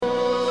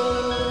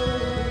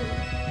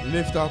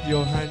Lift up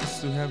your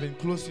hands to heaven.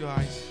 Close your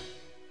eyes.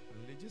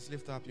 Just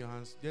lift up your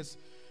hands. Just,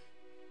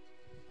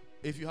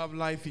 if you have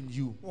life in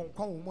you,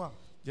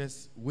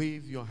 just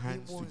wave your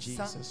hands to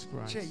Jesus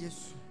Christ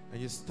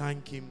and just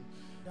thank Him.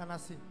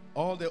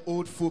 All the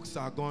old folks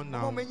are gone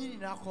now.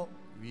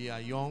 We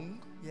are young.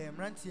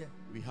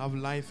 We have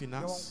life in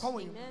us.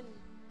 Amen.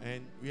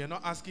 And we are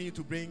not asking you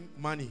to bring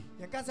money.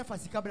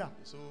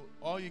 So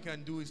all you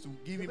can do is to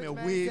give Him a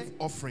wave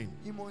offering.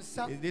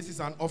 This is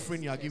an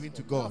offering you are giving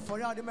to God.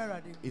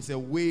 It's a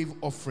wave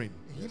offering.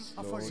 Yes,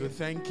 so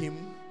thank Him.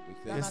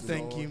 Just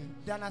thank Him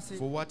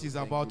for what He's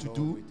about to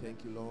do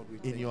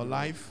in your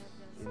life.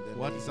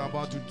 What He's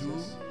about to do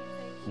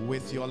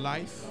with your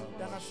life.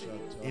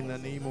 In the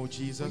name of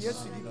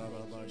Jesus.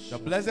 The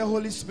blessed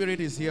Holy Spirit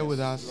is here with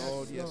us.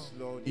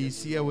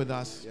 He's here with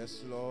us.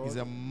 He's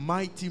a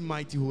mighty,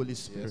 mighty Holy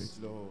Spirit.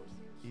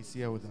 He's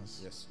here with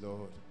us. Yes,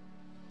 Lord.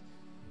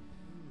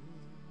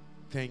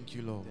 Thank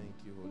you, Lord. Thank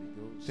you, Holy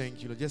Ghost.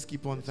 Thank you, Lord. Just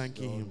keep on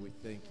thanking Lord, Him. We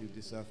thank you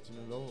this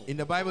afternoon, Lord. In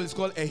the Bible, it's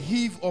called a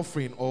heave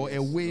offering or a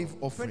wave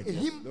offering.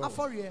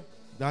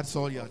 That's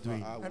all you are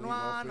doing.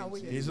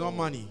 It's not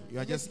money. You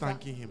are just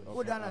thanking Him.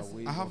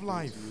 I have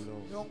life.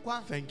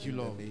 Thank you,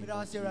 Lord.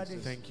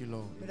 Thank you,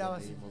 Lord.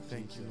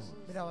 Thank you, Lord.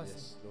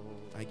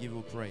 I give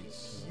you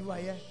praise.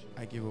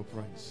 I give you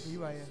praise.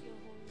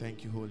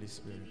 Thank you, Holy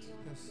Spirit.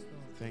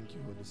 Thank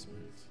you, Holy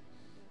Spirit.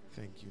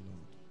 Thank you,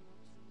 Lord.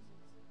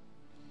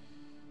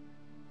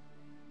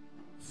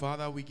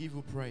 Father, we give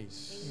you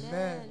praise.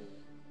 Amen.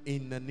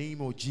 In the name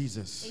of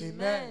Jesus.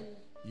 Amen.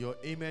 Your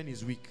amen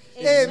is weak.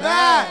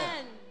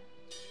 Amen.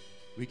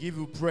 We give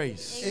you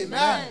praise.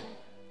 Amen.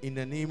 In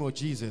the name of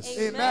Jesus.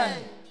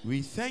 Amen.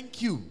 We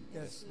thank you,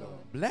 Yes, Lord.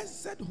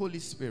 blessed Holy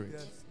Spirit,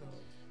 Yes, Lord.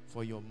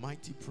 for your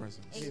mighty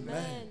presence.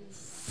 Amen.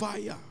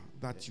 Fire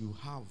that you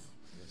have.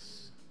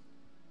 Yes.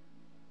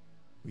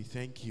 We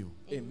thank you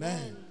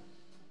Amen.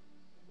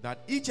 that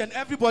each and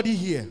everybody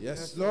here,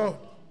 Yes, Lord.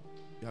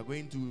 you are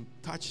going to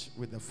touch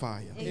with the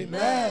fire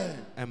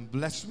Amen. and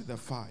bless with the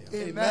fire.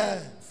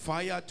 Amen.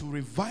 Fire to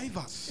revive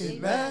us.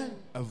 Amen.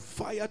 A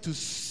fire to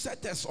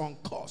set us on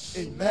course.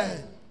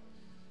 Amen.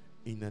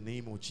 In the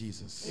name of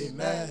Jesus.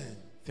 Amen.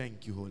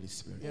 Thank you, Holy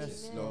Spirit.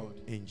 Yes, Lord.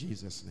 In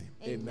Jesus' name.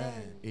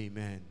 Amen.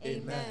 Amen.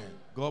 Amen.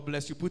 God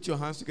bless you. Put your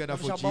hands together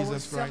for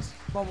Jesus Christ.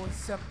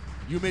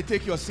 You may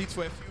take your seat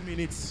for a few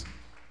minutes.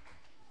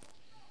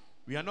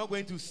 We are not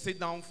going to sit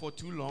down for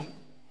too long.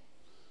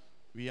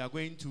 We are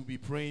going to be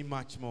praying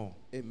much more.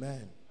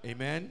 Amen.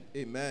 Amen.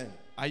 Amen.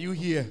 Are you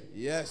here?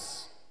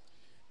 Yes.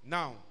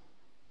 Now,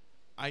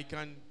 I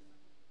can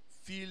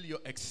feel your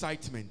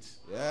excitement.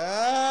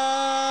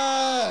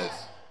 Yes.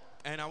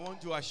 And I want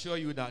to assure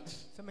you that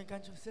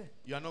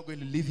you are not going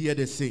to leave here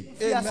the same.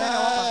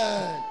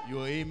 Amen.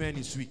 Your amen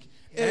is weak.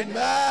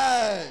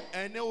 Amen.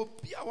 And there will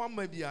be a one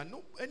maybe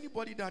no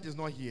anybody that is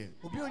not here.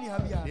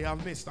 They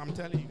have missed. I'm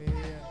telling you.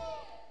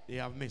 They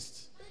have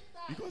missed.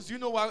 Because you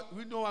know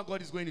what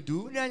God is going to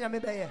do?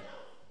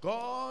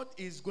 God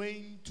is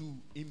going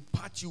to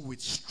impart you with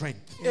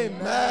strength.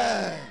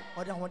 Amen.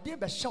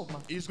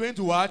 He's going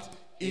to what?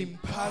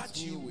 Impart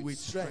you with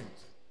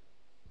strength.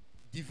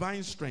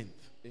 Divine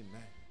strength.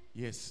 Amen.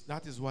 Yes,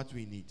 that is what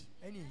we need.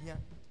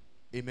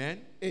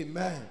 Amen.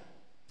 Amen.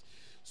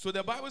 So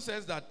the Bible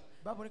says that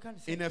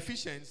in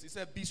Ephesians, it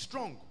said, be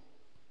strong.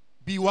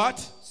 Be what?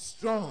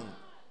 Strong.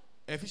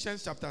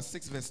 Ephesians chapter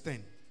 6 verse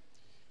 10.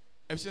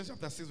 Ephesians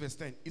chapter 6 verse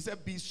 10. It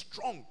said, be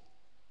strong.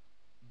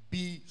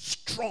 Be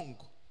strong.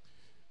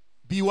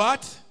 Be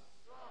what? Strong.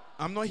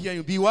 I'm not hearing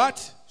you. Be what?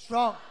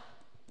 Strong.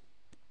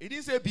 It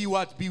didn't say be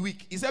what? Be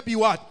weak. It said be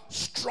what?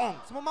 Strong.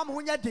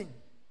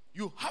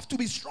 You have to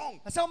be strong.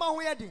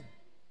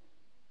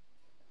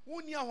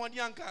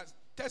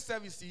 Test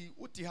service, you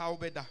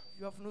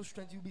have no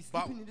strength. You'll be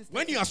but sleeping in this.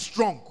 when you are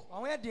strong,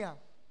 Like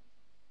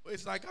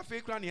it's like a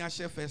fake run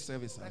share first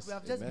service. we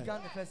have just Amen.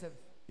 begun the first service.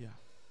 Yeah.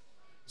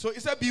 So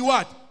it said be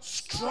what?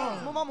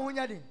 Strong.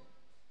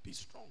 Be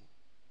strong.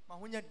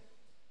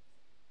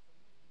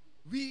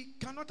 We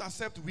cannot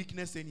accept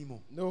weakness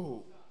anymore.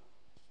 No.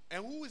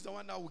 And who is the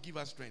one that will give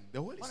us strength?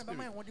 The Holy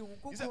Spirit.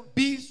 He said,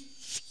 be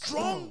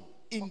strong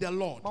in the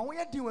Lord.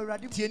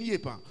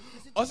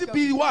 Also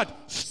be what?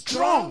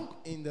 Strong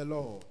In the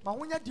Lord.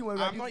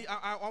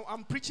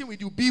 I'm preaching with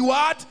you. Be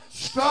what?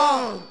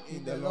 Strong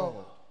in the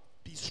Lord.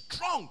 Be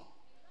strong.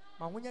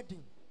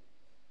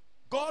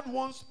 God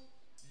wants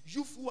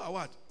youth who are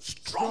what?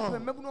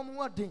 Strong.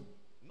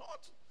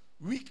 Not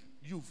weak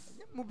youth.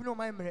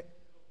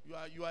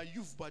 You are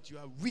youth, but you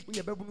are weak.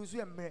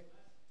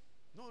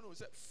 No.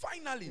 Say,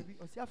 finally,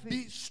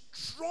 be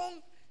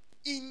strong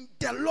in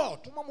the Lord.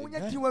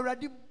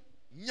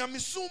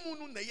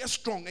 Nyamisumunu na ye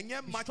strong.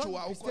 Enye macho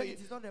wa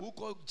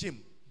uko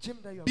gym.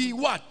 Be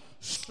what?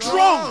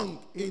 Strong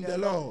in the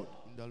Lord.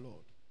 In the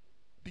Lord.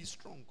 Be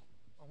strong.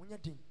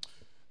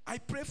 I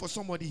pray for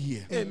somebody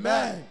here.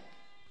 Amen.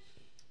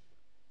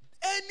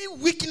 Any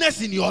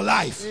weakness in your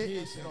life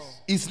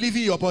is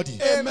leaving your body.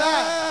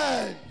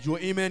 Amen. Your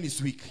amen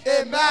is weak.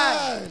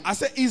 Amen. I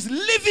said, is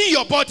leaving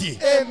your body.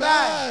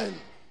 Amen.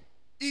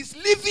 is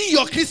living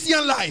your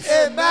Christian life.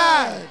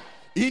 Amen.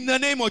 In the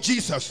name of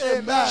Jesus.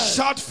 Amen.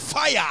 Shout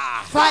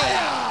fire.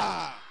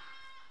 Fire.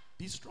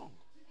 Be strong.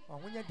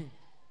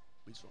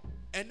 Be strong.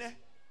 And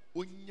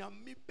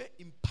onyame be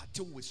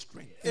imparted with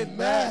strength.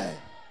 Amen.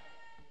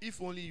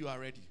 If only you are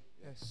ready.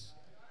 Yes.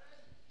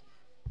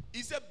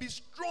 He said, be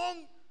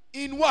strong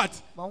in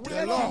what?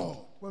 The Lord.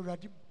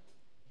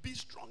 Be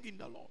strong in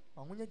the Lord.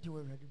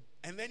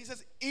 And then he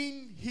says,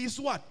 in his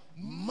what?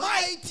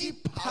 Mighty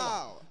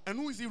power. And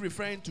who is he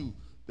referring to?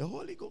 The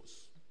Holy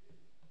Ghost.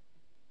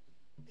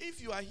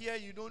 If you are here,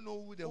 you don't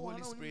know who the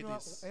Holy Spirit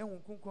is.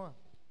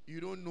 You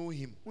don't know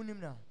him.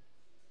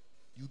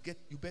 You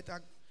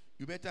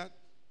better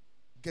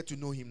get to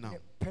know him now.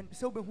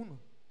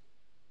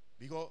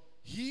 Because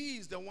he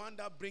is the one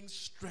that brings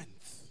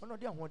strength.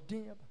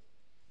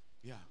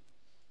 Yeah.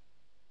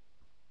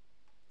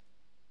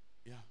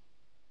 Yeah.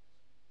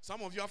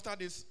 Some of you after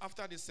this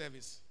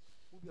service,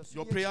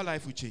 your prayer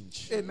life will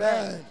change.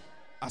 Amen.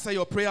 I say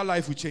your prayer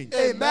life will change.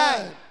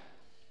 Amen.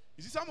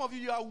 You see, some of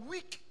you are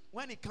weak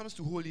when it comes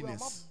to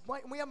holiness.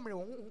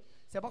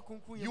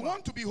 You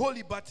want to be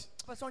holy, but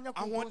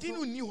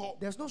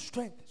there's no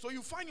strength. So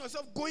you find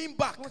yourself going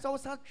back.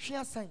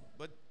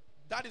 But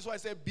that is why I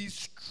say be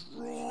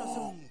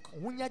strong.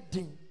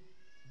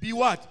 Be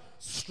what?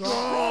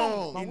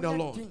 Strong in the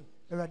Lord.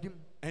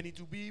 And it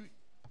will be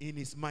in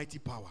his mighty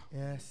power.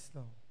 Yes,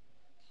 Lord.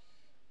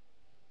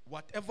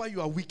 Whatever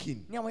you are weak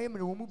in,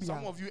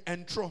 some of you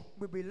entro.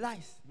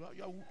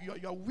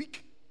 You are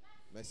weak.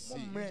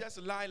 You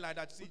just lie like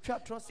that. See,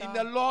 in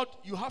the Lord,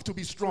 you have to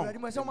be strong.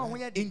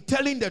 In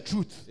telling the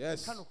truth.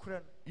 Yes.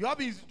 You have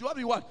to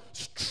be what?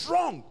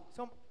 Strong.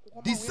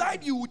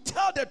 Decide you will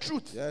tell the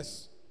truth.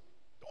 Yes.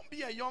 Don't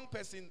be a young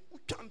person who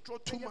can't throw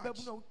too much.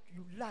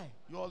 You lie.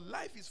 Your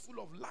life is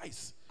full of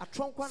lies.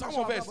 Some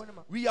of us,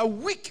 we are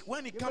weak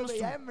when it comes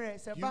to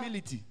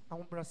humility.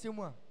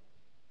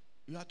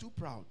 You are too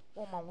proud.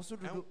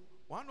 And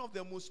one of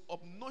the most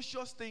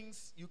obnoxious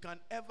things you can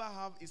ever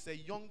have is a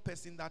young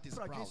person that is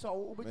proud.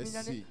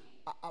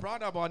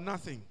 Proud about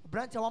nothing.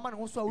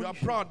 You are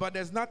proud, but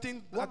there's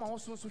nothing that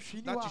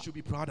you should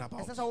be proud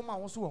about.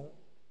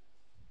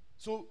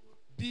 So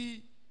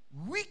be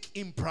weak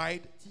in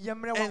pride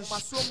and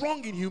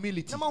strong in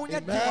humility.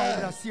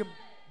 Amen.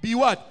 Be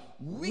what?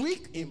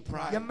 Weak in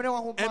pride and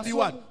be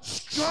what?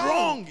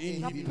 Strong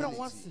in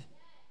humility.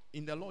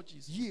 In the Lord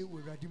Jesus.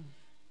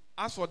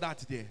 As for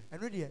that there,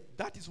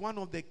 that is one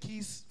of the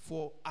keys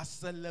for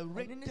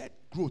accelerated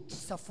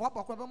growth.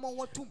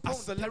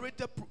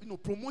 Accelerated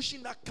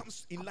promotion that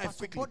comes in life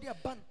quickly.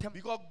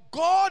 Because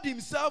God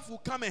himself will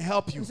come and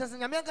help you.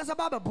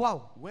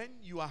 When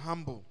you are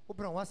humble,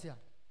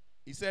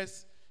 he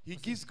says he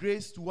gives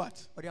grace to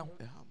what? The humble.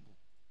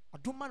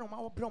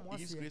 He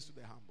gives grace to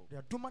the humble.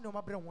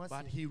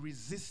 But he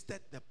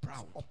resisted the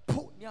proud.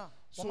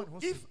 So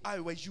if I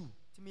were you,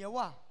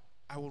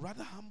 I would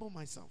rather humble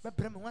myself.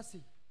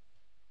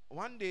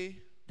 One day,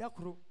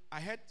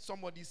 I heard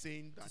somebody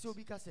saying that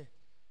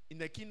in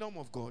the kingdom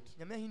of God,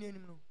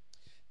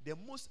 the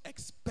most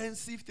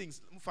expensive things,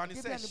 Fanny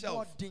said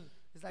shelf.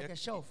 It's like a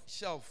shelf.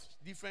 Shelf,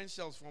 different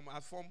shelves from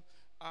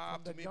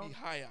up to maybe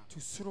higher.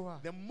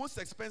 The most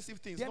expensive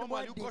things,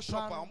 normally you go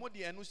shop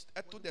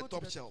to the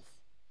top shelf.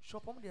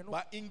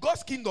 But in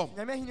God's kingdom,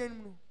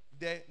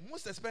 the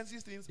most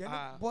expensive things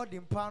are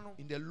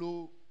in the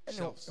low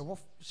shelves.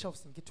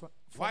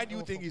 Why do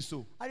you think it's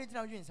so?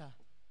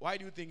 Why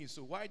do you think it's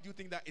so? Why do you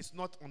think that it's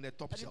not on the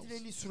top shelves?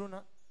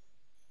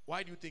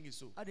 Why do you think it's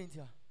so?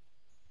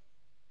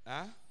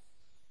 Huh?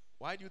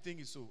 Why do you think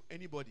it's so?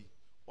 Anybody?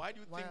 Why do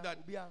you think that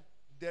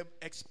the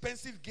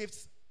expensive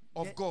gifts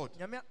of God,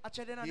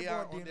 they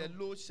are on the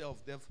low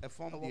shelf, they've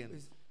formed the end,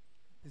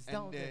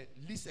 and the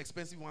least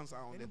expensive ones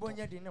are on the top?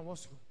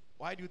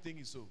 Why do you think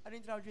it's so?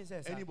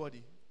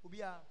 Anybody?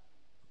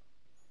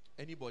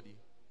 Anybody?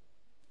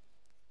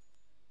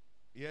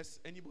 Yes,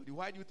 anybody?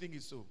 Why do you think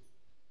it's so?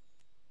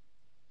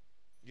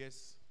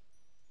 Yes.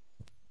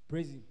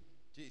 Praise him.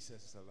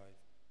 Jesus is alive.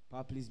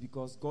 Papa, please,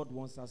 because God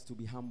wants us to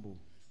be humble.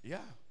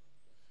 Yeah.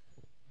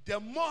 The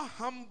more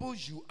humble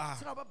you are,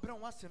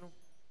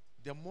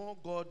 the more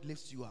God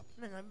lifts you up.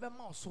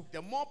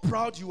 The more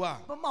proud you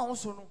are.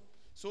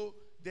 So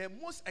the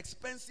most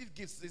expensive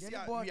gifts, we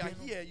are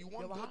here, you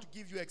want God to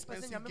give you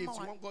expensive gifts,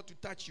 you want God to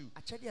touch you.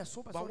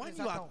 But when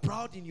you are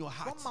proud in your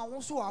heart,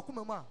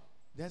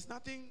 there's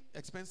nothing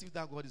expensive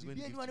that God is going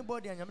to give you.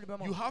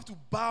 You have to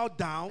bow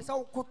down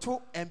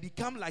and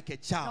become like a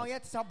child.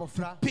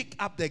 Pick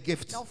up the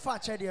gift.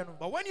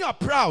 But when you are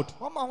proud,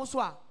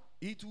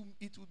 it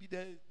will be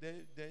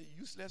the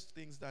useless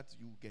things that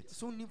you get.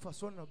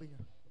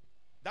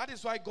 That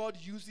is why God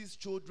uses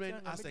children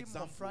as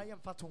example.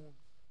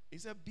 He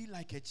said, be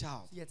like a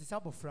child.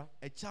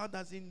 A child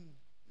doesn't,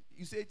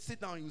 you say,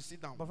 sit down, you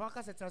sit down.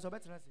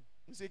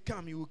 You say,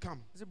 come, you will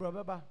come.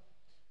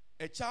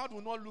 A child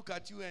will not look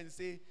at you and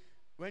say,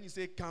 when you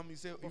say come, you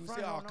say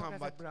I'll come,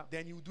 but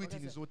then you do it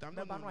in his own time.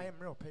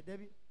 No.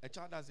 A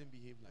child doesn't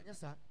behave like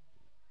that.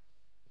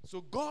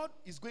 So God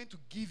is going to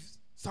give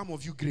some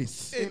of you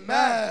grace.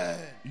 Amen.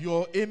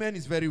 Your amen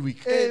is very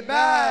weak.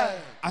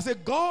 Amen. I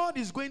said, God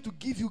is going to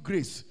give you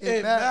grace.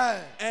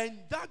 Amen. And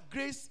that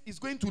grace is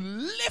going to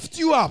lift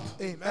you up.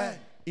 Amen.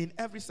 In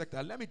every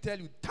sector. Let me tell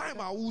you,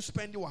 time I will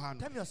spend your hand.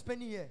 Time you are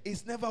spending here.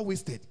 It's never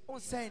wasted.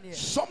 Here.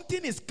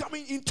 Something is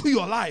coming into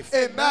your life.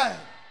 Amen.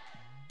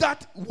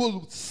 That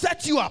will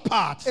set you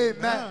apart.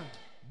 Amen.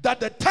 That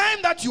the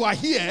time that you are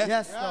here,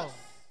 yes, Lord.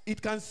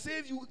 It can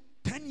save you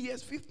 10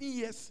 years, 15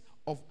 years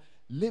of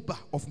labor,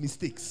 of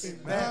mistakes.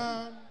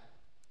 Amen.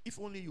 If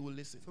only you will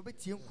listen.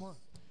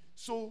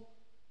 So,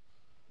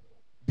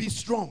 be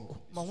strong.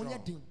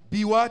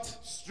 Be what?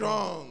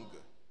 Strong.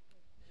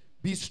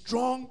 Be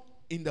strong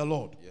in the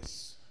Lord.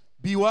 Yes.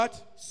 Be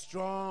what?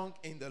 Strong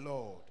in the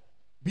Lord.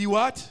 Be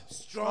what?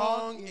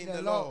 Strong in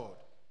the Lord.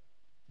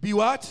 Be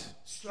what?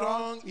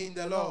 Strong in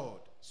the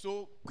Lord.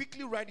 So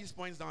quickly write these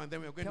points down and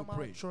then we're going to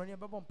pray.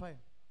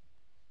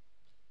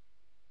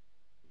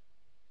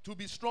 To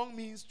be strong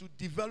means to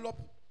develop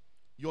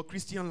your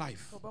Christian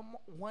life.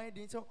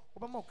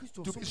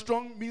 To be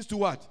strong means to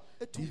what?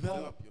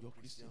 Develop your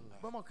Christian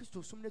life.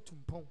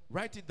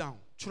 Write it down.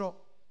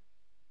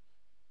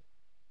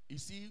 You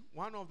see,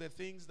 one of the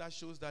things that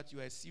shows that you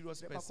are a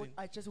serious person,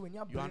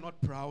 you are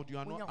not proud, you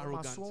are not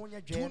arrogant. What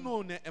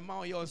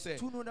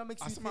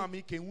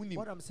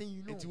I'm saying,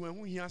 you know.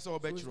 So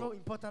it's not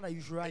important that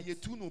you should write.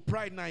 The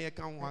pride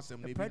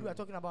we are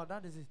talking about,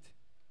 that is it.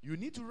 You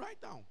need to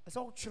write down.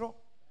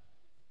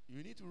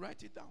 You need to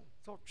write it down.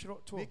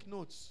 Make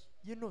notes.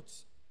 Your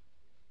notes.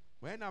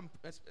 When I'm,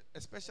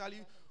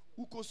 especially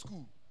Uko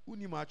school,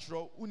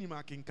 Unimatro,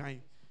 Unimakinkai.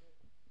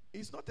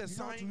 It's not a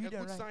sign, a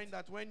good sign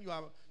that when you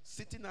are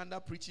sitting under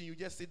preaching, you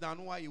just sit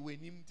down while you wait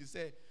him to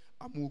say,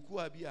 Amuku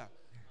Abia.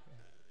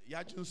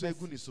 Yajun say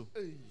Guniso.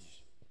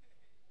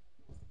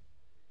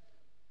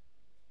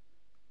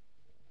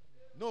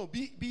 No,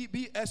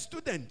 be a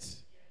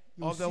student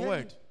of the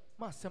word.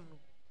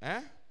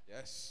 Eh?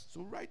 Yes.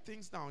 So write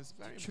things down. It's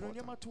very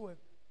important.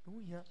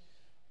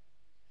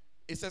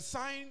 It's a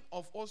sign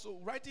of also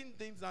writing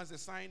things down is a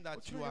sign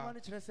that you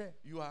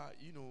are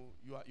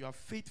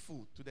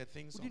faithful to the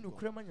things of God.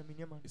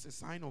 It's a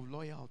sign of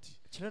loyalty.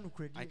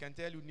 I can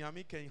tell you,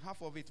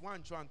 half of it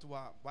one trying to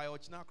buy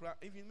ochna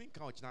even me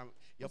couch now.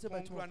 I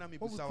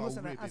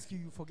ask you,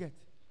 you forget.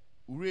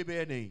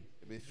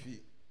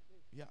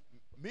 Yeah,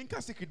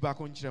 minka secret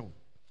back on channel.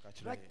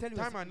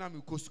 Time and now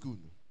you go school.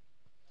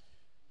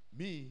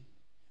 Me,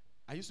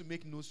 I used to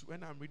make notes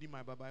when I'm reading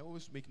my Bible. I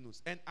always make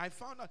notes. And I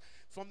found out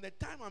from the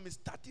time I'm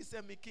starting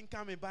making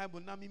my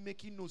Bible, now me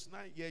making notes.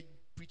 Now yeah,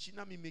 preaching,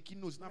 now me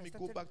making notes. Now me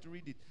go back to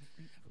read it.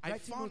 I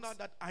found out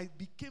that I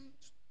became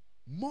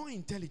more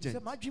intelligent.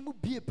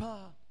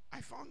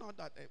 I found out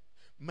that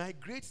my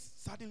grades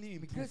suddenly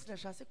improved.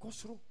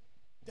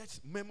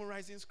 That's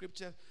memorizing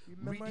scripture,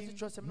 reading,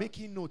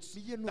 making notes.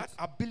 That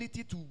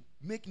ability to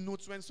make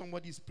notes when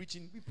somebody is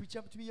preaching.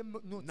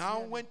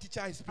 Now when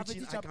teacher is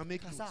preaching, I can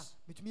make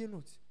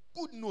notes.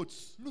 Good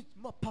notes.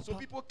 So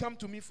people come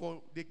to me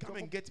they come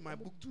and get my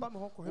book too.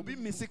 We'll be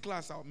missing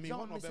class. No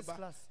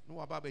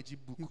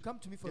book. You come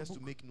to me for just a book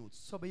to make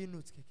notes.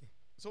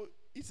 So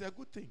it's a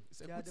good thing.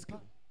 It's a good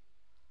skill.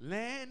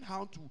 Learn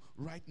how to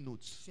write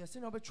notes.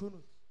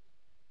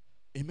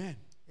 Amen.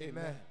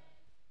 Amen.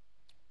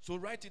 So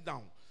write it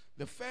down.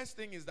 The first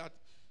thing is that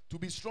to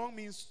be strong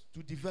means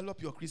to develop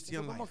your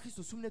Christian life.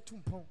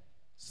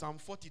 Psalm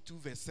 42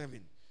 verse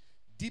 7.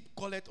 Deep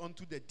calleth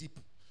unto the deep.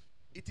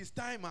 It is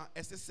time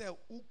SSL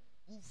who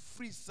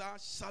free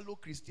shallow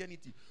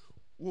Christianity.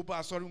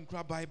 Sorry,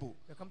 Bible.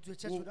 You come to the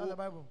church without the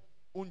Bible.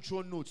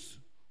 Uncho notes.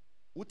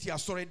 Uti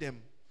sorry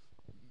them.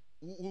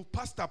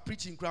 Pastor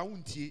preaching.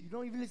 You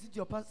don't even listen to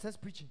your pastor's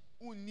preaching.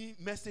 Only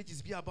messages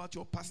be about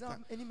your pastor. You don't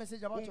have any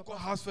message about your pastor.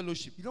 House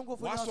fellowship. You don't go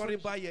for house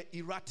fellowship. By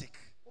erratic.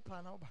 You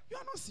are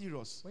not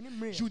serious.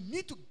 You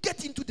need to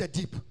get into the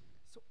deep.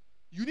 So,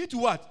 you need to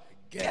what?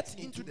 Get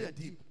into the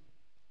deep.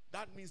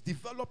 That means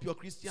develop your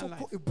Christian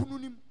life.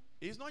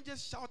 It's not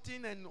just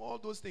shouting and all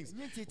those things.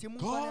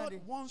 God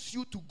wants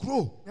you to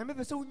grow.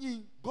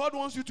 God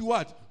wants you to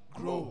what?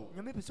 Grow.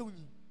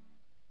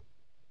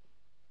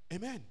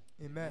 Amen.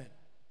 Amen.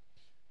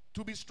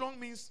 To be strong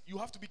means you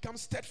have to become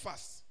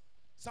steadfast.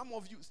 Some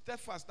of you,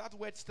 steadfast, that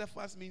word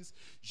steadfast means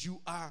you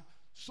are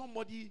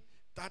somebody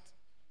that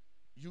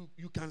you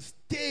can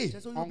stay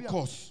on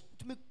course.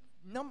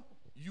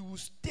 You will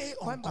stay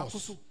on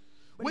course.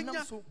 When you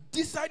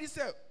decide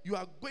you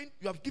have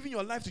given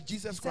your life to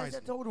Jesus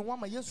Christ.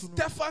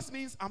 Steadfast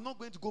means I'm not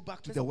going to go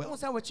back to the world.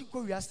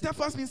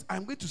 Steadfast means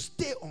I'm going to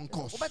stay on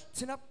course.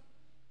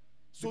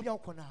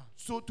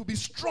 So to be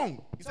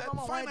strong, he said,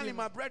 finally,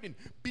 my brethren,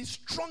 be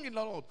strong in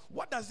the Lord.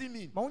 What does it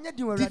mean?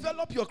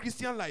 Develop your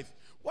Christian life.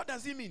 What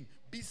does it mean?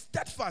 Be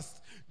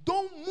steadfast.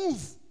 Don't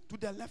move to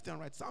the left and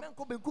right.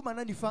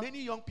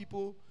 Many young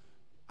people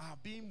are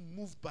being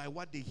moved by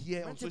what they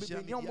hear on social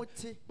media,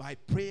 by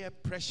prayer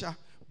pressure,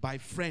 by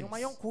friends.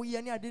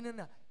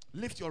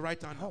 Lift your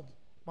right hand up.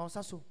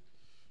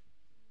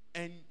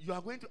 And you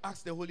are going to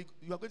ask the Holy,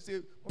 you are going to say,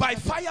 by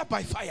fire,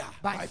 by fire.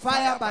 By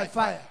fire, by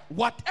fire.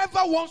 Whatever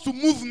wants to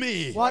move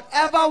me.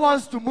 Whatever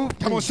wants to move me.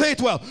 Come on, say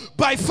it well.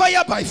 By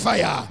fire, by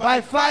fire. By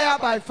fire,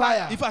 by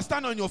fire. If I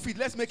stand on your feet,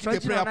 let's make it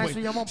a prayer point.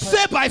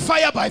 Say by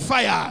fire, by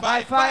fire.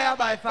 By fire,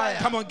 by fire.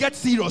 Come on, get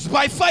serious.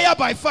 By fire,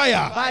 by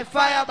fire. By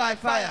fire, by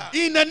fire.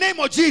 In the name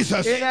of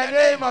Jesus. In the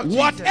name of Jesus.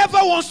 Whatever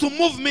wants to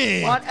move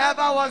me.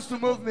 Whatever wants to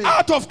move me.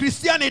 Out of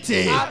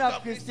Christianity. Out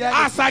of Christianity.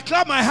 As I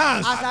clap my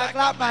hands. As I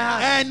clap my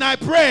hands. And I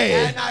pray.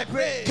 And I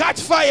pray.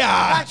 Catch fire.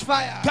 Catch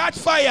fire. Catch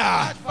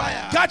fire. Catch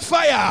fire. Catch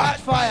fire.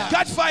 Catch fire.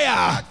 Catch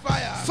fire.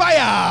 Catch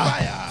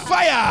fire.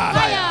 Fire.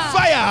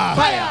 Fire. Fire.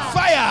 Fire.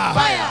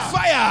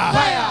 Fire.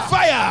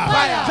 Fire.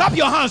 Fire. Clap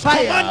your hands.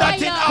 Command that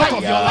thing out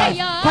of your life.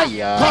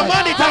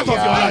 Command it out of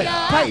your life.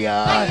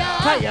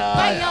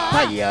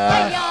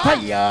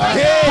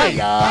 Hey.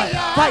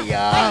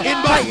 In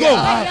must go.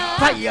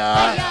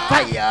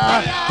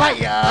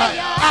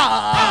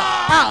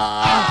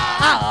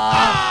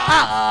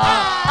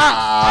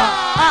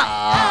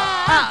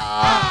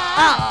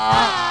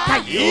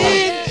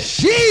 In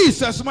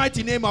Jesus'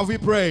 mighty name have we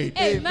prayed.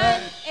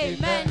 Amen.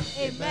 Amen.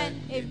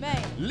 Amen.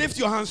 Amen. Lift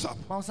your hands up.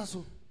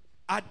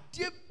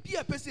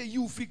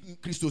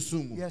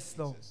 Yes,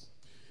 Lord.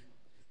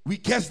 We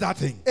curse that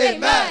thing.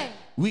 Amen.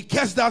 We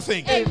curse that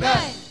thing.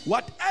 Amen.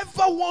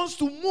 Whatever wants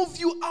to move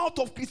you out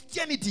of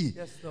Christianity,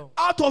 yes, Lord,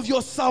 out of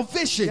your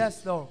salvation,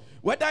 yes, Lord,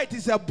 whether it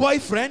is a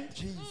boyfriend,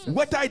 Jesus,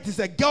 whether it is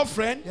a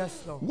girlfriend,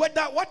 yes, Lord,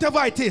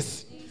 whatever it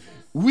is,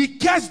 we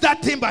curse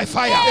that thing by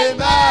fire.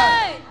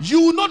 Amen. You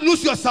will not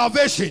lose your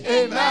salvation.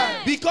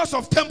 Amen. Because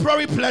of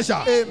temporary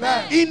pleasure.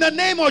 Amen. In the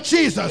name of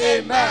Jesus.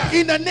 Amen.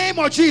 In the name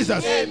of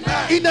Jesus.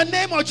 Amen. In the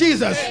name of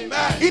Jesus.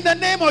 Amen. In the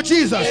name of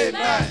Jesus.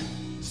 Amen.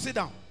 Sit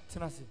down.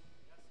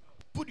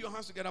 Put your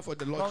hands together for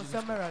the Lord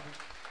Jesus.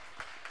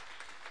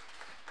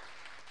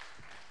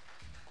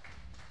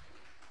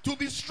 To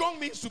be strong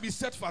means to be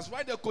steadfast.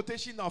 Write the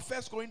quotation now.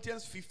 1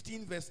 Corinthians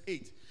 15 verse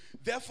 8.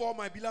 Therefore,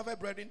 my beloved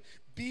brethren,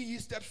 be ye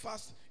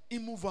steadfast,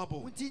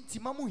 immovable,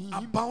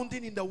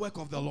 abounding in the work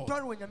of the Lord.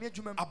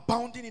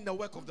 Abounding in the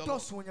work of the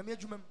Lord.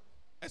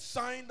 A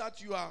sign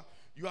that you are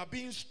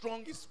being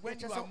strong is when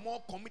you are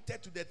more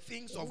committed to the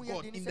things of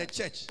God in the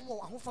church.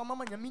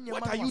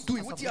 What are you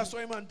doing?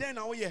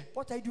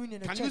 What are you doing in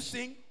the church? Can you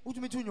sing?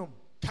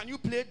 Can you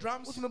play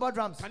drums?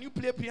 Can you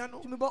play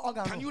piano?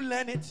 Can you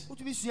learn it?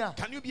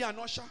 Can you be an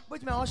usher?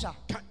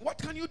 What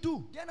can you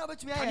do?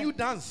 Can you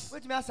dance?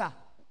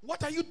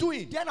 What are you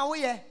doing?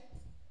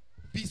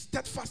 Be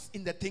steadfast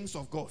in the things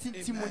of God.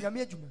 Amen.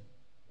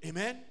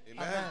 Amen.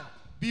 Amen.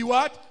 Be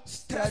what?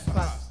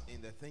 Steadfast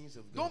in the things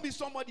of God. Don't be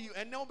somebody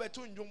and now the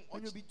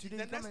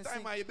next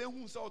time I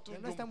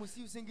will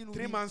see you singing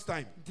 3 months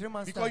time.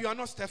 Because you are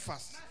not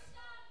steadfast.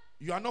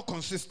 You are not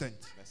consistent.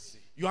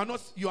 You are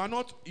not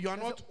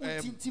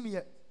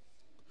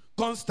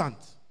constant.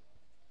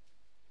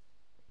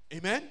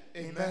 Amen.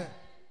 Amen.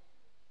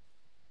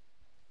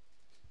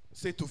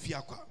 Say to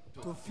fiakwa.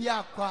 To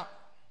fiakwa.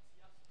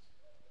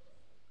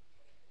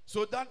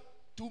 So that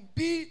to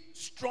be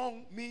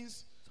strong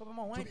means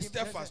to be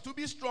steadfast. To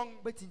be strong,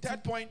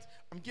 third point,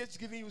 I'm just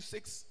giving you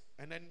 6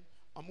 and then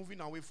I'm moving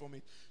away from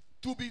it.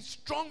 To be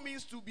strong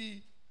means to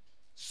be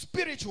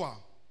spiritual.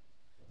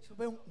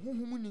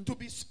 To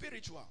be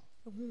spiritual.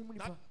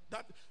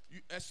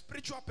 A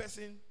spiritual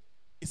person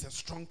is a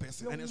strong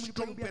person, and a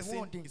strong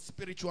person is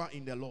spiritual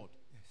in the Lord.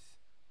 Yes.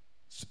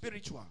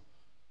 Spiritual.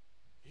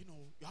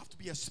 You have to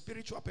be a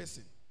spiritual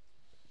person.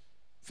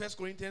 1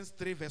 Corinthians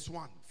 3 verse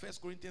 1. 1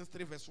 Corinthians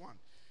 3 verse 1.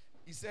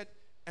 He said,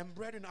 and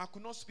brethren, I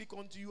could not speak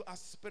unto you as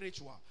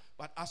spiritual,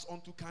 but as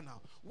unto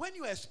carnal. When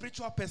you are a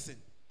spiritual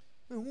person,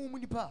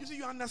 you see,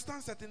 you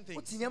understand certain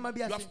things. You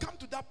have come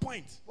to that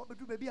point.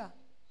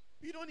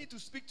 We don't need to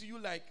speak to you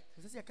like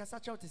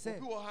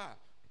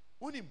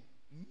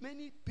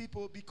many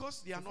people,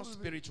 because they are not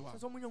spiritual.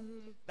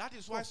 That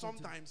is why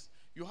sometimes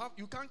you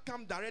can't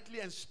come directly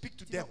and speak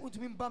to them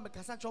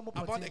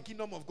about the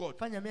kingdom of God.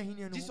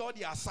 This is all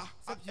the asa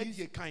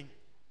kind.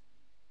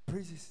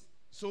 Praises.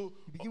 So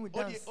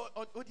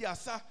all the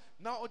asa,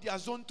 now all the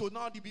azonto,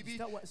 now the bibi,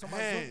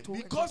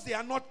 because they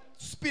are not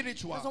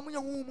spiritual,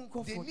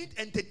 they need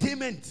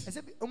entertainment.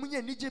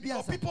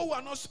 Because people who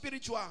are not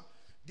spiritual,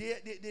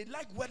 they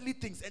like worldly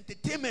things,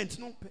 entertainment.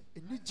 No.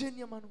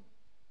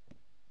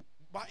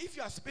 But if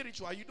you are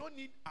spiritual, you don't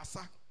need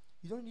asa.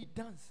 You don't need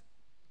dance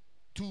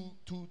to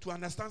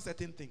understand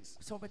certain things.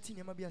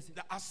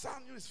 The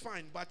asa is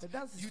fine, but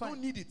you don't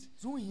need it.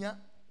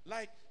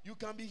 Like you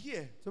can be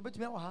here.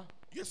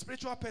 You're a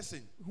spiritual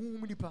person.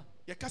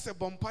 You can say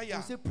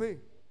bompaya. Say pray.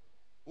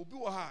 If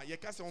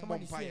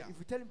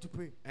you tell him to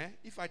pray,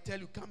 if I tell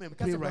you come and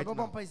pray right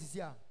now,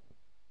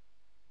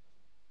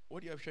 what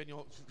do you have shown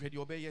your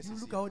yes? You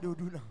look how they will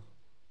do now.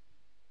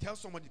 Tell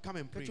somebody come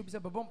and pray.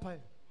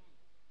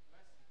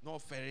 No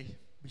ferry.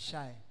 Be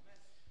shy.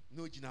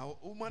 No,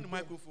 woman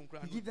microphone.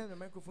 Give them the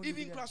microphone.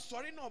 Even class,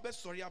 sorry, no,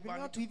 best sorry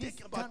about it.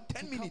 Take about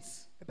 10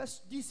 minutes.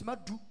 This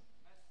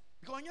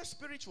Because you're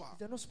spiritual.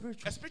 They're not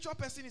spiritual. A spiritual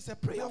person is a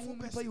prayerful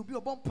person. You'll be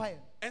a bonfire.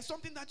 And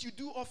something that you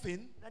do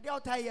often,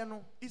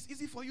 it's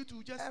easy for you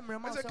to just say,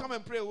 come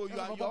and pray. Oh, you're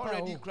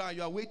already crying.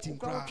 You are waiting.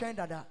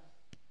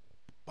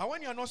 But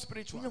when you are not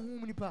spiritual,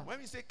 when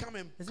we say come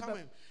and,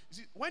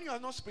 see, when you are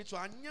not spiritual,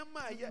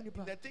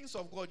 the things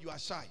of God, you are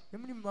shy.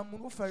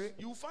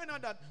 You will find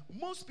out that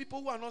most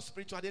people who are not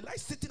spiritual, they like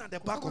sitting at the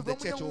back of the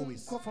church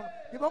always.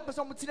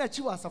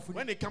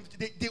 When they come,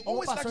 they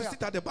always like to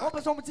sit at the back.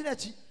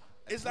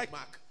 It's like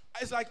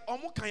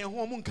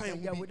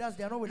with us,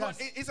 they are not with us.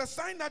 It's a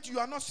sign that you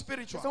are not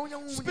spiritual.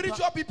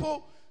 Spiritual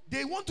people,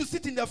 they want to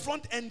sit in the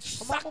front and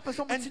suck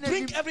and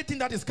drink everything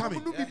that is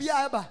coming.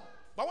 Yes.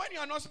 But when you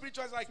are not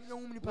spiritual, it's like,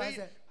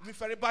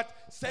 but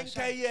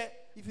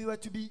if you were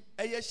to be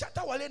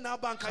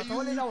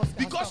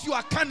because you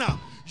are carnal,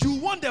 you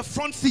want the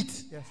front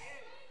seat. Yes.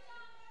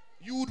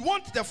 You would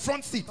want the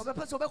front seat.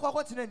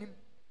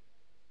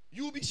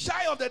 You will be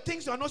shy of the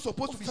things you are not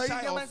supposed to be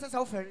shy of.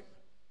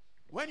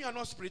 When you are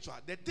not spiritual,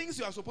 the things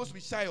you are supposed to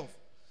be shy of.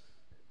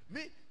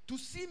 To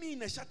see me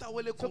in a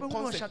Shatawale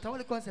concert,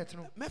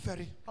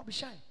 I'll be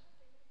shy.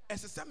 No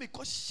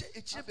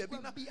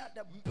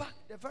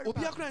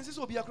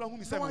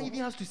one even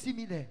has to see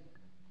me there.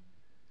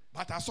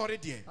 But I'm sorry,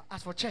 dear.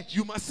 As for church,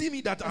 you must see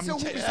me that I'm in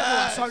church.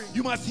 Yes.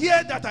 You must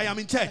hear that I am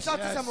in church.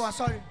 Yes.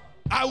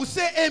 I will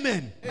say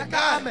amen.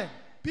 Amen.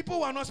 People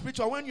who are not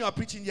spiritual, when you are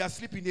preaching, they are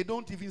sleeping. They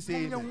don't even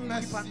say amen.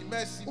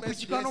 Mercy.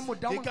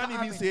 They can't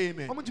even say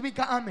amen.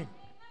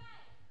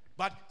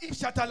 But if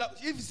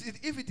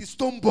it is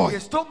Stone Boy,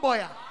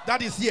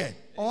 that is here.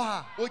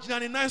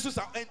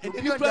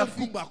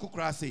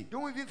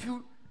 Don't even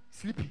feel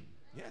sleepy.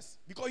 Yes,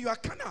 because you are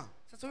carnal.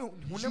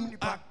 You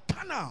are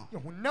carnal.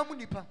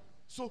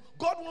 So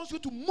God wants you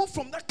to move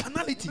from that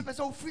carnality and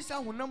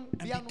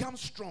become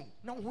strong.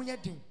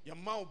 Your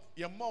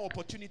more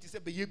opportunity to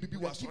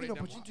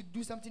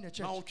do something in the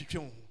church.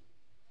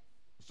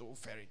 So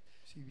very.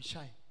 So you be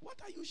shy.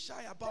 What are you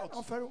shy about?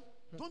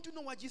 Don't you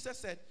know what Jesus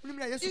said?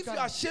 If you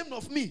are ashamed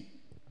of me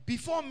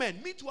before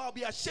men, me too, I'll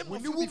be ashamed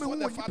of you before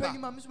the Father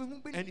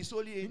and His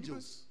holy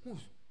angels.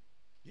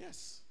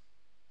 Yes.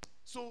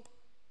 So,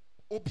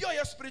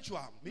 Obia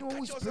spiritual.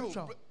 Because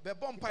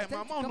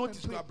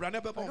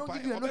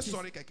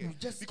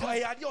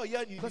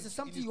it's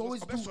something you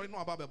always do.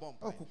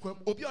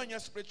 Obia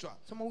spiritual.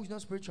 Someone who is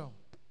not spiritual.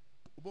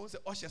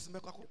 Ushers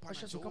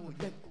will come and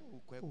beg.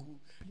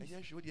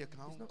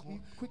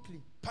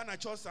 Quickly.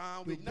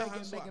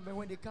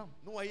 When they come.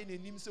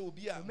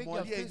 Make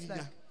your face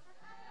like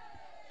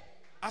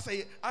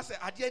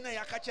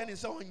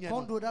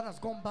Bondo that has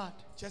gone bad.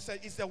 Just say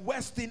it's the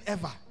worst thing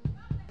ever.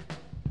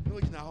 No,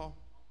 you know.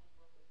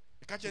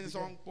 Catching the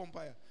song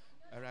Pompire.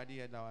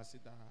 Aradia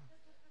Dawasida.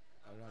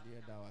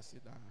 Aradia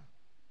Dawasida.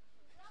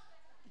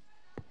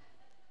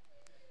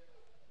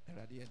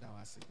 Aradia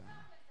Dawasida.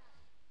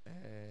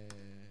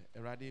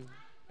 Aradia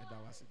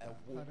Dawasida.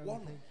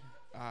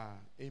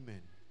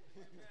 Amen.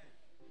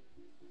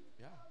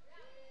 Yeah.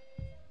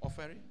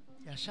 Offering.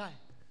 You're shy.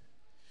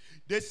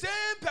 The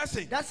same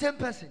person. That same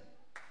person.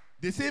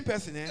 The same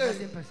person, eh? The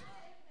same person.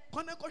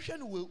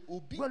 Question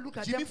will be look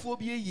at Jimmy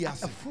Phobia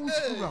years. A full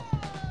school.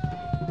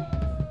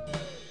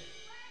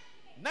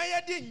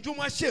 Nayadi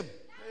Njuma Shem.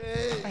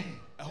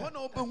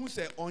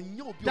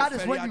 That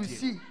is when you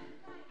see.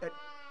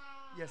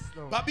 Yes,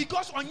 Lord. But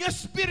because on your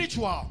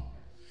spiritual,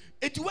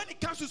 when it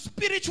comes to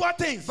spiritual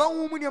things,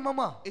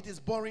 it is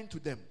boring to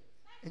them.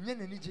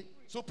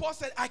 So Paul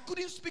said, I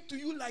couldn't speak to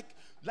you like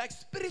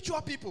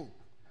spiritual people,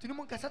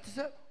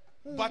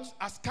 but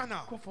as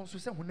carnal.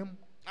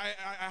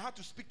 I had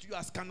to speak to you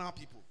as carnal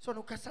people.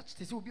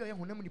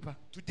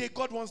 Today,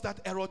 God wants that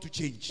error to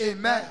change.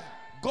 Amen.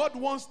 God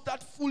wants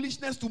that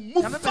foolishness to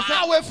move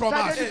far away from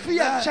us.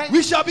 Amen.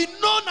 We shall be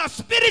known as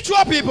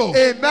spiritual people.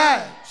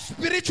 Amen.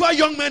 Spiritual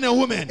young men and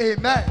women.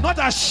 Amen. Not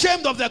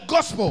ashamed of the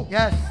gospel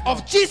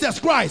of Jesus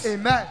Christ.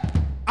 Amen.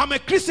 I'm a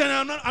Christian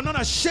and I'm not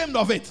ashamed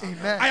of it.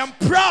 Amen. I am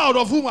proud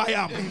of whom I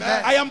am.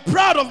 Amen. I am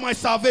proud of my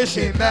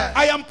salvation. Amen.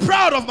 I am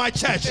proud of my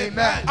church.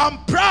 Amen.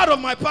 I'm proud of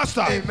my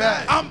pastor.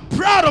 Amen. I'm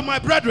proud of my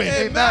brethren.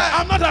 Amen.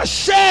 I'm not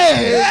ashamed.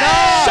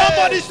 Amen.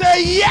 Somebody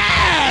say yes.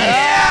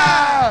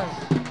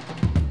 Yeah.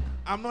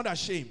 I'm not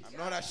ashamed. I'm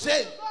not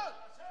ashamed.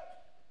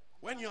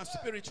 When you are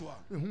spiritual,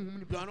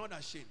 you are not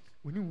ashamed.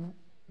 You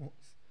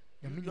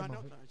are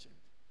not ashamed.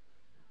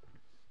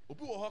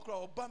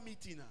 Oba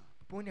meeting.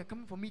 When you're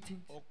coming for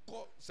meetings, or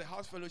call the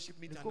house fellowship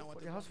meeting.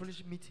 The house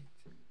fellowship meeting.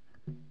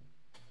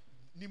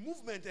 The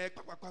movement,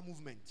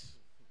 movement,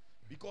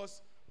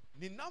 because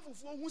the number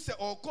who say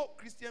or call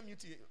Christian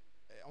meeting,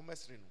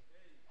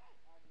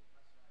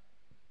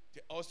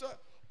 also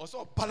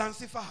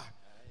balance for her.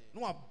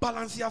 No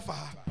balance here for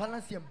her.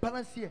 Balance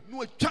here.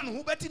 No chan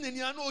who betting in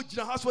your no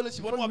house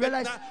fellowship. What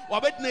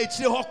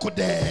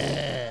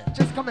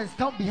just come and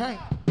stand behind.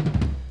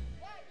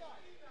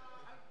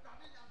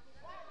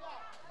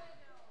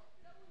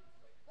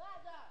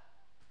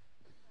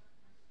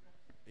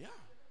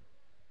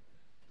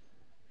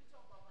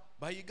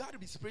 But you got to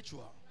be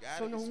spiritual.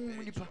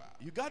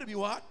 You got to be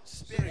what?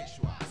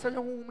 Spiritual.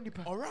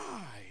 All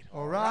right.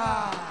 All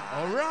right.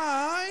 All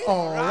right.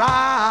 All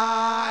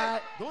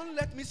right. Don't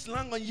let me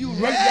slang on you.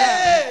 Yes,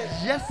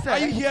 Right? yes, sir. Are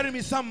you hearing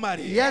me,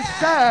 somebody? Yes,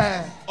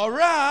 sir. All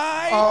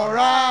right. All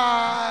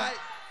right.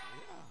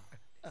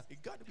 Yeah.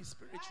 It got to be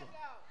spiritual.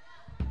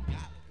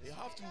 You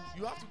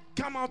have to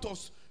come out of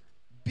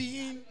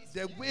being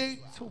the way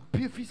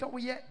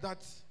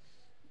that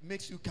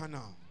makes you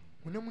carnal.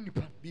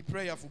 Be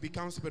prayerful,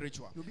 become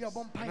spiritual.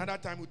 Another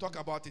time we'll talk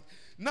about it.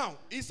 Now,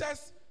 it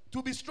says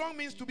to be strong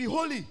means to be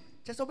holy.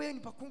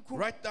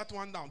 Write that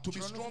one down. To be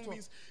strong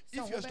means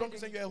if you're a strong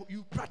Christian,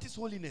 you practice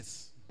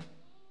holiness.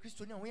 It's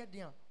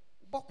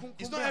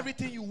not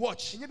everything you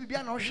watch.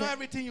 It's not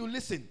everything you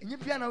listen.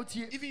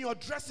 Even your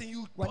dressing,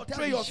 you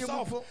portray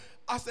yourself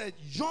as a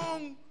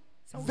young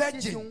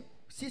virgin.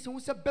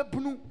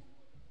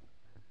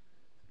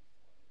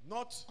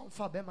 Not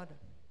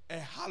a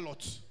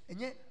harlot.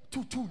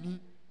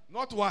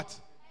 Not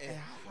what? A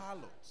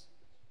harlot.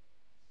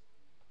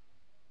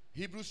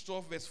 Hebrews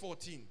 12 verse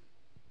 14.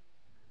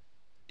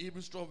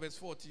 Hebrews 12 verse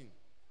 14.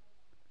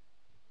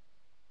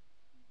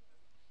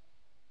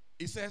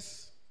 It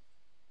says,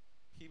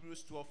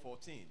 Hebrews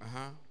 12:14.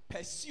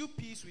 Pursue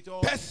peace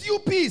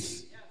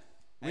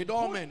with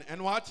all men.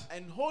 And what?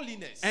 And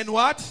holiness. And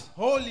what?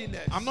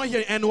 Holiness. I'm not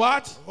hearing. And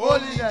what?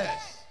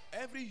 Holiness.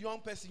 Every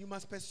young person, you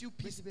must pursue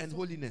peace and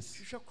holiness.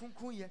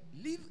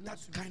 Live that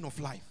kind of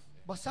life.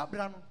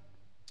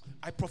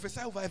 I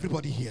prophesy over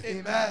everybody here.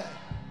 Amen.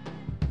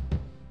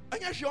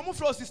 And yes, you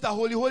are Sister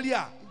Holy.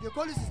 They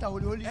call you Sister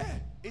Holy.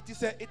 It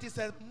is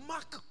a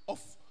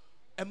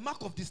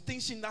mark of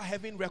distinction that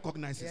heaven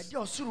recognizes.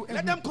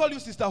 Let them call you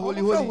Sister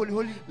Holy.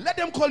 Let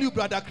them call you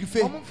Brother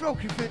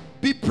Krife.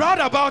 Be proud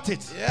about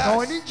it.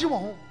 Yes.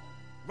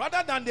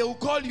 Rather than they will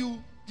call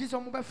you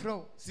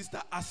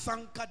Sister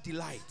Asanka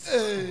Delight.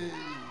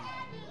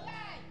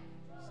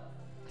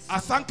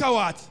 Asanka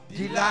what?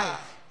 Delight.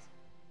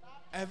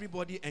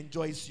 Everybody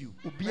enjoys you.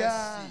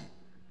 Yes.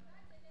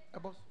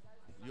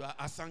 You are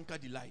Asanka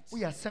Delight.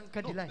 We are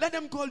Asanka Delight. Let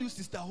them call you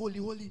Sister Holy.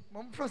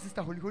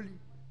 Sister Holy.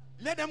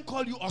 Let them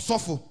call you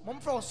Osofo.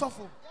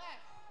 Osofo.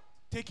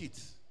 Take it.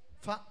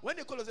 When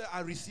they call us, I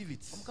receive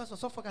it.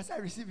 I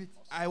receive it.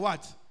 I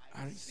what?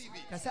 I receive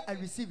it. I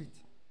receive it.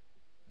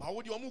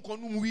 When they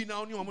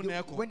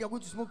are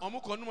going to smoke, when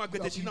they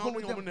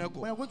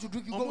are going to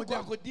drink, you go with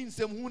them.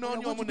 When they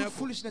are going to do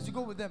foolishness, you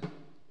go with them.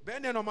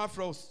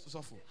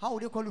 How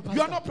would they call you pastor?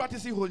 You are not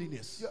practicing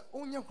holiness.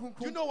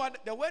 You know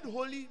what? The word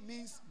holy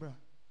means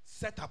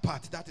set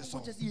apart. That is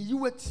all.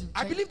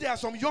 I believe there are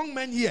some young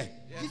men here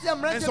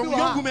and some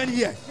young women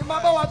here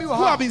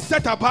who have been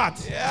set apart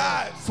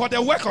for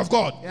the work of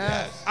God.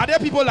 Yes. Are there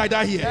people like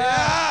that here?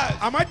 Yes.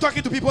 Am I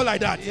talking to people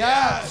like that?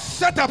 Yes.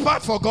 Set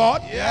apart for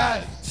God.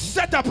 Yes.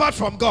 Set apart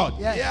from God.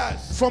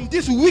 Yes. From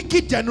this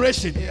wicked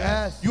generation.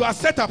 Yes. You are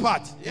set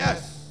apart.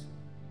 Yes.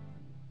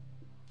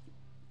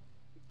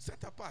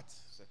 Set apart.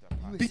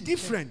 Be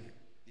different.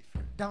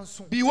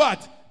 Be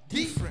what?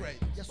 Different.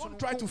 Don't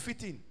try to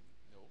fit in.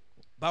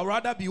 But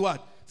rather be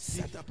what?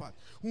 Set apart.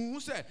 Who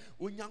said,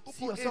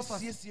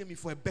 me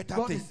for a better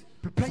God thing,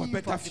 for a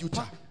better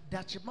future.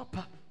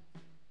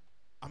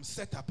 I'm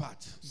set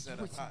apart. Set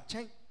apart.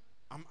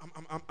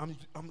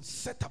 I'm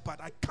set apart.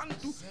 I can't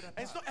do.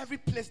 And it's not every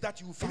place that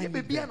you will find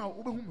me there.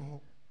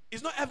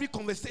 It's not every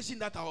conversation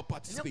that I will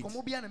participate.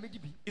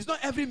 It's not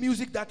every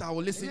music that I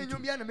will listen to.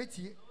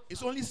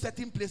 It's only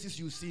certain places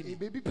you see me.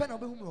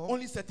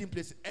 Only certain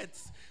places.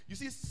 You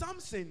see,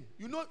 Samson.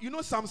 You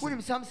know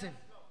Samson.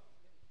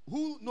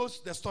 Who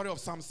knows the story of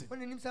Samson?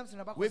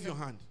 Wave your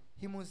hand.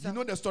 You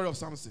know the story of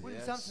Samson.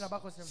 Yes.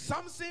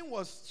 Samson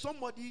was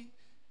somebody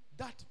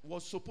that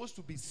was supposed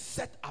to be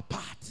set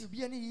apart.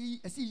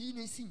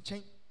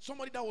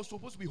 Somebody that was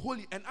supposed to be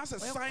holy. And as a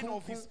sign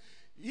of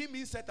him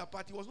being set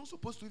apart, he was not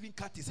supposed to even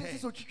cut his hair.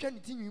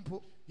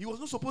 He was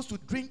not supposed to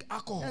drink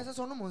alcohol.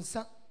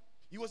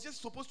 He was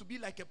just supposed to be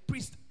like a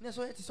priest. And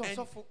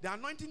the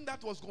anointing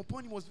that was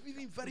upon him was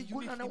even very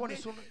unique.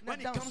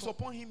 When it comes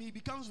upon him, he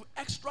becomes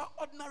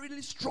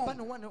extraordinarily strong.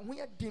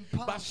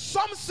 But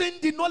Samson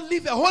did not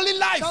live a holy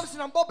life.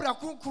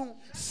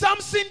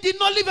 Samson did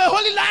not live a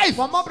holy life.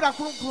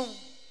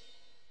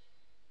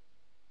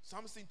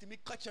 Samson to me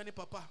catch any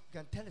papa.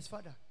 Can tell his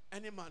father.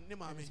 Any man,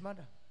 and his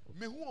mother.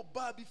 Me who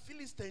be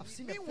Philistine. I've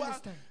seen the Meanwhile,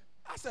 Philistine.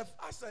 as a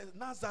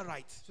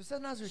Nazarite,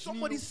 Nazareth,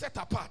 somebody set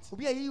apart.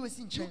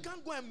 You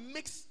can't go and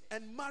mix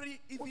and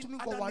marry even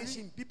other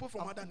nations, people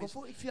from other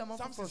nations.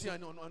 Samson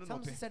said, no.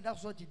 Samson said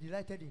that's what he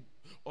delighted in.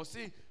 Or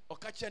say, or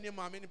catch any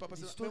man, papa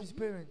He told his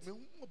parents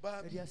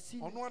that he has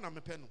seen a girl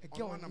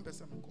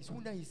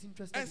that he's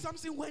interested and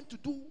Samson went to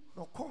do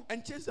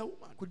and chase a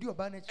woman.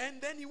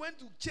 And then he went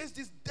to chase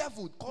this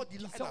devil called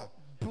Delilah.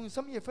 And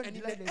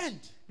in the end,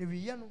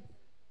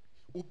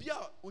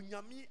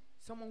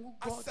 someone who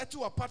God set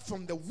you apart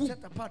from the womb.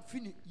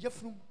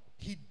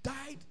 He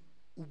died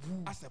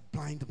as a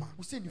blind man.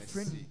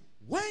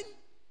 When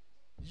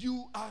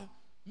you are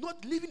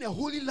not living a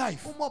holy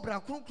life,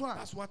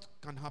 that's what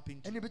can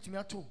happen to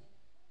you.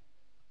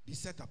 Be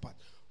set apart.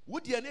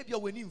 Would you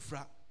enable when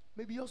infra?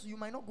 Maybe also you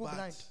might not go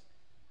blind.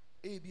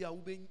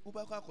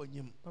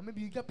 Or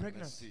maybe you get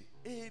pregnant.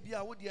 Maybe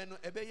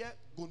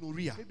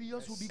gonorrhea. Maybe you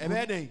also be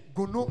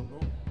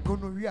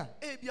gonorrhea.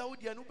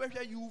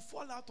 You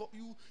fall out of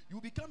you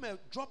become a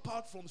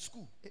dropout from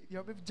school. You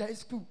have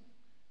school.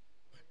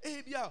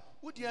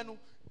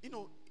 You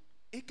know,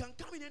 it can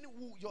come in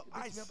your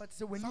eyes,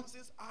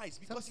 Samson's eyes,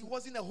 because he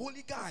wasn't a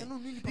holy guy.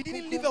 He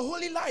didn't live a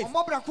holy life.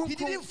 He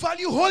didn't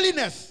value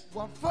holiness.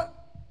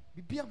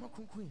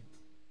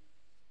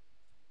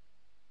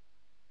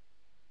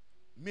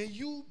 May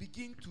you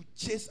begin to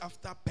chase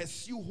after,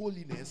 pursue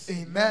holiness.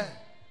 Amen.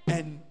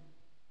 And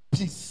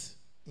peace.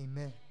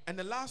 Amen. And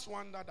the last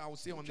one that I will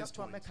say on this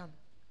point,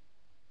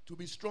 to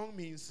be strong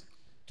means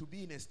to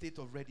be in a state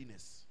of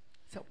readiness.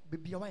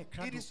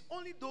 It is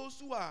only those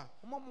who are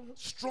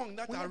strong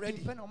that are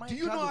ready. Do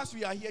you know as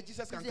we are here,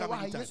 Jesus can come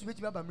anytime?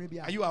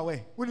 Are you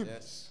aware?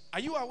 Yes. Are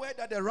you aware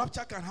that the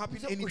rapture can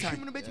happen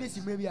anytime?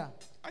 Yes.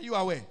 Are you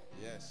aware?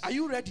 Yes. Are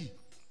you ready?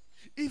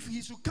 If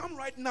he should come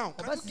right now,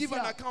 can you give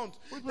an account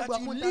that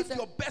you live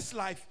your best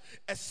life,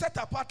 a set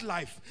apart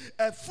life,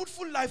 a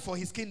fruitful life for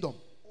his kingdom?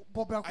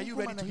 Are you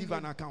ready to give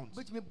an account?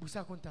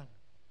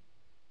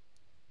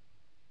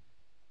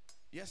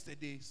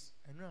 Yesterday's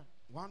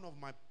one of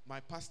my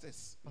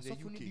pastors in the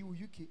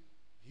UK,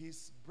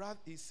 his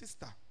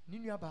sister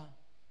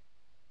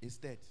is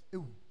dead.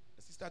 The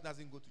sister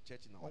doesn't go to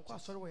church in our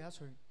church.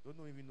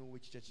 Don't even know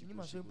which church she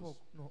goes.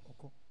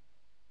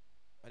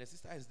 But the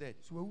sister is dead.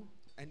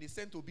 And they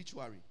sent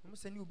obituary.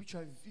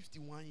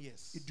 51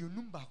 years.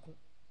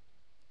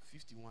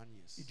 51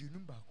 years.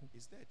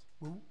 He's dead.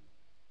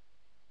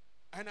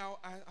 And I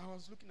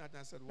was looking at it and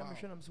I said,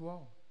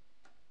 wow.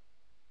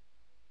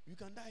 You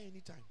can die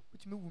anytime.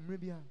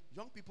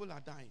 Young people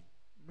are dying.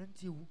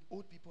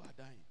 Old people are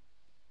dying.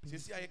 You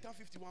see, I can't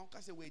 51.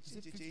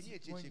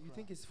 You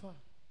think it's far?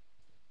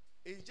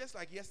 It's just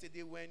like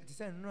yesterday when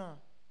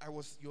I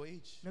was your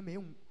age.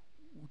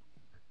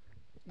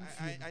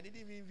 I didn't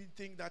even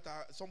think that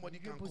somebody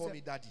can call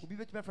me daddy.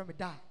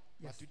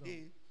 But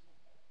today,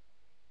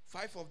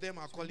 5 of them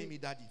are calling me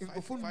daddy.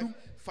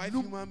 Five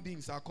human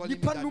beings are calling me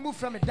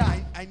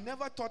daddy. I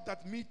never thought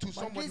that me too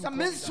somebody would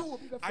call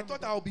me daddy. I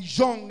thought I would be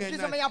young and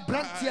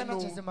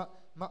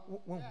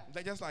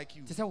just like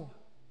you.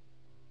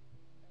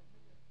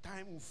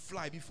 Time will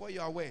fly before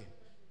you are aware.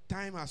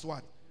 Time has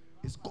what?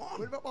 It's gone.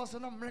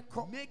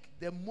 Make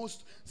the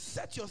most.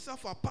 Set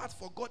yourself apart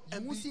for God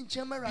and be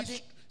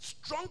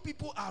strong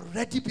people are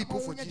ready people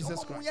for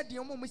Jesus Christ.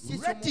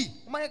 Ready.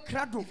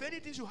 If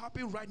anything should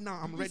happen right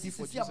now, I'm ready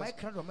for Jesus.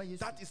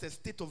 That is a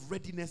state of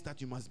readiness that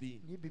you must be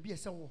in.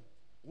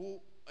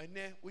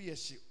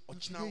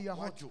 Today you are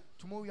hot.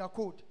 Tomorrow you are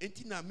cold.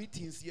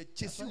 Meetings, you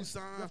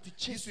have to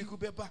chase you.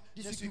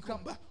 This week you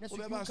come. Next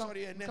week you come.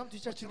 You come to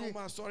church today.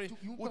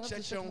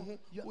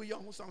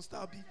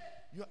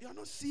 You are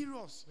not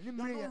serious. You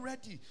are not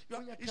ready.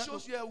 It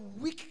shows you are a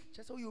weak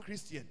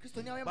Christian.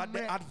 But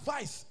the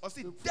advice,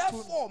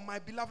 therefore, my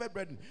beloved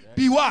brethren,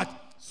 be what?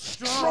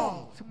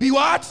 Strong. Be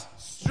what?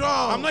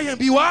 Strong. I'm not hearing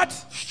be what?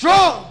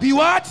 Strong. Be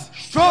what?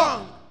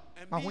 Strong.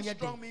 And being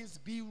strong means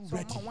being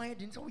ready.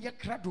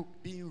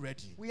 Being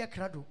ready.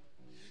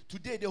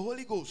 Today the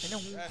Holy Ghost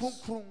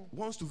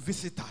wants to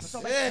visit us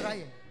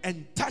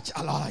and touch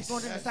our lives.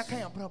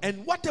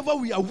 And whatever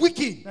we are weak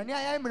in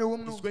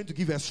is going to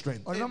give us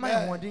strength.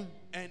 Amen.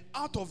 And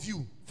out of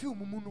you, you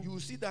will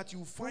see that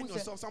you find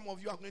yourself. Some of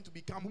you are going to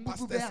become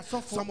pastors.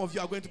 Some of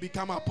you are going to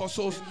become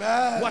apostles.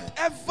 Amen.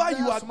 Whatever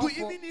you are doing,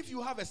 even if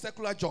you have a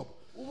secular job,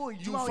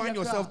 you find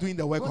yourself doing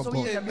the work of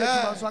God.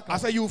 Amen. I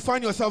say you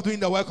find yourself doing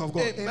the work of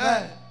God.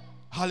 Amen.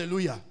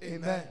 Hallelujah.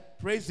 Amen.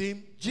 Praise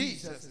Him.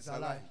 Jesus is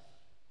alive.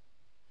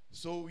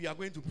 So we are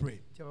going to pray.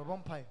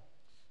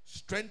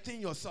 Strengthen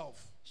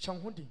yourself.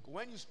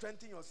 When you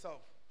strengthen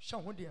yourself,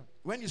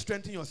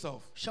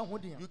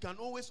 you can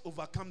always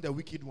overcome the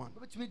wicked one.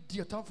 1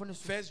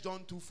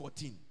 John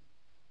 2:14.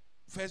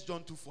 1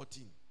 John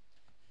 2:14.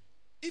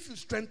 If you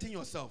strengthen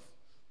yourself,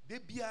 you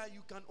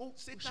can.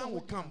 Satan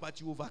will come,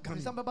 but you overcome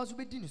him.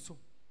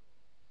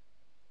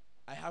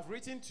 I have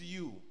written to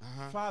you,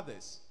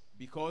 fathers,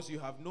 because you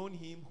have known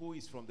him who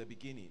is from the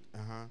beginning.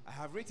 I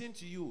have written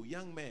to you,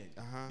 young men,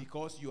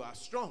 because you are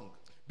strong.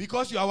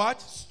 Because you are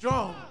what?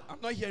 Strong. I'm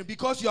not hearing.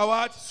 Because you are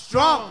what?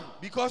 Strong.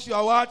 Because you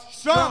are what?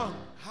 Strong.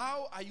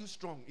 How are you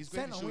strong? It's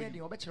going to show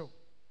you.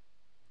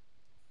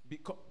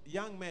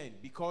 Young men,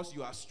 because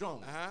you are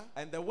strong,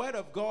 and the word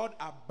of God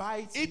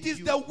abides in you. It is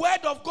the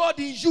word of God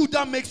in you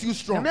that makes you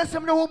strong.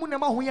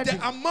 The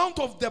amount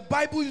of the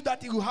Bible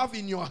that you have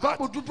in your heart,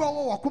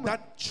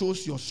 that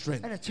shows your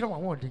strength.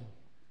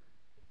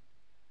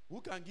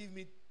 Who can give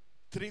me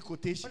 3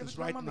 quotations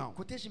right now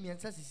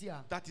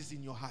that is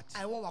in your heart?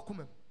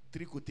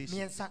 3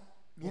 quotations.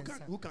 Who can?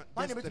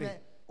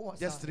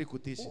 Just 3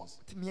 quotations.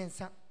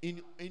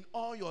 In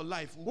all your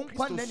life,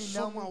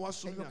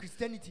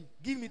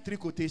 give me 3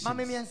 quotations.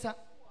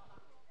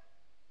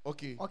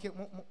 Okay.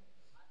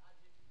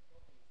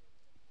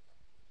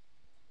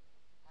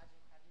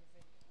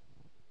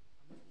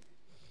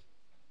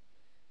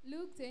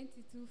 Luke Luke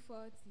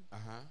 22:40.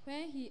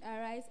 When he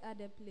arrived at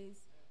the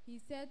place, he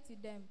said to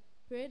them,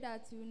 pray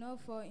that you will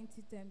not fall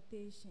into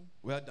temptation.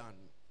 Well done.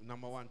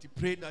 Number 1, to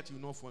pray that you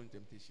will not fall in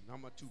temptation.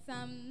 Number 2.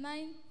 Psalm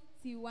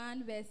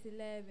 91 verse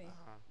 11.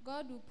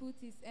 God will put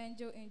his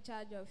angel in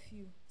charge of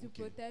you to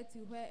protect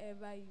you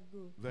wherever you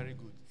go. Very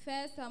good.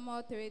 1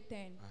 Samuel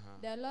 3:10.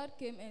 The Lord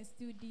came and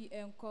stood thee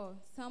and called,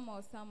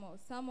 Samuel, Samuel.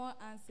 Samuel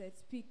answered,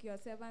 speak, your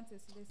servant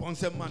is listening.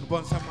 Bonsam man.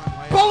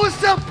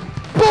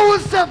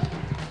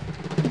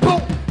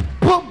 Boom,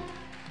 boom,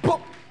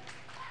 boom.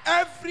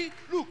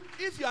 Look,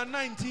 if you are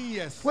 19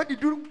 years, what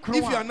did you do?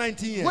 If you are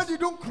 19 years, what did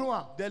you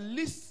do? The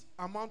least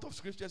amount of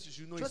scriptures you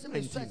should know is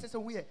 19.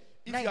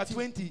 If you are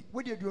 20,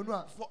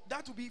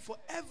 that will be for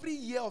every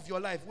year of your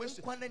life.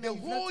 The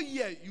whole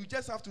year, you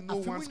just have to know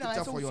one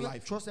scripture for your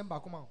life.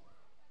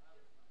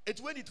 It's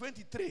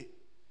 2023.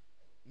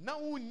 Now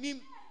we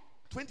name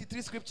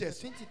 23 scriptures.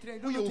 23.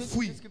 Who you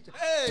free?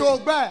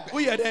 Togbe. Who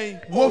you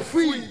then?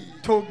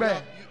 Ofui.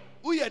 Togbe.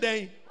 Who you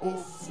then?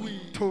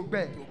 Ofui.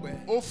 Togbe.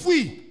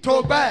 Ofui.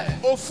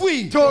 Togbe.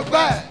 Ofui.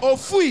 Togbe.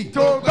 Ofui.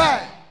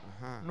 Togbe.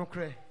 No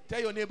cray.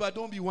 Tell your neighbor,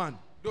 don't be one.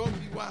 Don't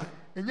be one.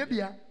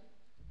 Enyebia.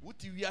 Who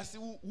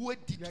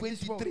did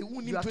 23?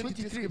 Who named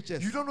 23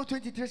 scriptures? You don't know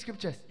 23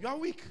 scriptures. You are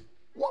weak.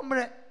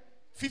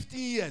 15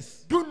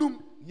 years.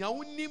 Dunum.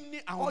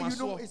 All you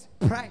know is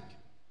pride.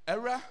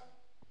 Era.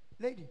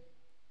 Lady.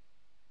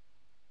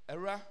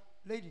 Era.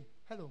 Lady.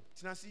 Hello.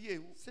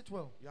 Sit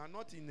well. You are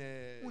not in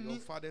your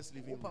father's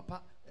living room.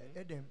 Papa.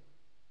 Edem.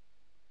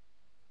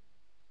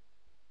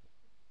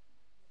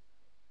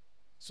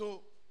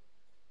 So,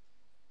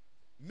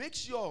 make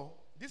sure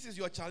this is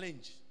your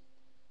challenge.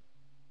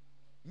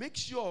 Make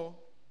sure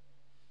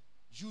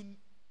you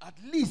at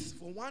least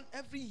for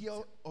every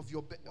year of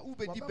your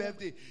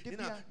birthday.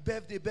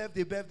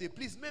 Birthday.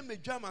 Please make me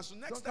drama. So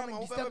next time I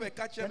will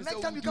catch you. Next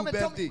time you come and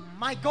tell me,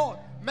 my God,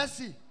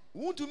 mercy.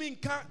 Want to mean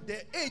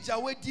the age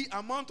away the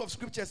amount of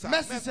scriptures.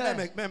 Mercy,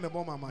 sir.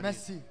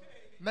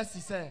 Mercy,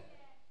 sir.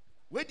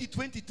 Where the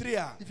 23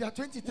 are? If you are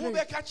 23, who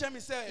catch me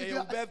say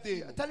your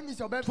birthday? Tell me it's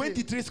your birthday.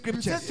 23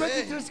 scriptures. You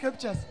said 23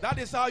 scriptures. That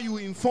is how you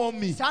inform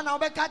me. Now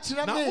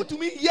what to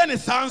me? You can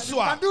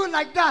do it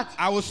like that.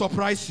 I will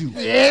surprise you.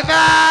 Amen.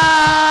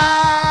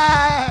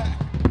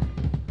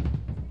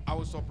 I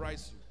will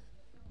surprise you.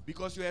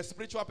 Because you're a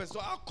spiritual person.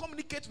 So I'll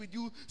communicate with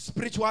you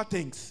spiritual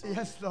things.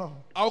 Yes, Lord.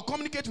 I'll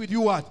communicate with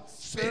you what?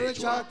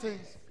 Spiritual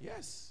things.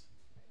 Yes.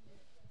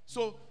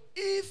 So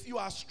if you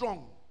are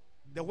strong,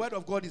 the word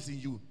of God is in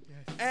you.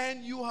 Yes.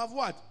 And you have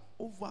what?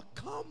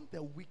 Overcome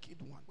the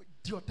wicked one.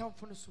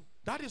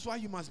 That is why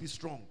you must be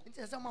strong.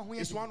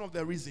 It's one of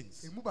the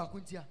reasons.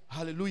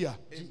 Hallelujah.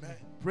 Amen.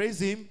 Praise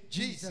him.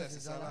 Jesus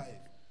is alive.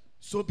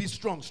 So be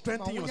strong.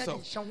 Strengthen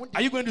yourself.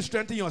 Are you going to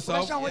strengthen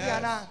yourself?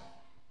 Yes.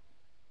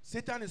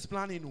 Satan is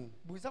planning.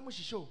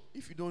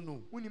 If you don't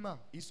know,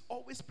 he's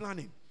always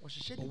planning.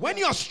 But when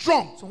you are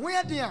strong,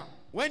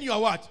 when you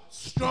are what?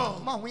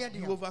 Strong,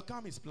 you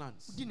overcome his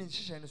plans.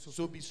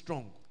 So be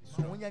strong.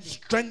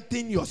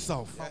 Strengthen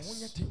yourself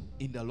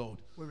in the Lord.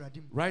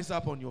 Rise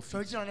up on your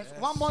feet.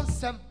 One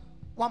month.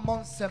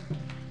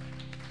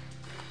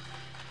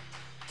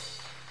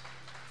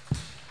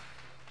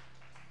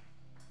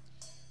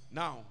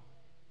 Now,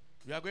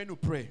 we are going to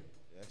pray.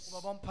 Yes.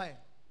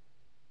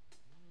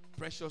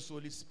 Precious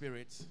Holy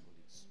Spirit,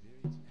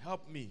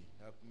 help me.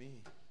 Help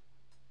me.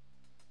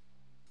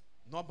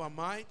 Not by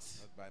might,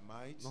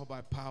 not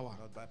by power,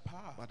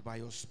 but by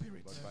your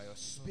Spirit.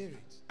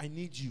 I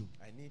need you.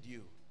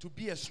 To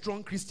be a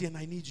strong Christian,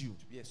 I need you.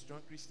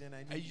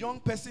 A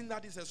young person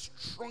that is a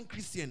strong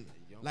Christian,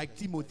 like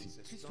Timothy.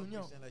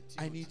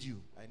 I need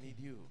you.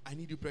 I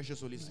need you,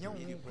 precious Holy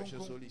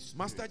Spirit.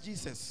 Master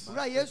Jesus,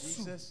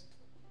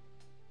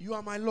 you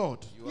are my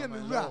Lord. You are my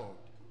Lord.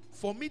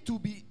 For me to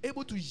be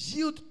able to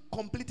yield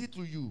completely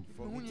to you,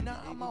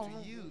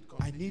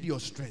 I need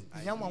your strength.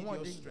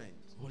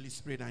 Holy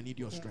Spirit, I need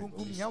your strength.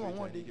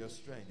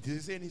 This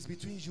is saying it's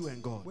between you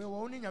and God.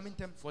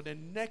 For the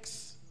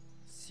next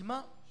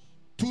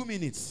 2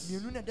 minutes,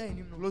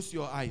 close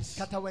your eyes.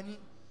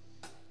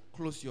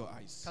 Close your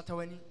eyes.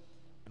 And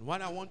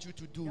what I want you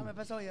to do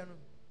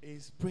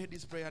is pray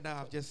this prayer that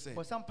I've just said.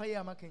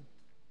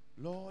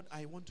 Lord,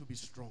 I want to be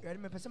strong.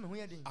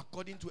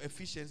 According to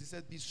Ephesians, it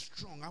says, be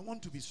strong. I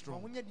want to be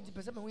strong.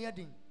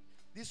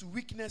 This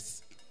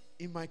weakness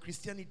in my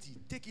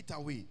Christianity, take it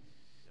away.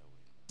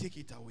 Take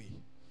it away.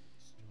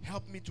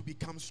 Help me to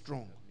become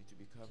strong.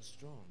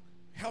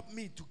 Help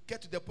me to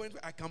get to the point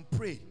where I can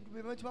pray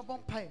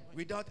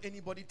without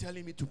anybody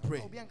telling me to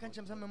pray.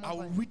 I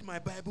will read my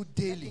Bible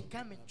daily.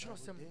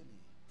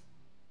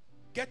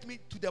 Get me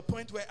to the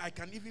point where I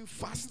can even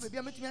fast.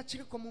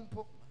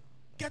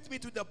 Get me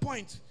to the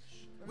point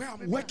where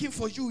I'm working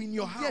for you in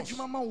your house.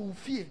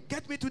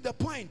 Get me to the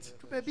point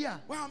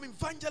where I'm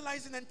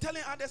evangelizing and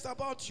telling others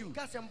about you.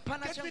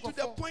 Get me to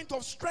the point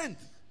of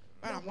strength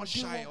where I'm not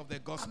shy of the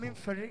gospel.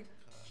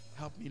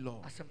 Help me,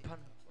 Lord.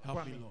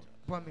 Help me, Lord.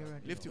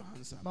 Lift your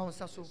hands up.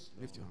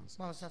 Lift your hands.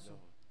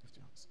 Lift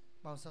your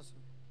hands.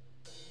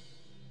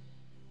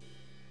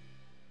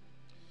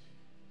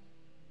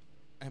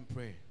 and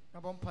pray.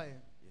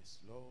 Yes,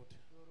 Lord.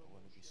 I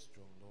want to be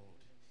strong, Lord.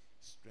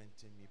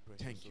 Strengthen me,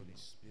 precious Holy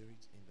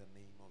Spirit, in the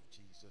name of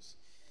Jesus.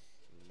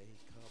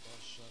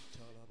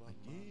 I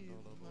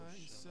give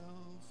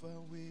myself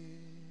away.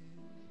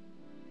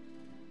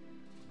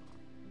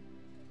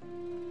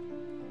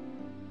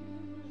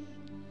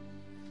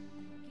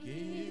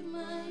 Give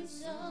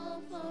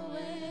myself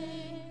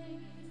away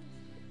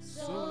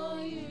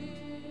so you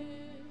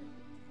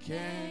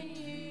can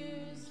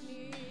use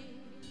me.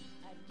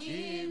 I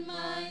give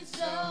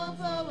myself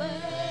away.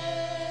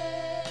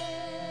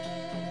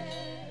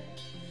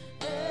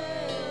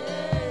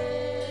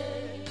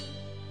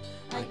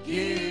 I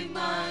give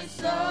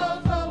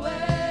myself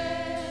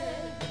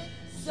away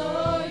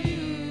so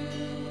you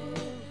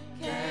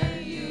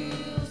can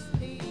use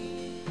me.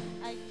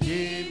 I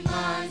give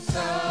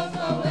myself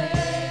away.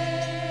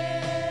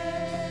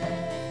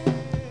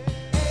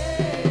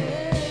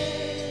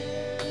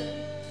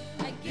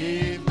 I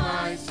give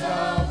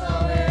myself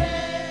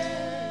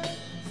away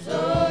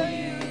so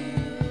you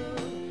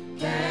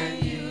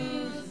can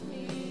use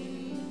me.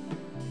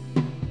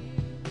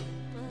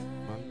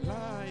 My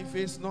life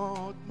is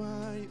not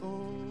my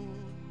own.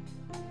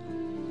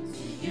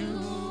 To you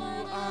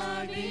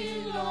I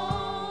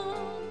belong.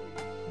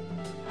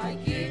 I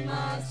give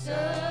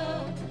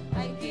myself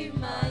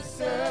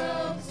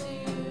to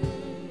you.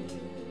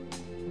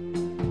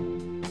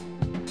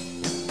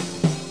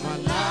 My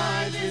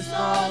life is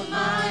not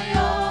my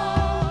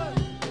own.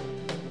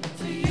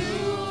 To you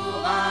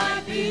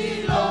I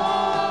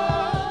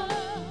belong.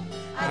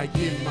 I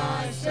give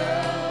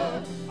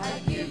myself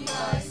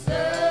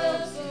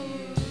to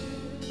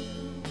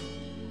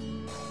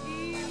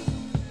you.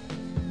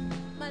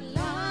 My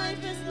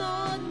life is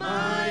not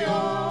my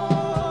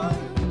own.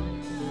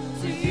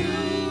 To you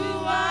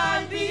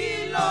I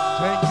belong.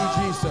 Thank you,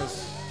 Jesus.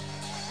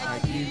 I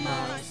give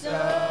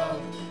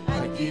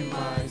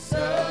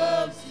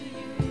myself to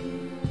you.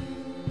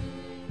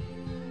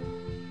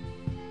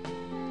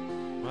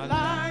 My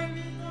life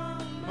is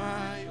not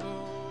my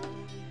own.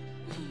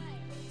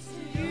 To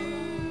you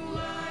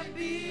I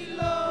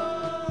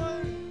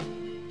belong.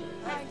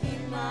 I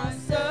give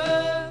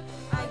myself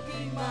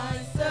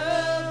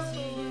to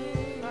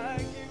you. I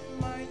give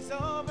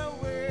myself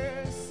away.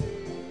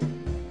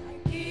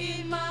 I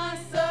give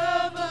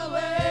myself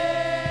away.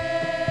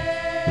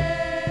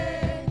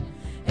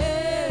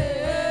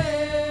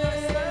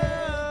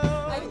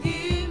 I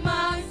give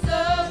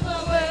myself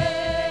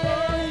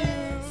away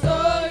so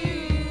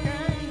you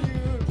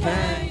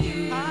can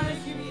use.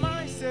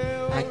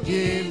 I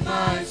give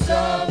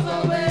myself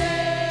away.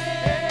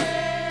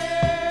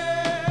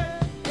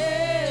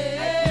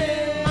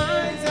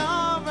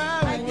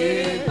 I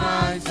give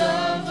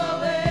myself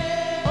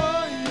away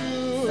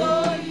so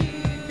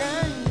you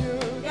can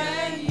use.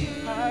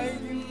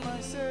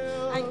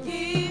 I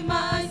give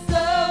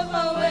myself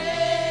away.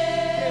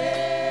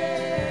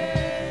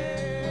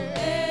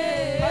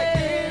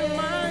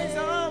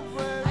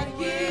 I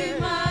give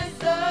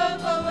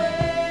myself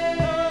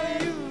away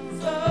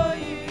so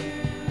you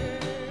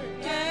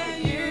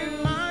can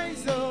use.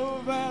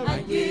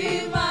 I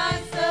give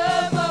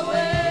myself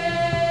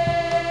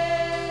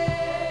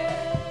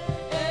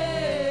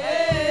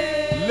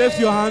away. Lift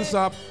your hands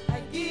up. I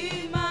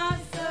give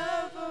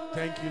myself away.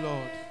 Thank you,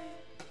 Lord.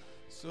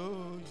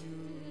 So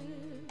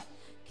you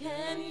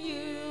Can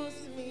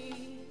use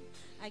me.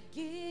 I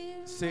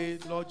give. say,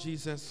 Lord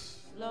Jesus,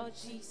 Lord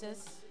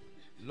Jesus.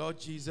 Lord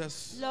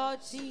Jesus. Lord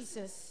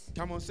Jesus.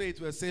 Come on, say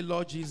it well. Say,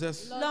 Lord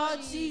Jesus, Lord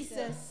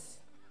Jesus.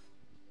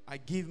 I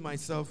give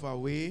myself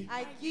away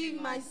I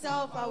give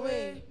myself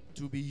away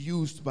to be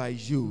used by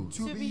you.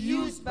 to be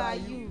used by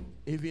you.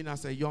 Even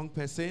as a young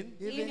person,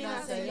 Even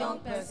as a young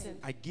person,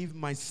 I give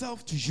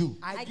myself to you.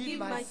 I give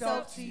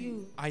myself to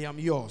you. I am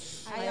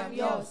yours. I am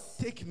yours.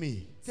 Take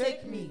me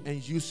Take me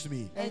and use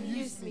me and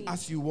use me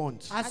as you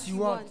want, as you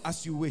want,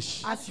 as you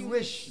wish. as you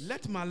wish.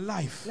 Let my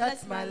life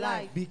Let my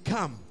life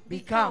become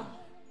become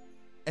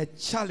a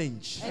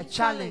challenge a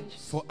challenge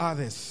for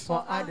others.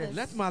 for others.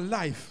 Let my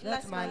life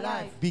Let my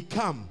life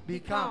become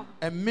become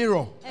a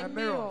mirror a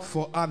mirror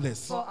for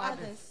others. for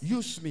others.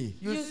 Use me.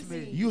 Use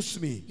me. Use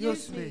me.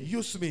 Use me.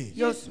 Use me.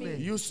 Use me.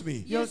 Use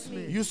me. Use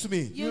me. Use me.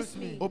 Use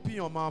me. Open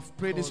your mouth.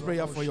 Pray this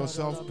prayer for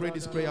yourself. Pray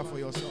this prayer for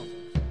yourself.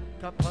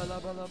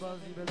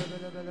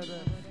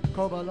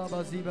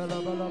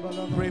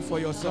 Pray for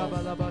yourself.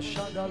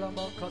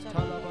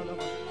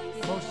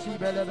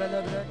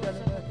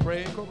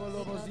 Pray.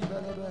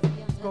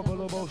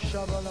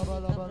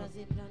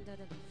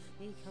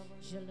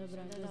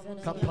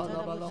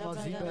 Kapalabalaba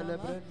zibele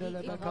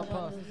brendele be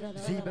kapa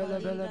zibele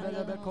bele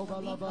bele be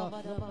kobalaba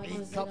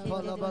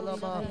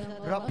inkapalabalaba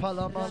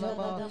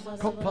rapalabalaba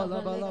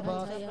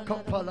kopalabalaba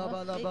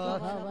kopalabalaba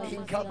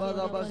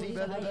inkabalaba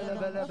zibele bele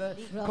bele be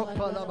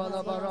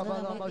kopalabalaba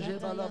rabalaba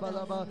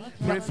jebalabalaba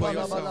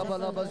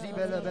rapalabalaba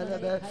zibele bele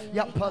be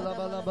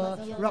yapalabalaba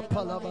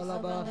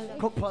rapalabalaba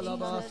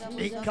kopalaba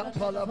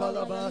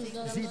inkapalabalaba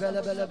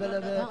zibele bele bele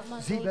be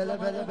zibele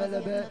bele bele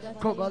be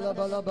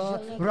kobalabalaba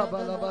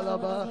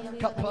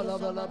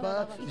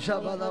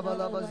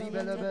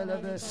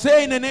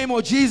Say in the name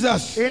of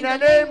Jesus. In the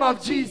name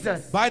of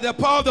Jesus. By the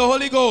power of the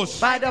Holy Ghost.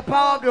 By the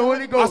power of the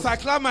Holy Ghost. As I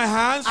clap my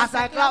hands. As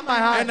I clap my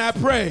hands. And I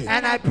pray.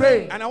 And I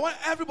pray. And I want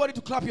everybody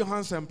to clap your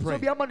hands and pray.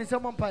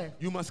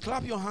 You must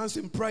clap your hands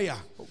in prayer.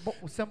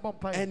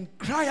 And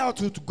cry out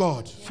to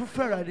God.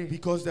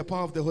 Because the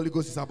power of the Holy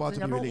Ghost is about to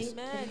be released.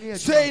 Amen.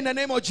 Say in the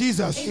name of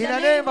Jesus. In the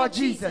name of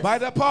Jesus. By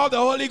the power of the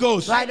Holy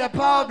Ghost. By the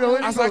power of the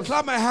Holy Ghost. As I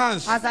clap my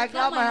hands. As I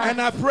clap my hands. And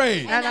I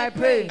pray. And I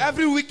pray.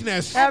 Every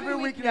weakness. Every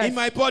weakness. In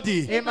my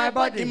body. In my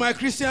body. In my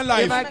Christian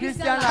life. In my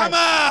Christian life. Come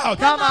out.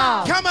 Come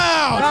out. Come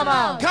out. Come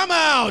out. Come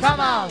out.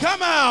 Come out.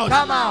 Come out.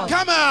 Come out.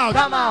 Come out.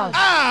 Come out.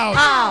 Out.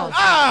 Out.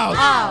 Out.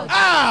 Out.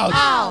 Out.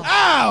 Out.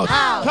 Out.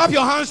 Out. Clap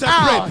your hands and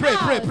Out. pray. Pray.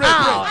 Pray. Pray.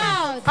 Out.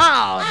 Pray.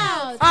 Out.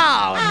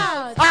 Out.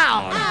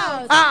 Out.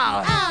 Out.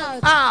 Out.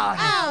 Out.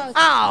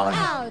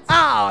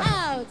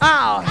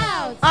 Out.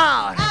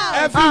 Out.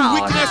 Every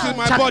weakness in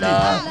my body. Let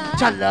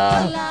it go. Out. Every weakness.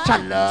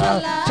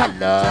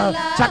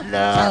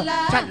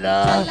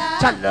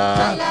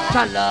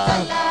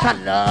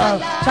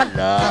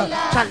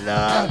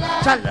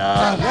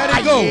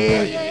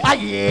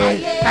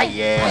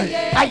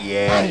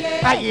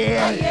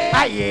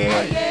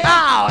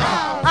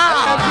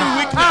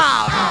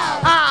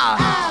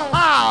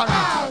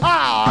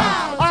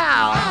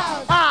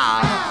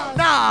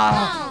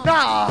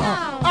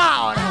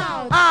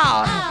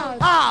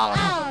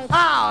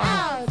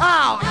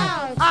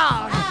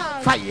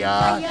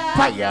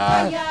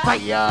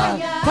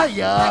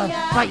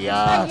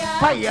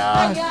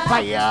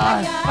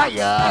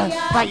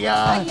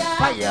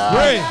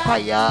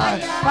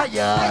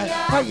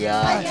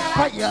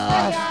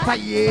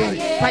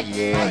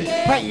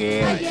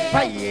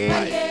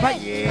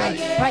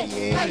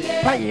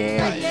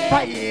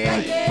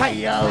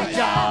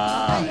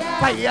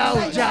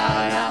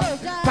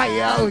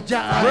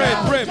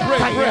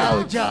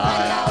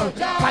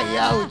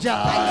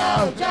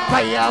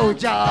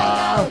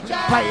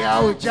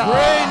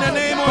 Pray in the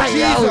name of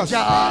Jesus.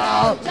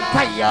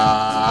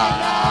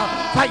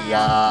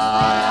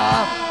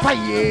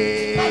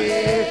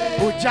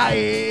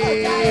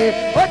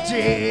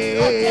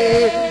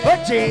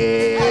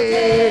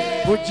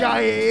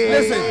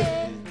 Listen,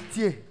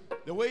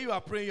 the way you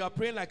are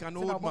praying like an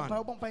old man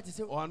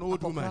or an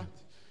old woman.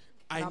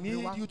 I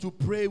need you to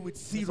pray with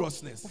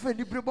seriousness.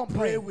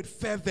 Pray with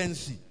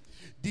fervency.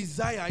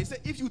 Desire. He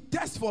said, if you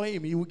test for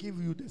him, he will give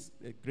you this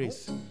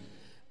grace.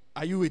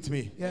 Are you with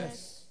me?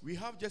 Yes. We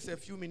have just a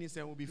few minutes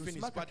and we'll be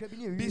finished. But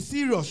be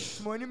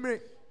serious.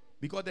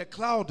 Because the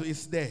cloud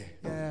is there.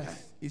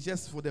 Yes. It's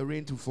just for the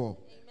rain to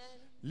fall. Amen.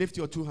 Lift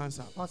your two hands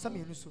up.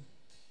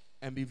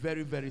 And be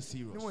very, very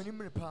serious.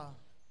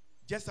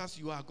 Just as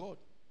you are God.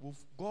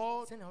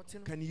 God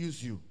can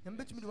use you.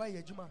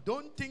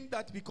 Don't think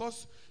that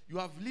because you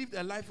have lived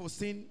a life of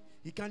sin,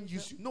 he can't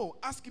use you. No,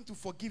 ask him to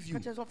forgive you.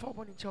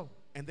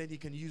 And then he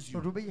can use you.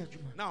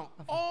 Now,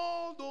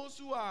 all those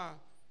who are,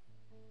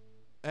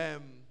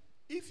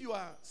 if you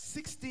are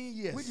 16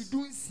 years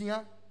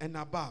and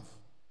above,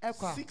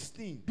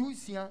 16,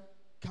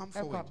 come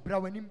forward.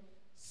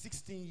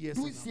 16 years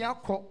and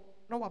above.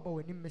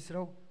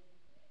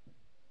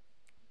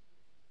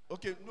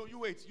 Okay, no, you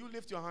wait. You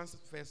lift your hands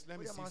first. Let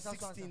me see.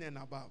 16 and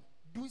above.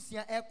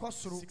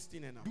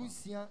 16 and above.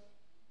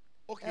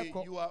 Okay,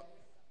 you are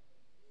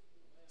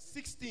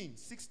 16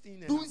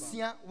 and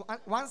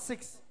above.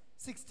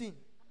 16.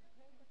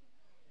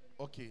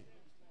 Okay.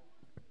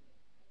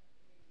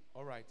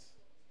 All right.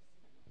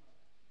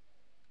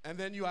 And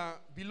then you are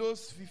below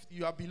 50.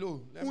 You are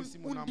below. Let me see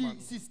my number.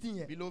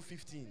 16. Below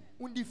 15.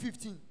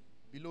 15.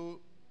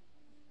 Below.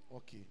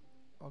 Okay.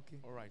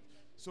 All right.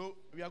 So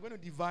we are going to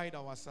divide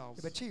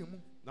ourselves.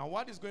 Now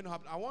what is going to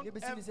happen? I want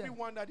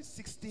everyone that is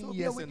 16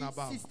 years and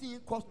above.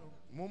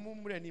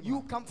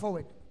 You come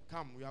forward.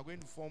 Come. We are going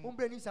to form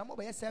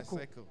a circle.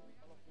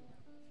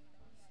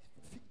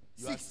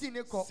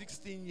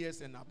 16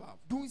 years and above.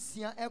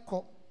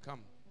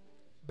 Come.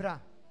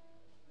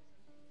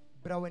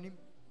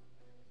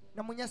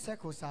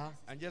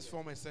 And just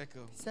form a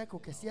circle.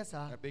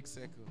 A big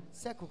circle.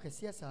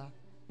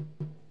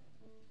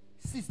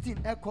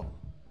 16 echo.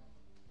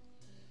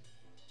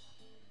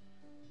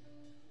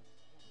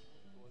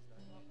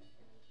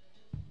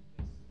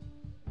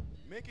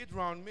 Make it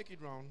round.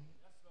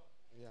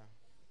 Yeah.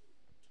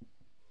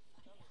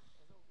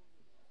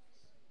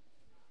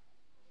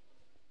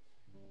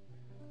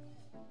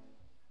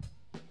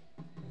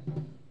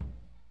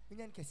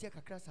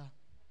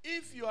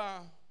 If you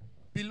are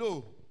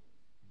below,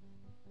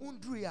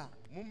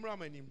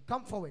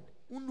 come forward.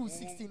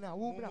 16 now.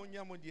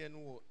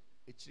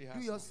 2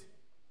 years.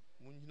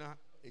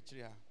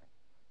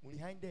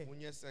 Behind there.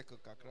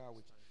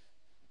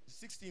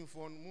 16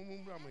 for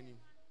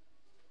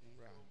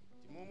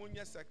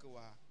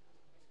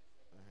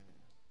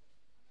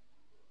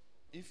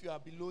if you are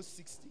below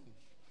 16,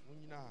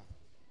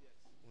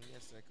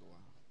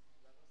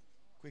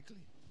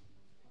 quickly.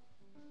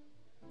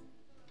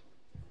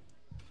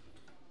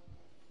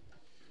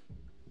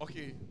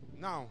 Okay,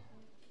 now,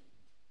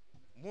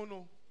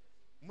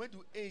 when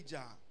do age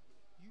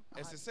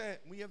as I say,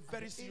 we are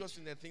very serious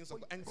in the things of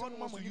God. And God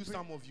wants to use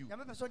some of you.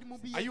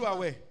 Are you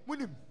aware?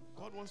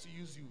 God wants to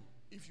use you.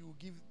 If you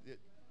give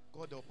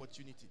God the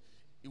opportunity,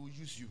 He will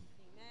use you.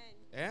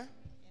 Amen.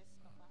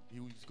 He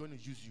is going to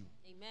use you.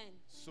 Amen.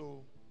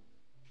 So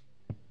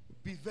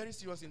be very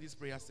serious in this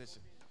prayer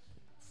session.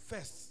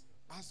 First,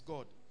 ask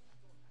God,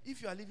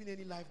 if you are living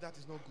any life that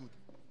is not good,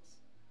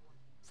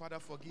 Father,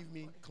 forgive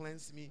me,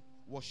 cleanse me,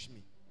 wash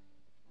me.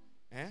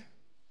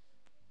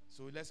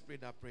 So let's pray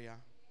that prayer.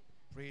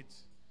 Pray it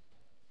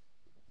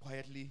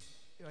quietly.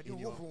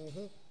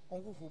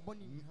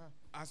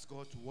 Ask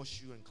God to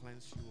wash you and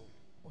cleanse you.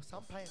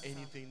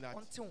 Anything that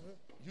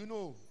you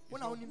know is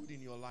not good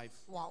in your life,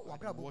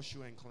 wash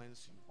you and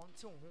cleanse you.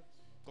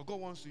 But God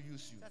wants to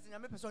use you.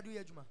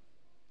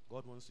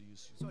 God wants to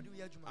use you.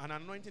 An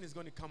anointing is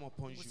going to come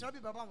upon you.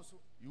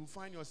 You will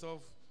find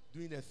yourself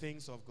doing the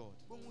things of God.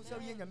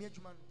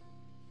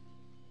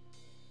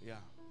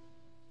 Yeah.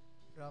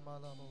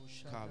 Everyone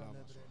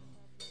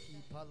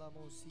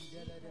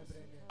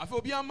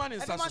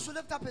should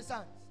lift up his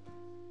hands.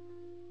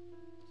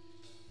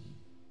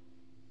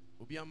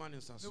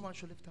 Everyone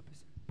should lift up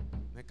his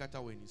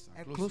hands.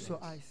 And close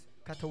your eyes.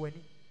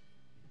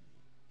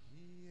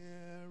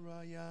 Here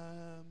I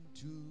am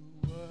to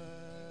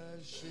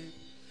worship.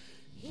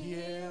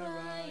 Here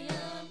I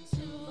am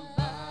to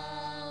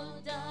bow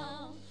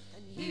down.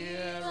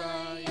 Here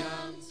I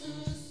am to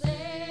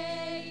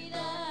say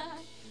that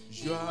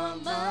you are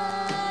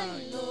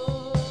my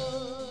Lord.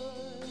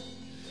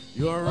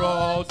 You're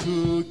all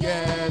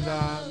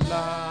together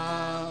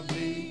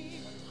lovely,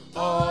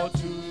 all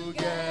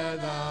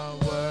together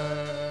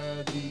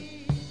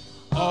worthy,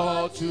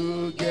 all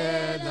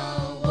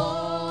together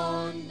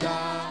wonderful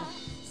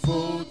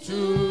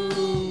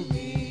to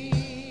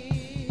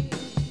me.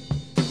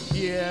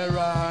 Here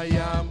I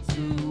am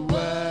to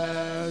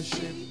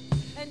worship,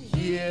 and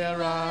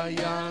here I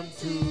am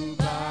to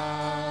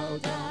bow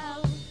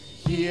down.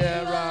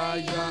 Here I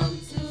am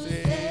to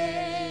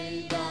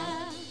say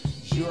that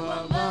you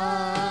are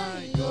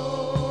my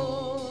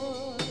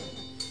God.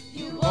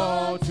 You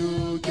all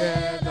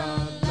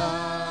together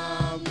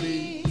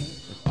lovely,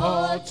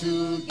 all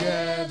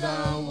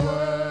together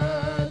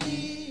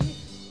worthy,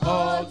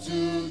 all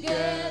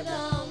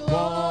together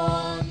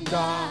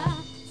wonderful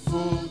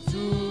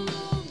to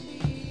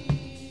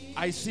me.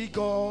 I see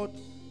God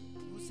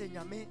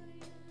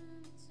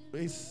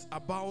is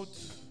about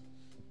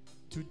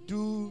to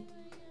do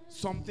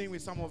something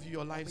with some of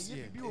your lives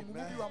here.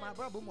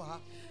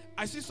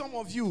 I see some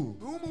of you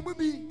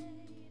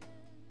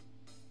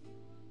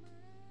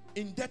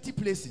in dirty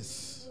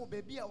places.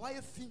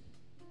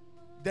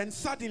 Then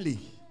suddenly,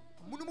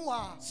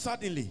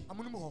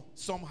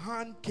 some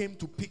hand came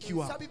to pick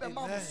you up.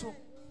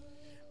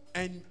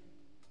 And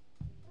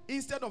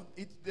instead of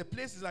it, the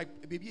place is like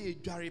maybe a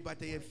jari,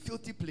 but a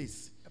filthy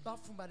place. A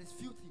bathroom, but it's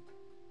filthy.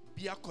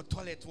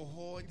 Toilet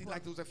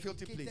like it was a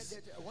filthy place.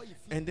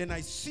 And then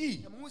I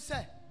see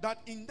that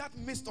in that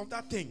midst of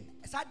that thing,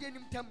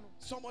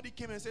 somebody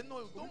came and said,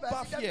 no, don't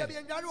bath here.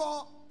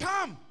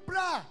 Come!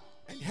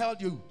 And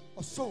held you.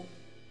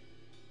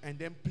 And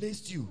then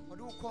placed you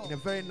in a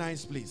very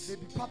nice place.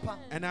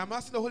 And I'm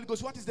asking the Holy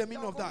Ghost, what is the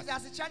meaning of that?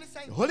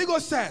 The Holy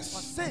Ghost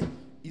says,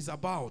 is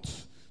about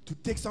to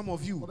take some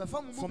of you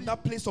from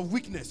that place of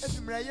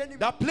weakness,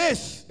 that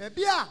place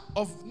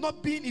of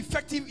not being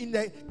effective in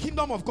the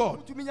kingdom of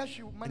God,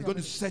 and going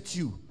to set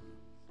you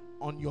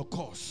on your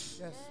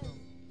course.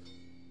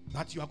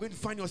 That you are going to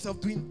find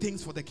yourself doing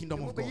things for the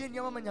kingdom of God.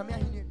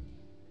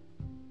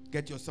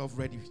 Get yourself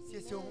ready.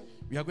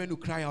 We are going to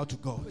cry out to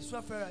God.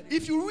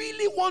 If you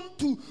really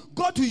want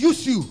God to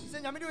use you,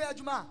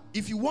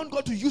 if you want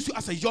God to use you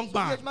as a young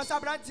man,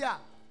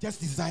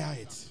 just desire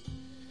it.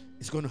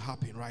 It's going to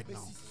happen right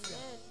now.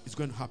 It's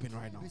going to happen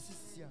right now.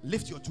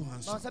 Lift your two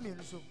hands.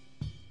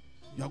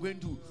 You are going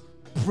to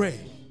pray.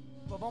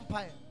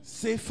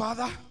 Say,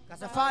 Father.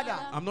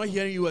 I'm not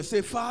hearing you.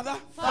 Say, Father.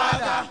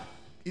 Father.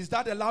 Is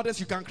that the loudest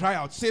you can cry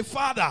out? Say,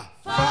 Father.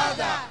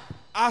 Father.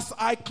 As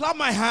I clap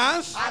my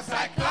hands,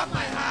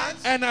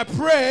 and I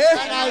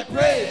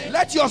pray,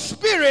 let your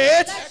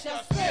spirit,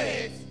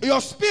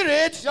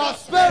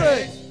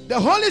 the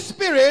Holy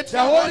Spirit,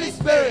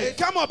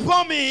 come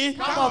upon me,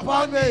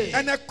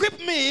 and equip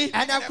me,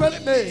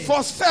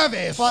 for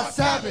service,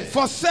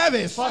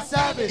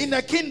 in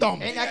the kingdom,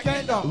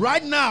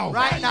 right now,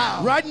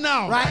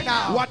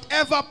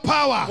 whatever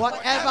power,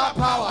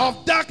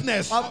 of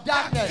darkness,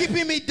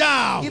 keeping me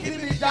down, be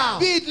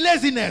it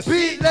laziness,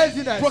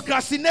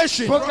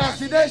 procrastination,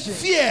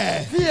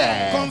 fear,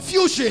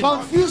 confusion,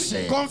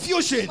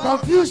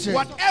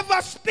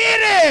 whatever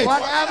spirit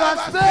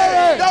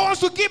that wants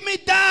to keep me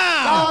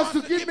down,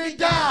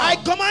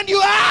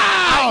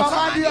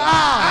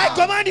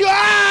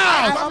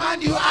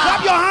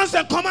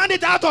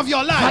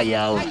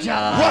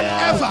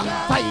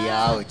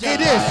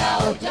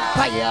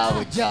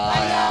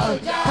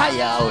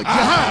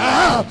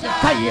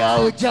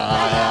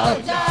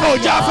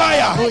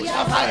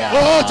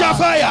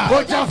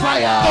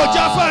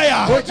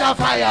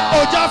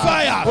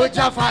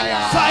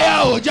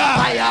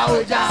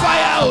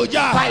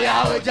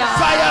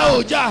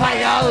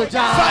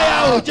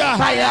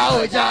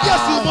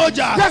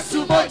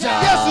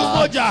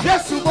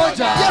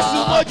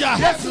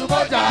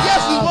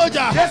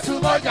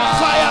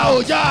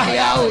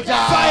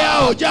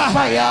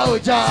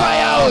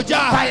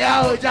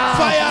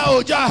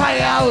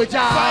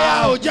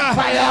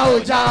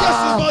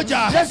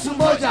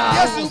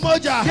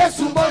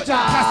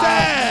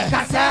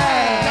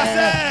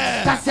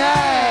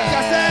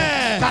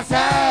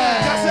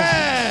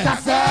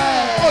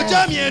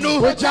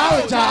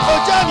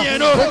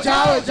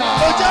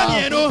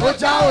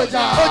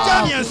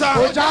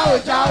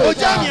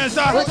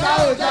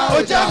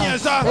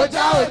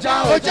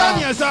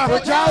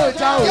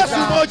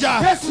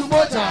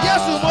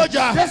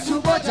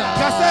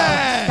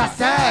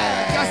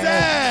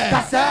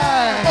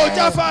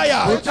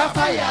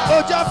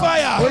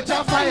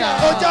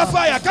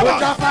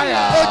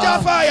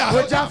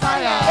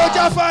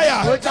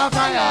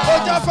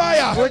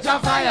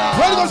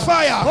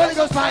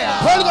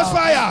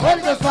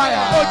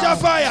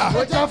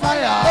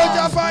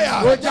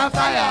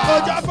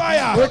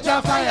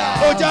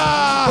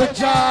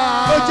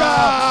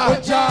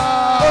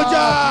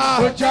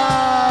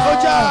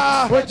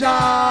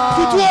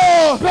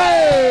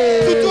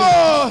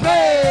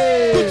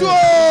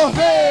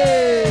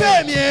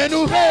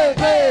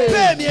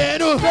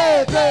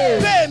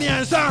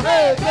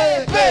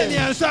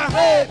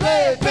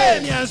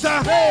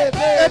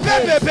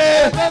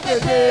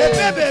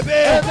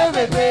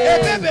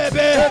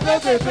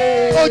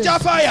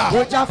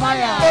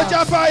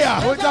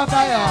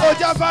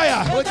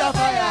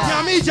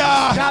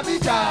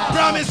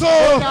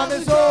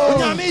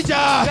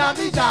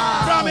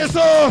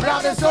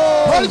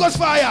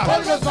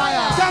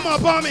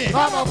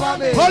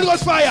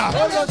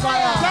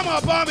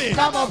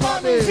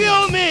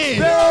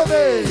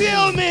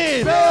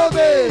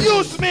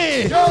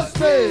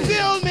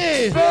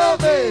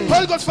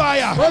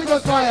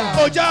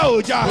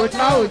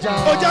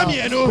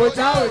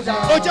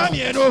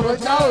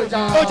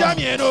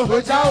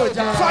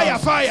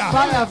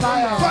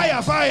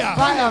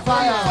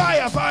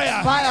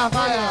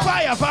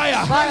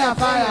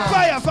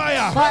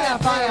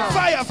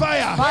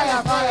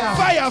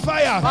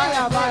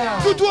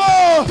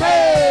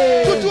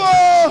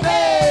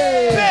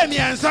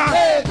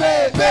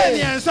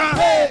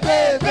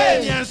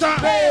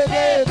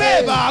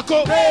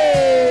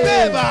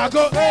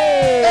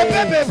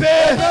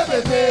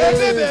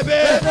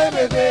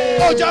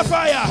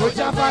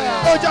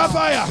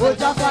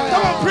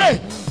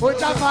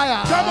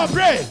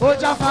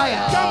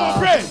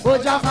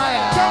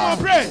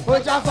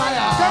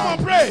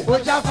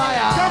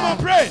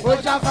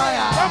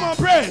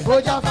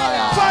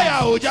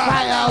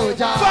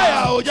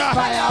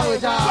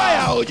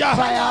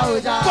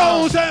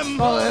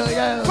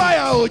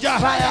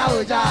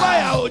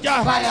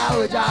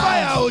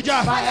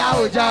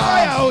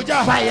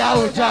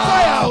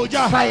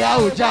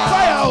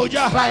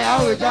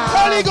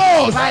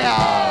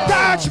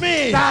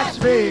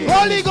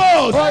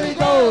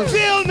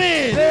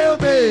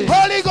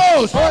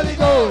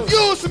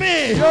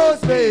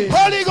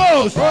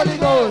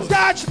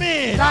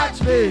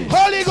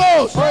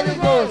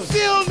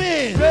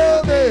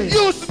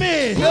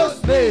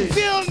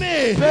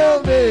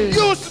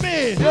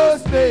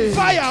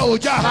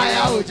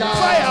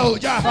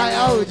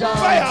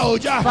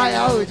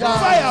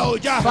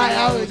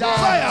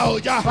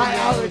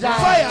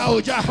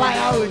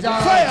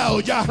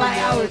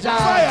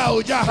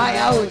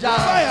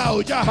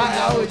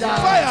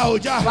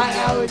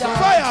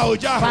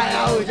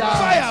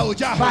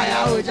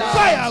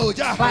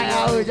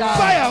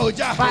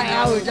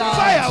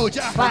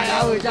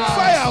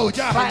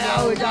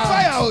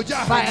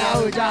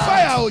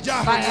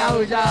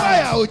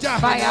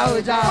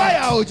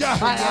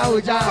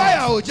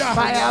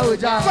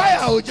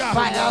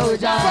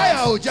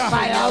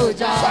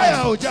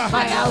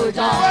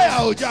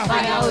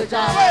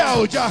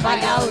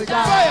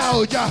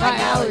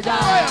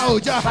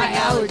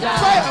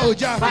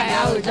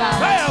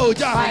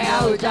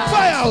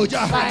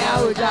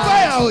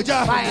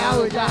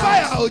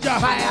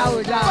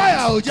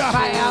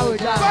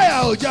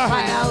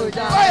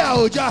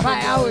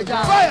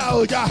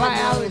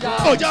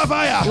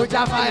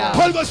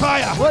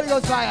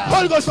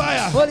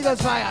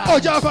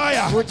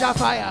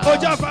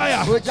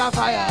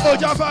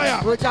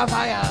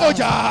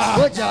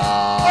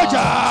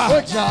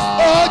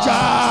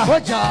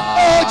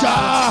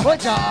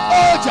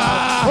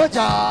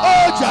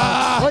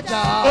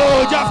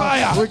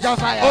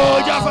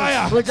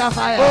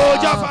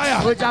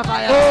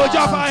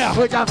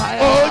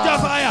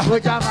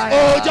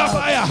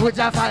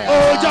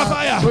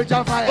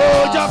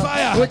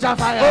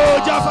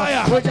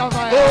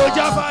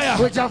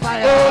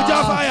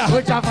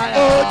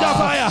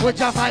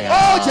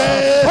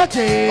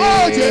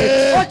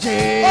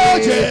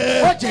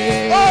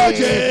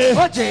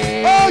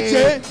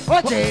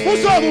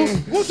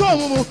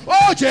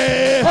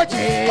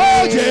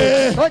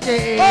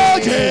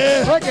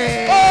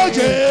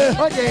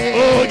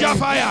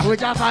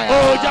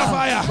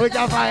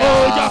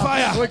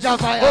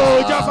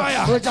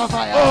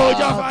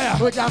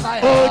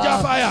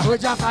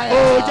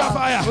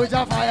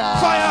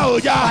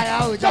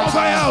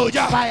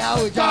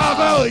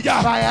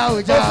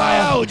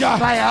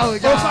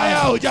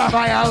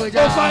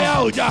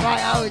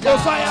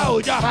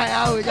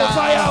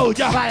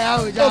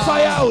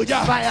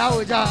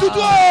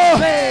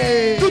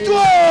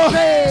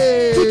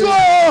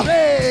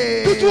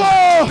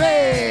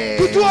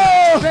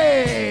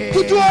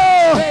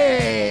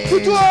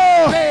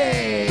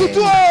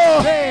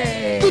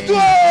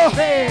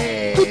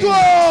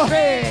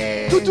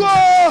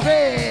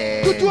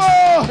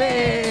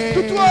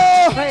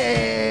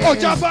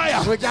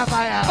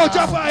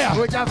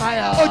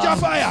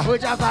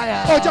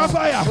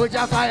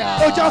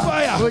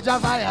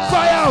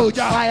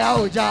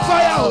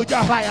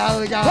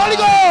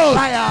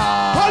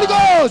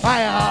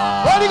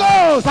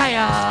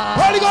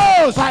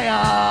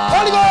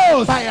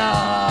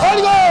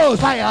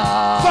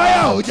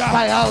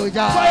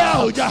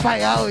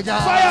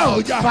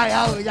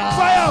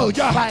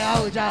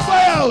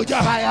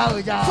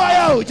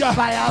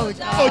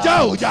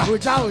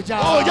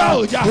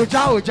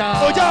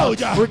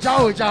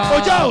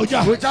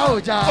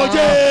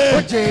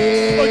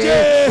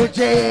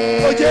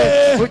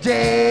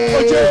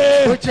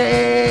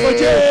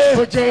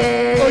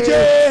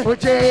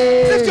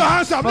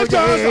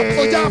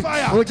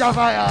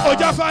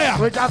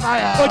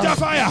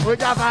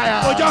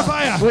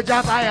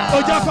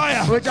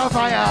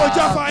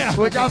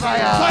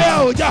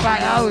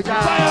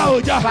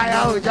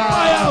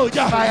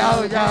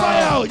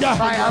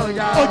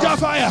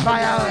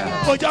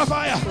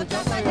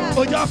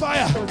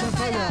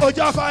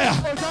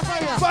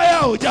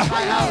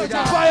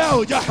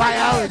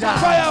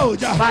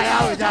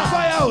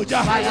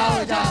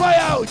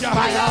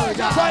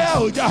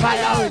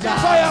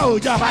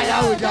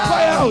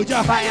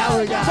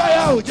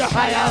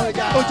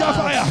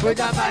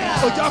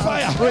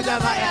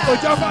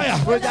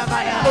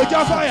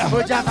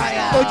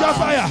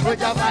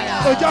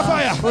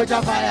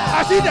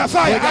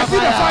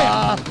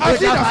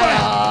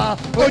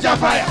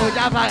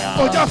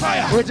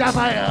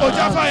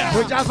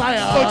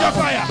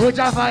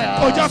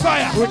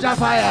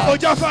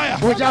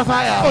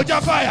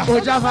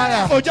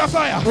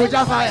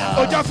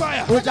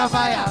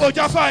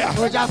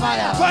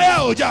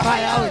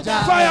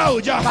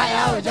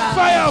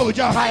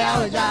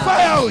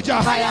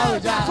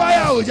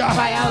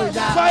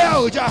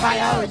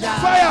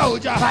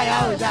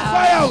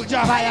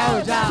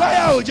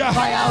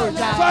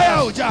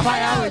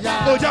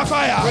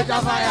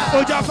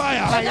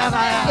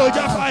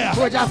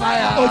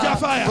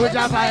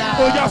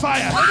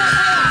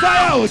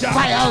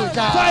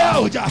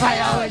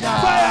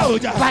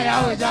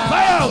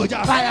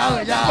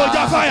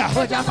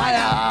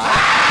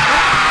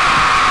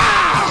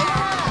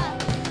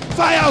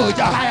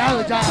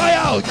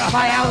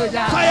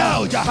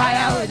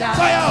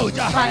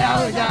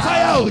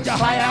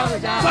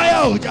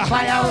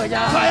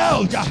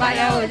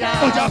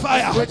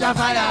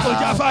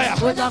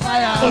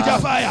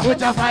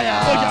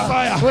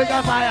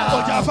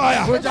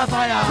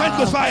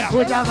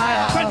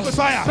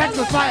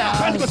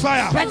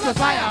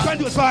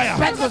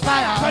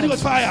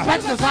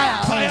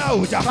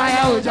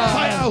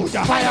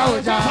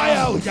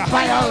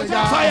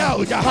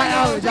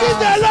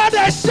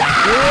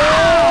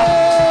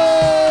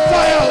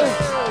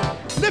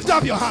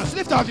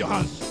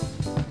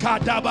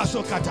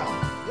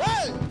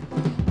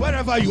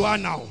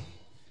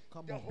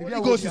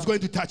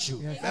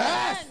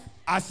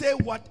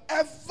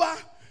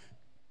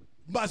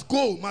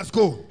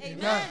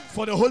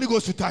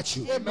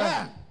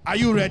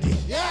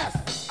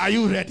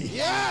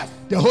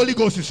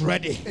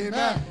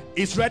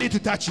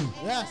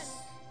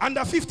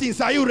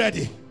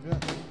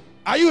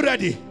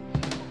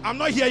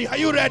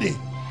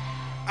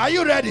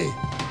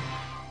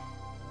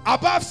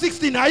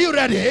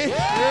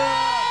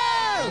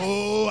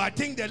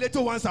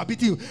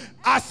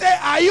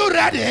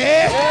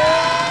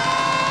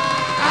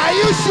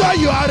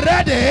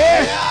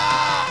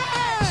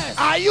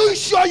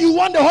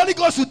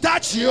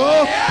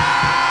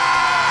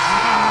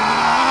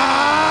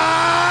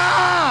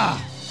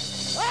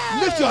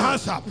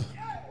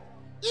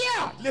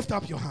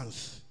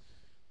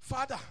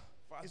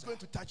 is going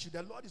to touch you.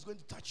 The Lord is going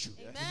to touch you.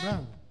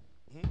 Amen.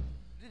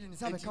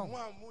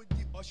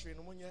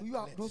 You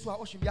are those who are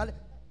ushering.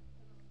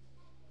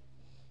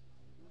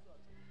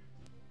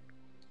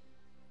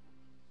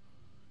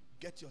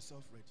 Get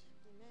yourself ready.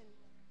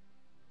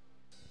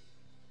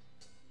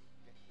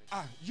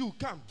 Amen. You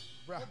come,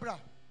 brah.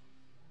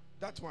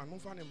 That one,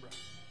 brah.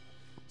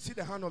 See,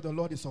 the hand of the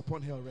Lord is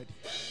upon her already.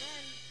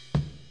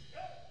 Amen.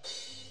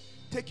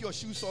 Take your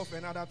shoes off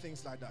and other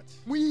things like that.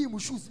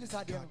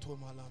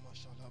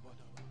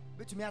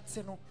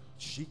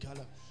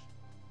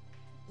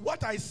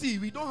 What I see,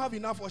 we don't have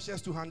enough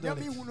ushers to handle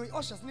it. So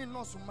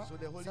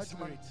the Holy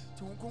Spirit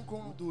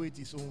will do it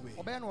his own way.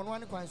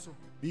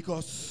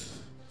 Because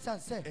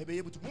be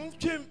able to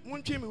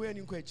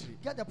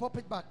get the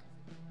pulpit back.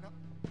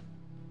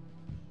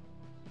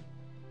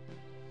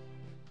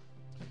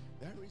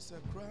 There is a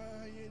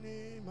crying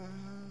in my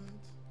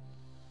heart.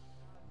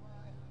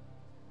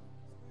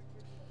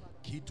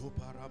 Kito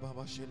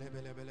parababa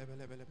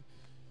shelebelebelebelebe.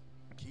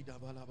 Kida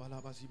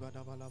balabalaba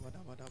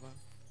zibadabalabadabadaba.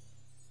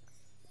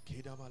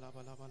 Kida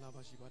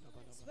balabalaba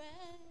zibadabalaba.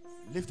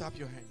 Lift up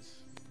your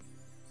hands.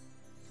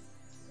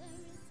 There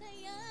is a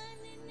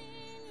yearning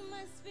in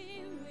my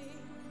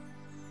spirit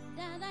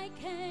that I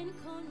can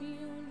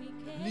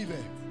communicate. Leave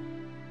it.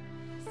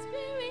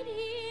 Spirit,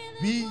 hear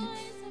the Be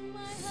voice of my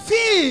heart.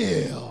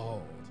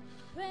 filled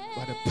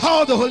by the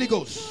power of the Holy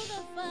Ghost.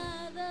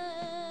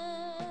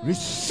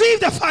 Receive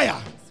the fire.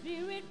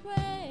 Spirit,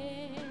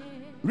 pray.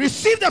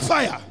 Receive the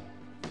fire.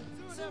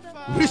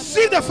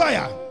 Receive the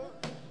fire.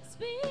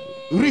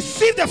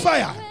 Receive the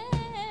fire.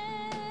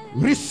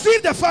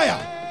 Receive the fire.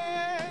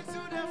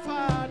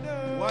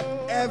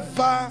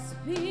 Whatever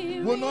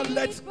will not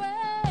let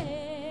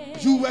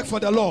you work for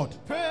the Lord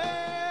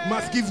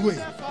must give way.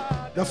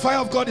 The fire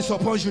of God is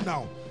upon you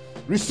now.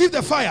 Receive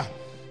the fire.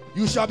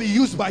 You shall be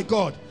used by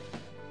God.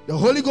 The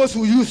Holy Ghost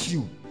will use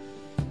you.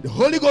 The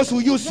Holy Ghost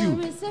will use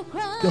you.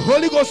 The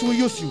Holy Ghost will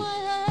use you.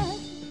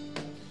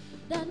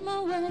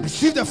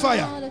 Receive the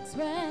fire.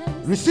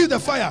 Receive the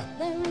fire.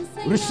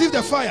 Receive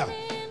the fire.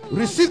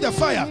 Receive the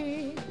fire.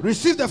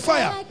 Receive the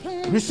fire.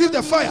 Receive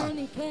the fire.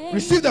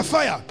 Receive the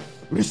fire.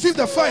 Receive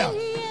the fire.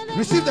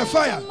 Receive the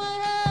fire.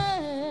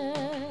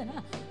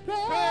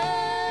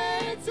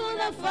 Pray to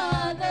the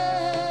Father.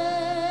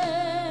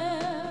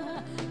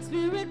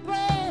 Spirit,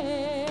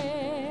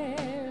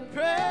 pray.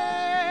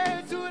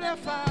 Pray to the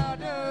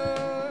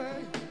Father.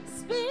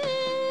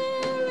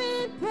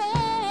 Spirit,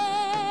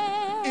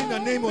 pray. In the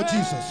name of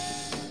Jesus.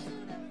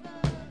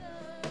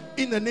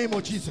 In the name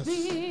of Jesus.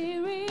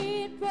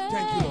 Spirit, pray.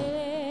 Thank you, Lord.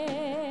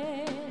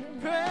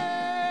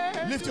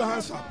 Lift your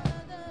hands up.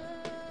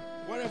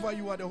 Wherever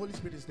you are, the Holy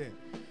Spirit is there.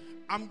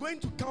 I'm going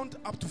to count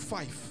up to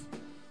 5.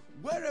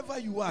 Wherever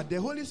you are, the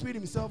Holy Spirit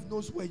himself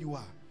knows where you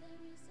are.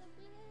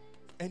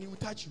 And he will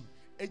touch you.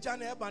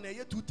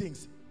 Two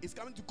things. It's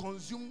coming to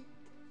consume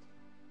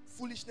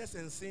foolishness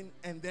and sin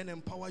and then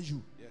empower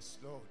you. Yes,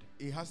 Lord.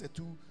 It has a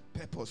two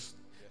purpose.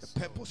 Yes, the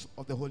purpose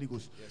of the Holy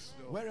Ghost. Yes,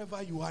 Lord.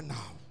 Wherever you are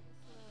now,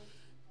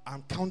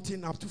 I'm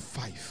counting up to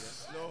 5.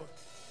 Yes, Lord.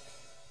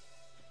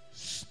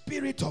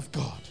 Spirit of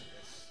God. Yes.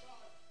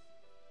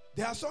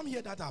 There are some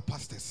here that are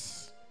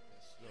pastors.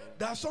 Yes,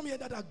 there are some here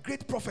that are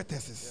great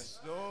prophetesses.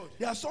 Yes, Lord.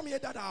 There are some here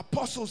that are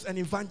apostles and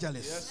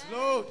evangelists. Yes,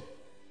 Lord.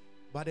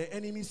 But the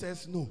enemy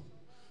says no.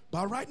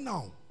 But right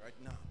now,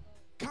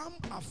 come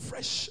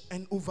afresh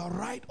and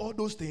override all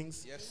those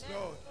things. Yes,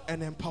 Lord.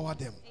 And empower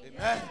them.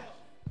 Amen.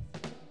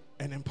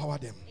 And empower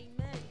them.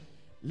 Amen.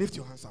 Lift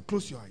your hands up.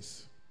 Close your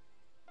eyes.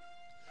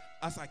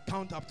 As I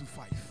count up to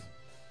 5.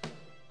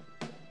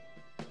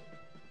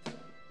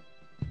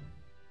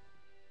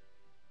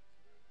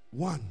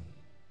 1,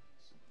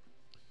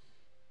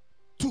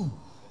 2,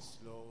 yes,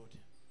 Lord.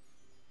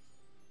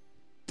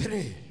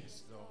 3.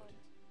 Yes, Lord.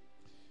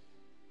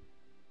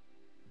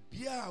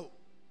 Bia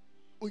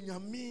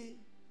onyame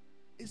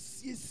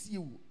esiesie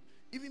you.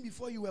 Even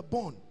before you were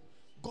born,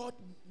 God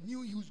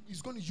knew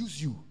he's going to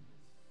use you.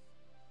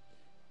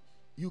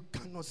 You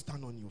cannot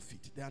stand on your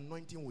feet. The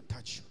anointing will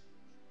touch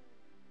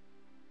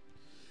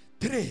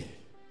you. 3,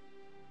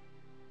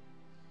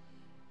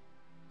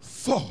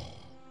 4.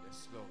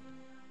 Yes, Lord.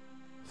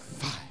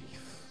 5.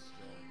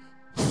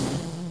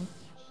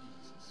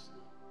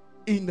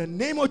 In the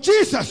name of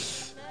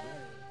Jesus,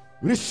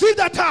 receive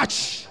that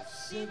touch.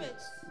 Receive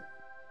it.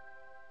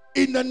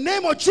 In the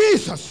name of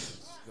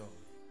Jesus.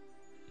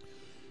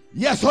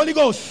 Yes, Holy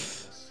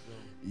Ghost.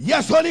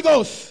 Yes, Holy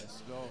Ghost.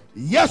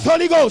 Yes,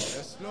 Holy Ghost.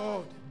 Yes,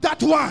 Lord.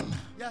 That one.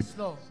 Yes,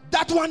 Lord.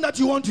 That one that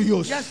you want to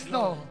use. Yes,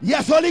 Lord.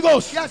 Yes, Holy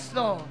Ghost. Yes,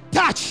 Lord.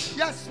 Touch.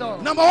 Yes,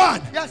 Lord. Number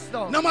 1. Yes,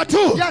 Lord. Number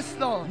 2. Yes,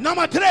 Lord.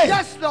 Number 3.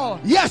 Yes, Lord.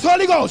 Yes,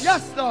 Holy Ghost.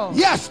 Yes, Lord.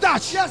 Yes,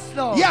 touch. Yes,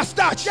 Lord. Yes,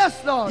 touch.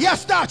 Yes, Lord.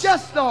 Yes, touch.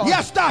 Yes, Lord.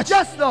 Yes, touch.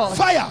 Yes, Lord.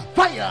 Fire.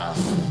 Fire.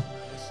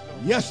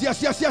 Yes,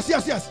 yes, yes, yes,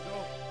 yes, yes.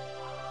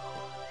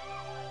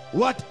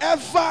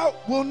 Whatever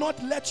will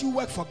not let you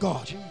work for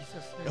God,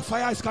 the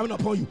fire is coming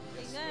upon you.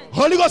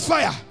 Holy Ghost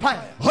fire.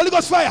 Holy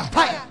Ghost fire.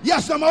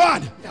 Yes, number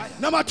 1.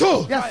 Number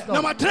 2.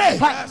 Number 3.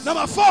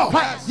 Number 4.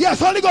 Yes,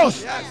 Holy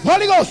Ghost.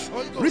 Holy Ghost.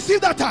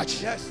 Receive that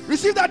touch.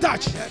 Receive that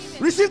touch.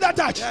 Receive that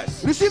touch.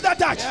 Receive that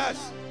touch.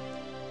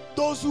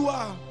 Those who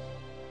are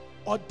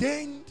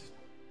ordained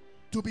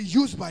to be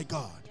used by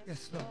God.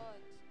 Yes, Lord.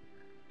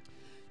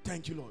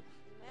 Thank you, Lord.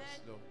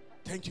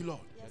 Thank you,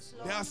 Lord.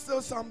 There are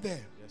still some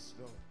there.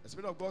 The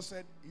Spirit of God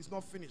said He's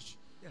not finished.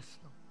 Yes,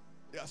 Lord.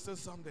 There are still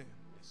some there.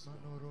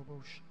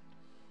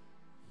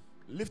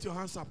 Lift your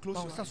hands up. Close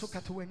your eyes.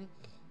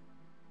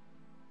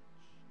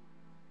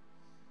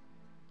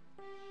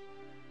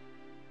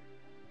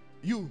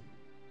 You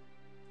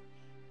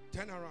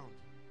turn around.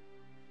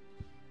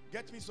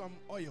 Get me some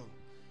oil.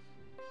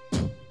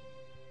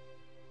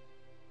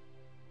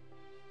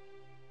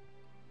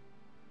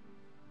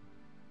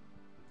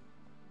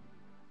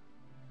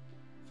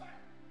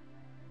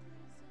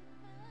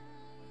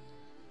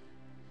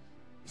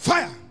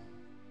 Fire.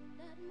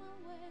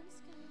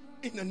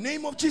 In the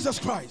name of Jesus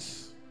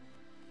Christ.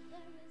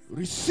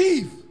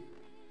 Receive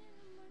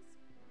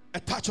a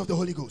touch of the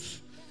Holy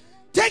Ghost.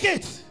 Take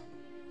it.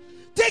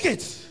 Take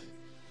it.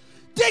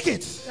 Take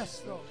it.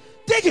 Yes, Lord.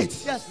 Take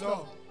it. Yes,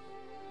 Lord.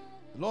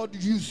 The Lord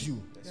will use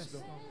you. Yes,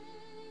 Lord.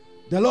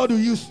 The Lord will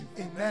use you.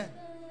 Amen.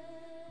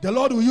 The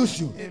Lord will use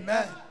you.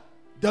 Amen.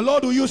 The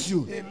Lord will use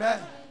you. Amen.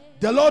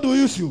 The Lord will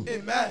use you.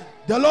 Amen.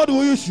 The Lord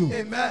will use you.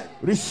 Amen.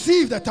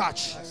 Receive the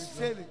touch. I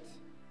receive it.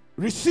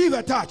 Receive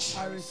a touch.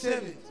 I receive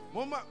it.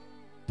 Mama,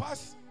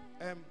 pass,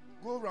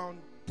 go around,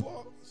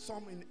 pour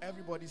some in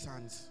everybody's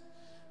hands.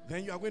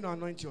 Then you are going to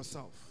anoint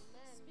yourself.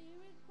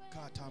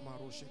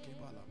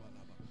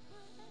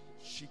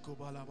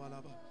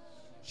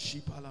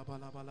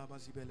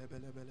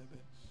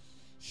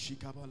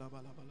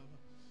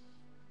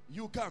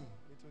 You come,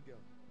 little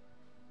girl.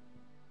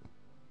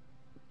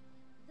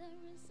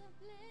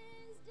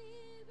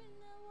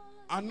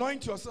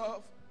 Anoint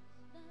yourself.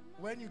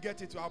 When you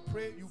get it, I'll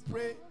pray. You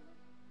pray.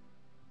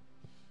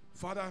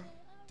 Father,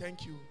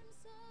 thank you.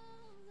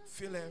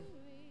 Fill her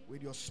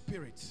with your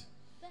spirit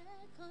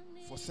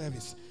for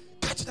service.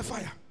 Catch the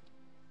fire.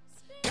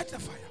 Catch the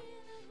fire.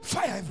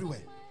 Fire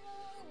everywhere.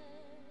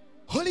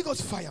 Holy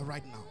Ghost fire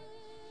right now.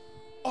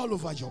 All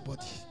over your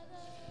body.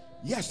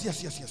 Yes,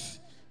 yes, yes, yes.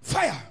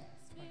 Fire.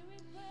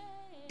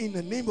 In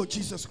the name of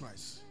Jesus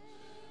Christ.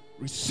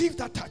 Receive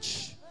that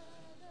touch.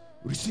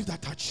 Receive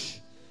that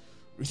touch.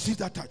 Receive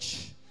that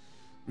touch.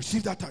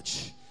 Receive that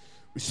touch.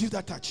 Receive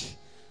that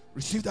touch.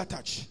 Receive that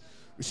touch.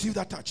 Receive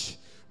that touch.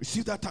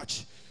 Receive that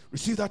touch.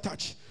 Receive that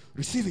touch.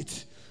 Receive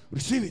it.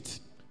 Receive it.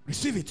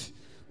 Receive it.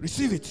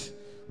 Receive it.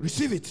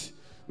 Receive it.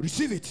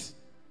 Receive it.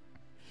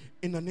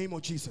 In the name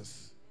of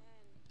Jesus.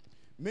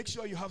 Make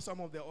sure you have some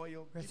of the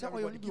oil.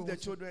 Give the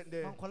children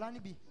there.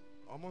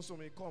 I'm also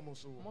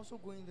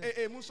going there.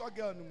 Hey, Musa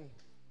girl.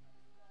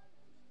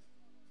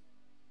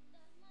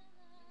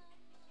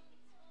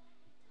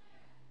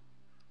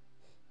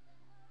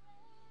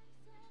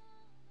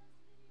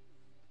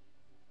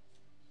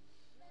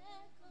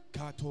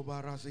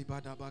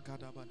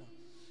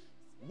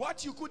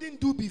 What you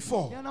couldn't do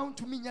before,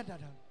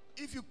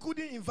 if you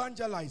couldn't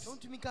evangelize,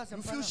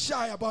 you feel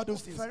shy about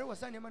those things,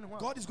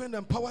 God is going to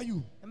empower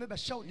you.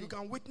 You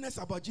can witness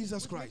about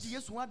Jesus Christ. You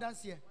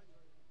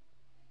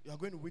are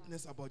going to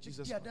witness about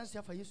Jesus Christ.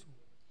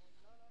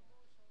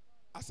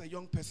 As a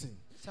young person,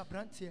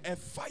 a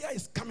fire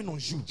is coming on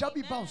you.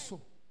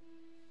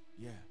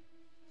 Yeah.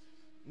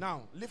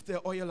 Now, lift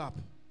the oil up.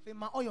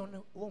 Mama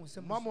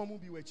will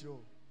be with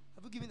you.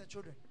 Have you given the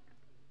children?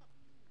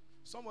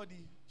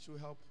 Somebody should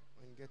help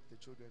and get the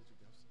children to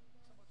dance.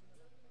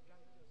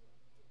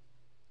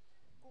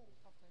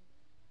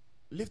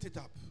 Lift it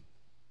up.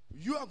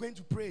 You are going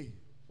to pray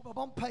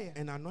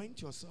and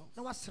anoint yourself.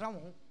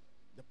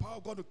 The power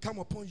of God will come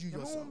upon you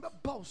yourself.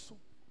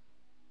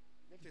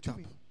 Lift it up.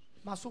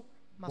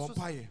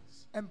 Bonfire.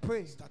 And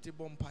pray.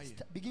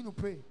 Begin to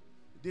pray.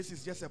 This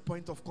is just a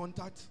point of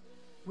contact.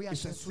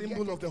 It's a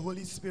symbol of the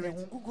Holy Spirit.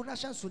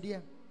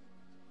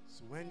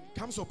 So when it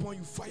comes upon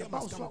you, fire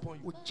must come upon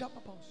you.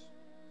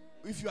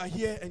 If you are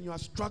here and you are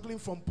struggling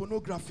from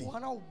pornography,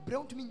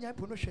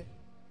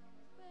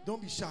 don't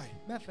be shy.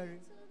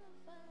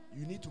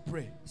 You need to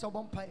pray.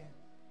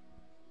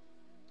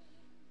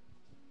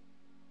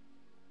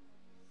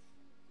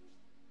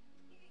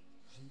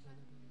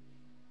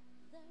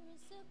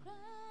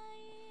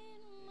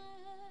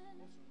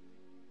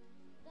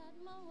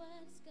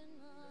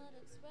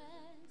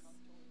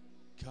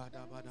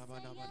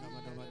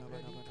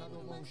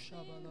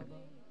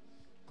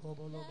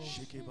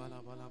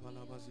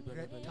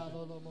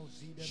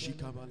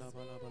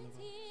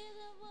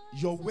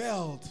 Your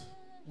world,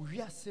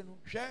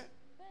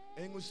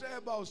 and we say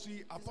about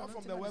see apart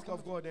from the work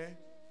of God,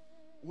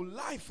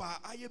 life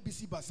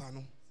busy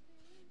basano.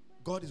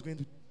 God is going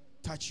to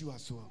touch you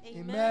as well.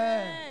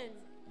 Amen.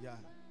 Yeah,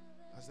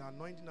 as the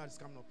anointing that is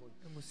coming upon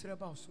you.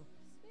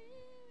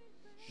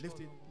 Lift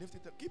it, lift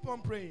it up. Keep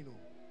on praying.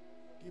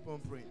 Keep on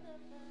praying.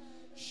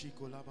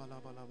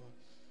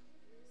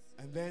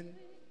 And then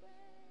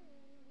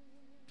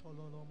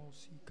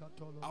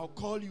I'll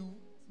call you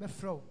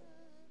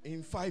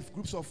in 5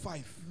 groups of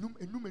 5.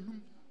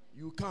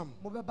 You come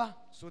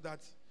so that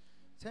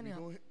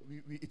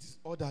it is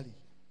orderly.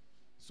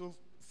 So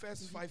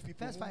first 5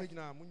 people.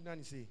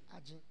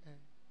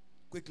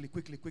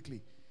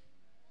 Quickly.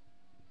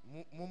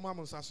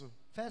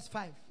 First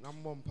 5.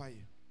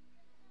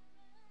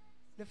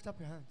 Lift up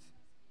your hands.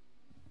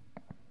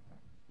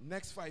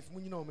 Next 5.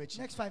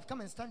 Next 5.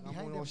 Come and stand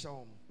behind them.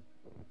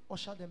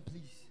 Usher them,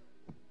 please.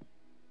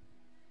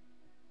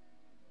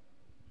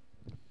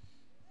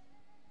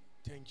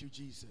 Thank you,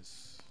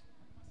 Jesus.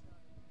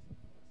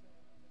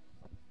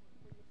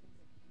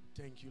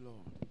 Thank you,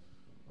 Lord.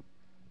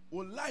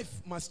 Well,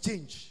 life must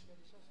change.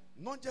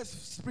 Not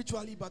just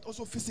spiritually, but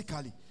also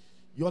physically.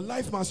 Your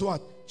life must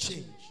what?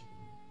 Change.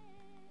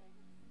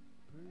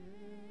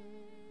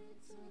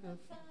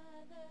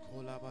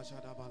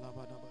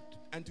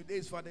 And today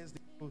is Father's Day.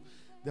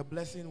 The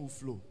blessing will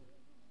flow.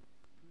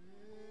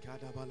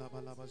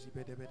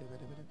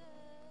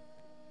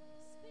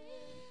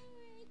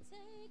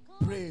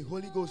 Pray,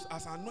 Holy Ghost,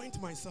 as I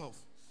anoint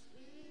myself.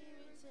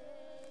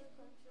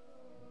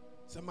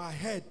 So my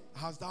head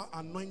has thou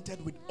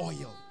anointed with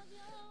oil.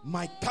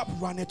 My cup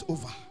runneth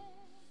over.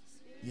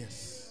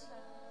 Yes.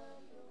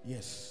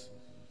 Yes.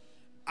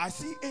 I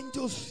see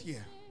angels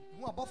here.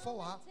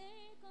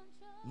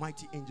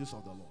 Mighty angels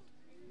of the Lord.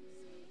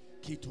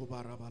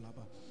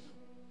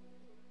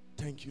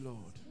 Thank you,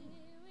 Lord.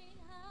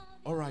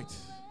 All right.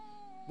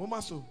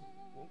 Momaso,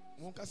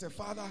 Monka say,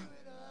 Father.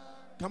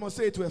 Come on,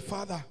 say it to a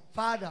Father.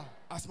 Father.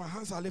 As my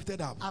hands are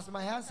lifted up. As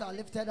my hands are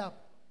lifted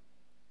up.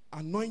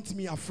 Anoint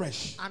me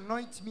afresh.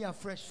 Anoint me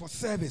afresh. For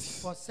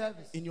service. For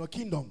service. In your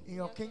kingdom. In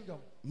your kingdom.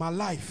 My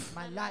life.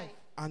 My life.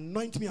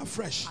 Anoint me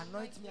afresh.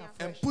 Anoint me afresh.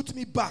 And put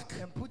me back.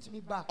 And put me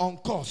back. On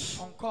course.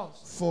 On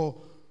course. For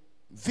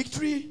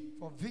victory.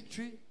 For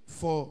victory.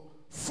 For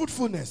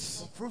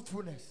fruitfulness. For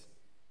fruitfulness.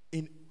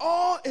 In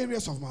all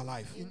areas of my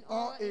life. In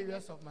all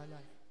areas of my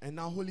life. And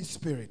now, Holy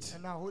Spirit.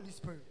 And now, Holy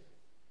Spirit.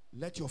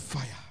 Let your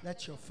fire.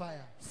 Let your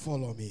fire.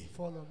 Follow me.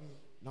 Follow me.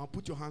 Now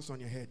put your hands on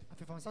your head.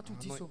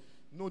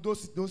 No,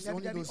 those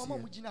only those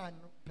here.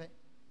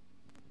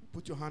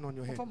 Put your hand on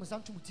your head.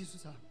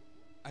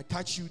 I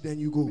touch you, then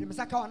you go.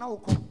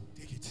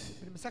 Take it.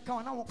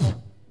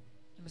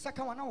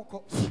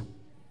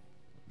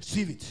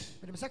 Receive it.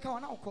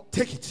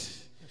 Take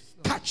it.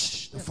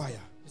 Catch the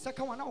fire.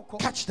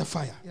 Catch the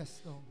fire.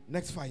 Yes, Lord.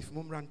 Next 5.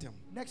 Mumrantem.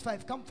 Next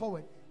 5. Come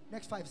forward.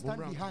 Next 5. Stand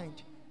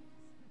behind.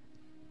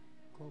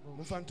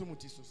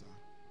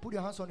 Put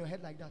your hands on your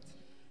head like that.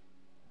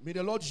 May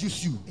the Lord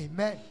use you.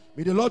 Amen.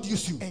 May the Lord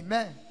use you.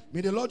 Amen.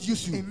 May the Lord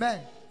use you.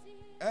 Amen.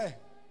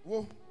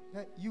 Whoa.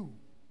 You.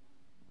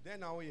 Then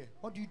now,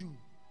 what do you do?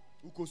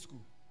 You go to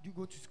school. Do you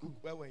go to school?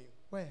 Where were you?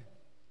 Where?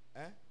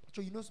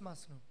 So you know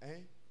Smash now?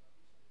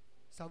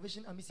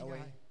 Salvation Army Senior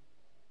High.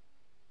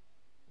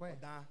 Where?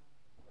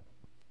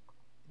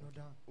 No,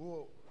 down.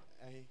 Oh,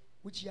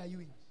 which year are you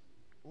in?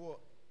 No,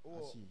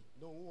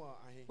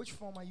 which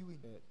form are you in?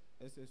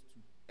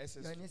 SS2.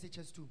 SS2. You're in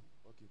SHS2.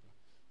 Okay,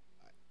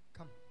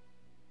 come.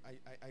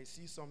 I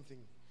see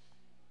something.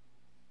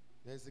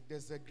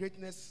 There's a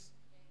greatness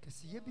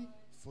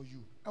for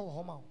you. I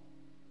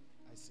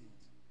see it.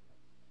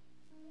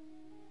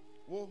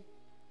 Whoa.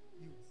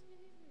 You.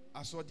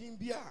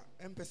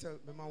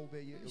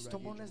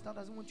 Stubbornness that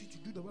doesn't want you to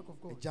do the work of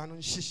God. Let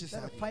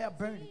the fire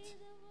burn it.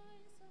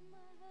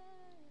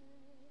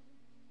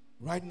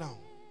 Right now.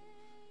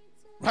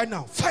 Right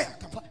now. Fire.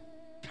 Come on.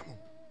 Come on.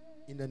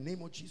 In the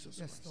name of Jesus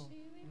Christ. Lord.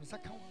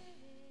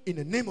 In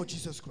the name of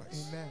Jesus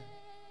Christ. Amen.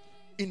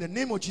 In the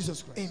name of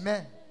Jesus Christ.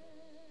 Amen.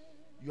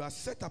 You are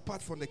set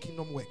apart from the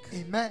kingdom work.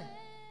 Amen.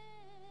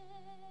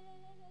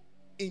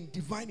 In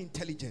divine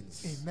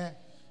intelligence. Amen.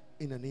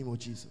 In the name of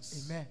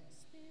Jesus. Amen.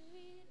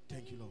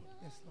 Thank you, Lord.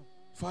 Yes, Lord.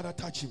 Father,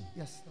 touch him.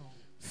 Yes, Lord.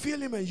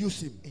 Feel him and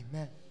use him.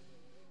 Amen.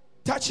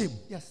 Touch him.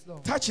 Yes,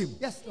 Lord. Touch him.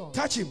 Yes, Lord.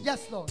 Touch him.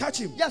 Yes, Lord. Touch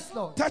him. Yes,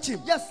 Lord. Touch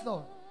him. Yes,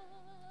 Lord.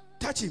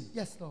 Touch him.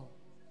 Yes, Lord.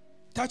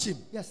 Touch him.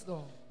 Yes,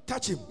 Lord.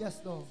 Touch him.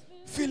 Yes, Lord.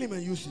 Feel him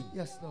and use him.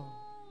 Yes, Lord.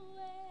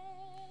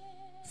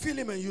 Feel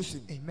him and use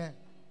him. Amen.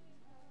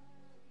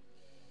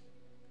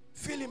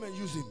 Feel him and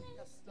use him.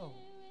 Yes, Lord.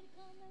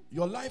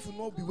 Your life will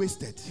not be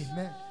wasted.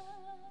 Amen.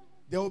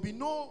 There will be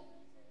no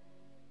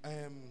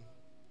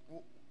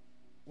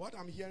what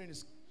I'm hearing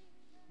is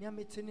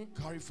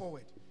carry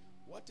forward.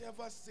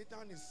 Whatever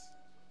Satan is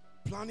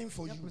planning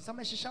for you, so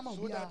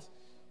that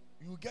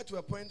you get to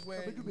a point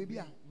where you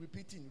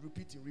repeating.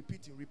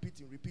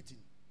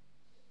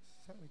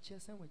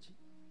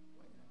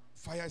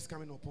 Fire is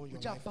coming upon your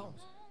life.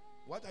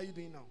 What are you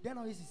doing now? Then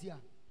is here.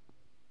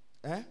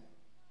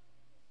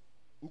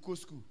 Uko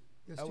school.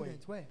 Your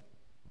students, where?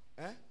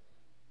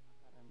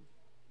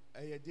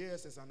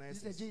 JSS and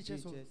ISS. This is the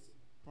JHS.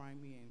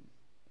 Primary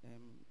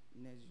and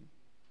nursery.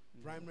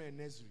 Primary and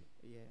nursery.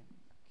 Yeah.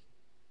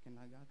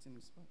 Kindergarten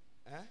is what?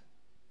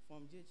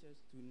 From JHS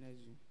to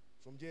nursery.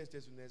 From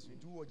JHS to nursery.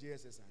 Do what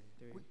JSS are.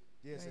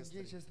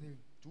 JSS 3.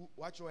 To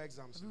watch your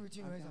exams. Have you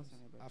written your exams?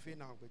 I feel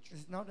now, but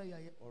it's now that you are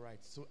here. All right.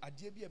 So at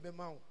DB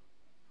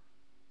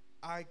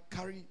I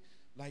carry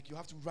like you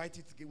have to write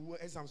it.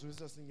 Exams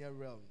results in your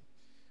realm.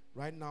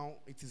 Right now,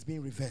 it is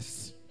being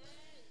reversed.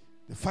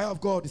 The fire of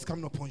God is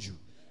coming upon you.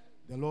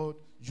 The Lord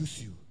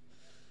use you.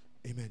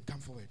 Amen. Come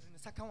forward.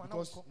 Because can't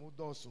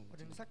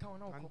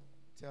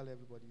tell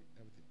everybody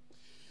everything.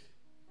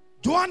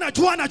 Joanna.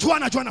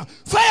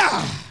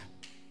 Fire!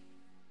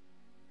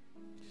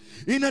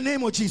 In the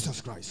name of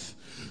Jesus Christ.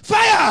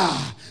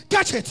 Fire!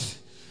 Catch it.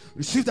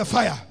 Receive the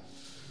fire.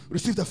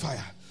 Receive the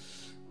fire.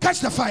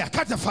 Catch the fire.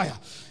 Catch the fire.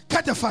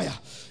 Catch the fire.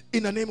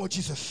 In the name of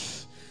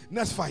Jesus.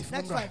 Next 5.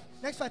 Next 5.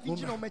 Next 5.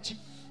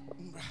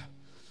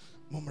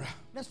 Mumra.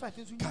 Next 5.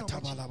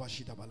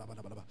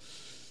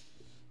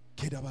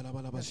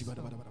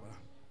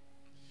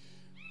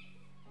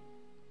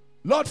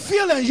 Lord,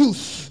 feel and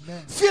use.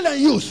 Amen. Feel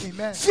and use.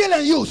 Amen. Feel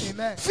and use.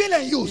 Amen. Feel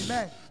and use.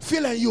 Amen.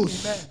 Feel and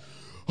use. Amen.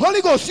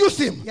 Holy Ghost, use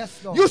him.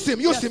 Yes, Lord. Use him.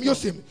 Use Yes, him. Lord.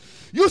 Use him.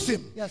 Use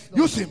him. Yes,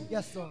 Lord. Use him.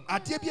 Yes, Lord.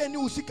 Atebia ni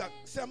usika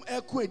sem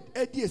ekwe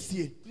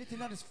ediesie.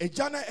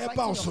 Ejana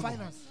eba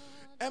osono.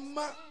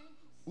 Emma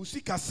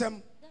usika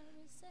sem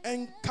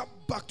and come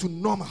back to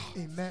normal.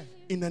 Amen.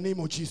 In the name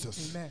of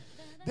Jesus. Amen.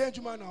 Then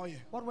Juma now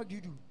here. What work do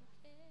you do?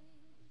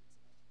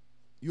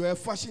 You are a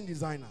fashion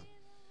designer.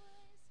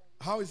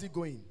 How is it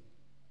going?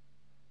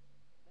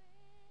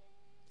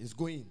 It's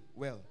going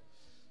well.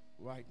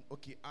 Right.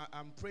 Okay.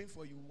 I'm praying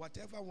for you.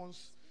 Whatever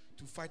wants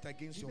to fight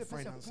against your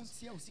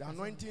finances. The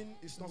anointing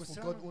is not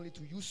for God only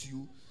to use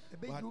you,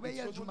 but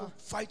it's also to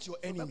fight your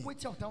enemy,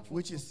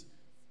 which is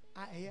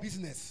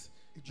business,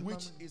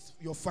 which is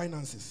your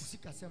finances.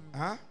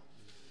 Huh?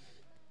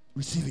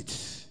 Receive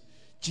it.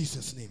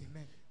 Jesus' name.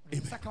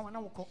 Amen.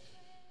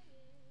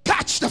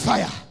 Catch the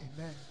fire.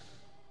 Amen.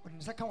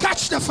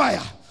 Catch the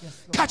fire.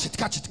 Yes, Catch it.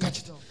 Catch it. Catch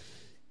it.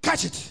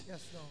 Catch it.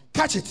 Yes, Lord.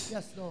 Catch it.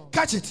 Yes, Lord.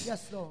 Catch it.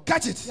 Yes, Lord.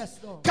 Catch it. Yes,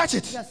 Lord. Catch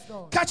it. Yes,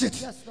 Lord. Catch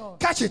it. Yes, Lord.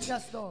 Catch it.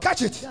 Yes, Lord.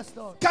 Catch it. Yes,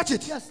 Lord. Catch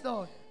it. Yes,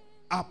 Lord.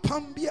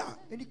 Apambia.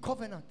 Any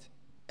covenant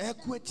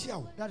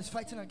that is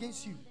fighting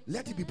against you,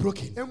 let it be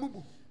broken.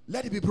 Emubu.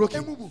 Let it be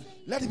broken. Emubu.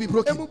 Let it be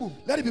broken. Emubu.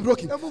 Let it be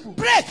broken. Emubu.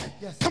 Break.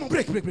 Yes. Come on,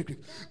 break.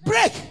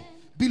 Break.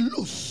 Be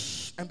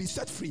loose and be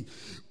set free.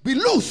 Be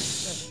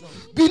loose. Yes,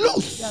 Lord. Be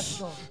loose.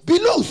 Yes, Lord. Be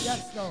loose.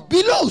 Yes, Lord.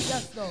 Be loose.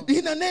 Yes, Lord.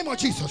 In the name of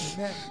Jesus.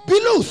 Amen. Be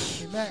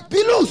loose. Amen.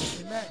 Be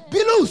loose. Amen.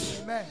 Be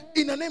loose. Amen.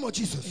 In the name of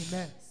Jesus.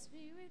 Amen.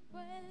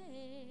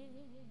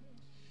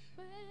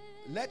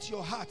 Let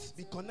your heart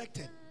be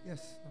connected.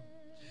 Yes, Lord.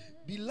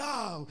 Be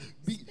loud.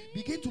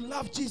 Begin to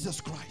love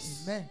Jesus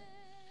Christ. Amen.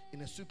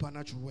 In a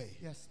supernatural way.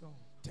 Yes, Lord.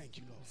 Thank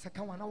you, Lord.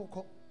 Second one, I will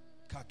call.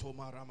 Yes,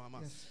 Lord.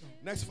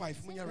 Next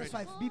 5. When you're Next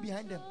ready. 5. Be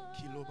behind them.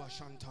 Kiloba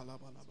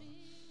Shantalabalaba.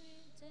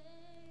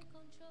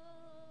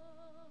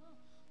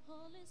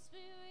 Holy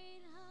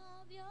Spirit,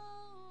 have your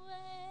way.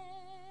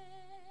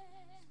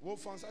 What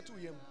fancy to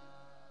him?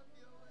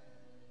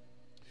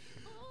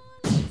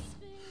 Holy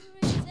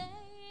Spirit,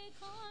 take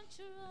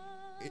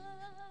control.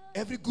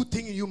 Every good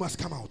thing in you must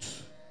come out.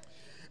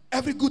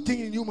 Every good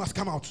thing in you must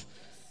come out.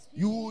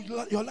 Your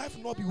life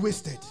will not be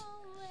wasted.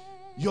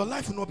 Your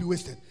life will not be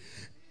wasted.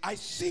 I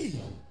see.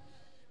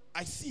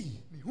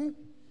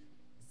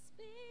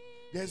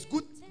 There's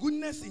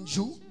goodness in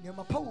you.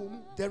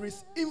 There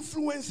is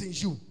influence in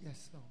you.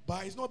 Yes, Lord.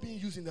 But it's not being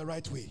used in the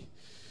right way.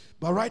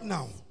 But right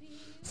now,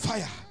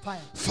 fire. Holy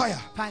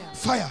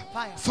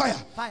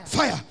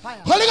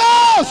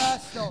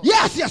Ghost!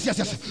 Yes.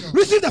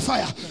 Receive the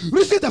fire.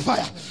 Receive the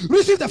fire.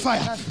 Receive the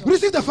fire.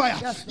 Receive the fire.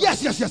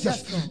 Yes.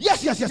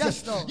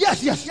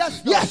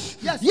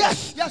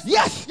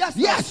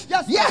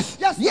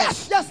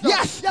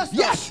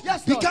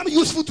 Become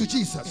useful to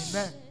Jesus.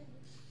 Amen.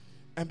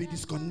 And be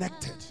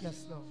disconnected.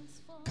 Yes, Lord.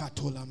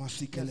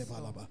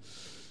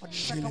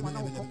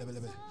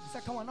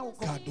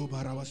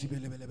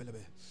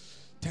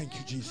 Thank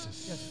you,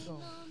 Jesus. Yes,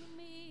 Lord.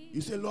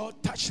 You say,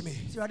 Lord, touch me.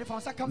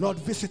 Lord,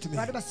 visit me.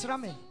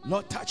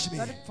 Lord, touch me.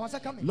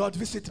 Lord,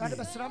 visit me.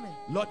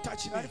 Lord,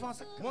 touch me.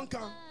 One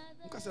can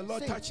say,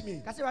 Lord, touch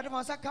me.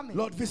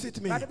 Lord,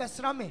 visit me.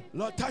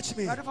 Lord, touch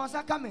me.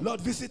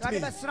 Lord, visit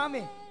me.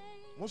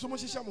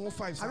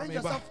 Arrange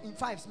yourself in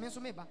 5s.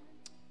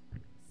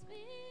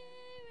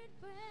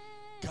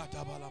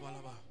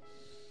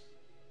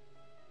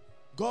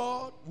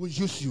 God will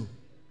use you.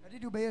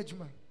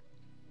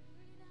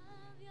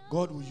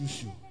 God will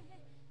use you.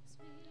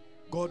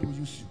 God will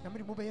use you.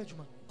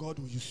 God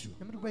will use you.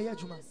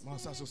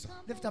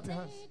 Lift up your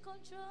hands.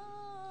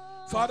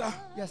 Father.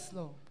 Yes,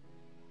 Lord.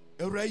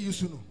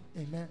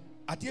 Amen.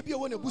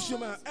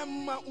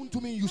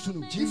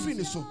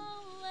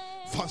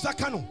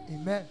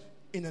 Amen.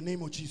 In the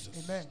name of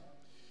Jesus. Amen.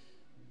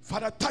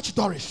 Father, touch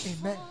Doris.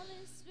 Amen.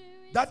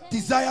 That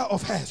desire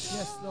of hers.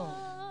 Yes, Lord.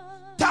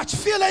 Touch,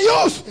 feel and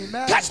use.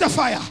 Amen. Catch the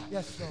fire.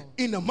 Yes, Lord.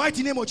 In the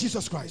mighty name of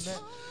Jesus Christ. Amen.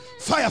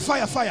 Fire.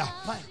 Fire,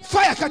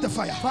 catch the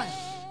fire. Fire.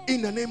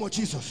 In the name of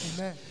Jesus.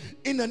 Amen.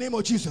 In the name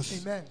of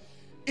Jesus. Amen.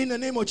 In the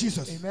name of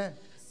Jesus. Amen.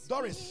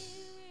 Doris,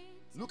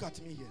 look at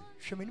me here.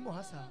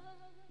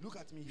 Look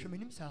at me here. Look at me here.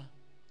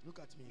 Look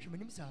at me here.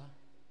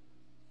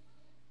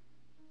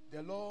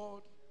 The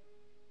Lord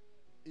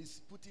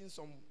is putting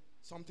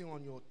something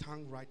on your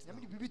tongue right now.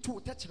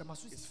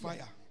 It's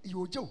fire.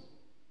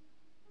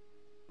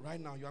 Right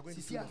now, you are going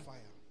to feel the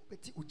fire.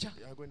 You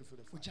are going to feel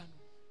the fire.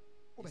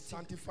 It's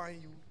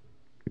sanctifying you.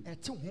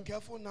 Be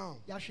careful now.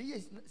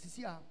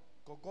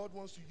 Because God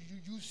wants to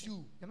use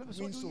you.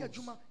 Win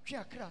souls.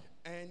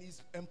 And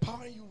He's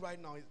empowering you right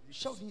now.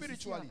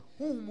 Spiritually.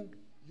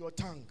 Your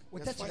tongue.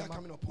 There's fire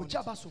coming upon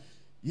you.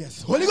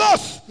 Yes. Holy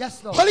Ghost.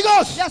 Yes, Lord. Holy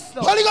Ghost. Yes,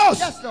 Lord. Holy Ghost.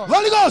 Yes, Lord.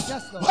 Holy Ghost.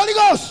 Yes, Lord. Holy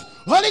Ghost.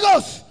 Holy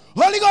Ghost.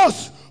 Holy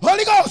Ghost.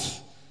 Holy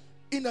Ghost.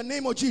 In the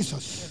name of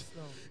Jesus. Yes,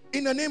 Lord.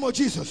 In the name of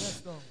Jesus.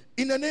 Yes, Lord.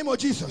 In the name of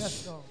Jesus.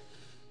 Yes, Lord.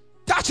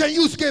 Touch and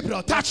use,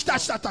 Gabriel. Touch.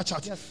 Yes,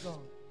 Lord.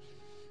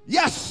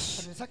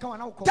 Yes.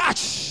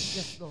 Touch.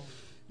 Yes, Lord.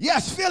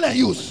 Yes, feel and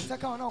use.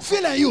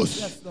 Feel and use.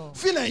 Yes, Lord.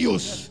 Feel and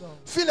use. Yes, Lord.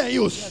 Feel and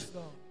use. Yes,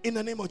 Lord. In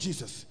the name of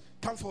Jesus.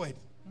 Come forward.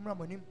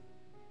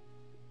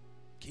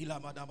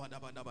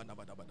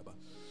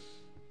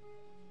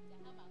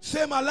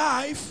 Say my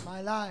life.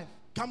 My life.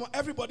 Come on,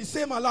 everybody,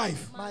 say my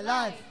life. My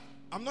life.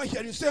 I'm not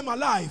hearing. Say my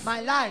life. My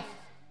life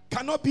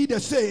Cannot be the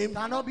same.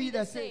 cannot be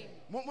the same.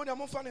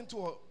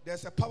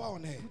 There's a power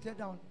on her. Put her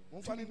down.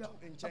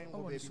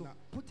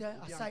 Put her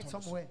aside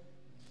somewhere.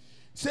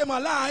 Say my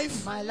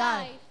life. My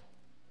life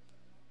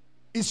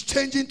is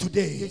changing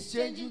today. is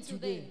changing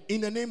today.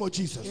 In the name of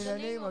Jesus. In the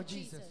name of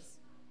Jesus.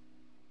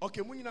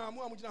 Okay,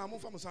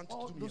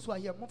 all those who are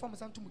here,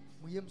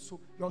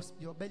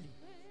 your belly.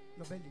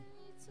 Your belly.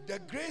 The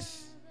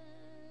grace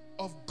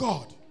of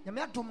God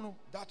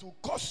that will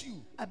cause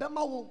you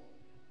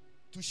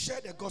to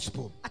share the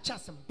gospel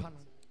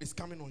is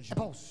coming on you. You're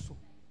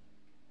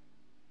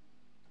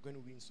going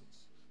to win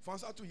souls.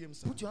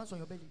 Put your hands on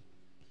your belly.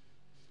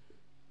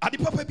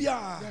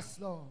 Yes,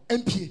 Lord.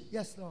 MP.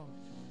 Yes, Lord.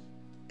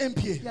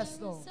 MP. Yes,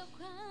 Lord.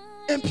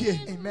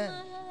 MP. Amen.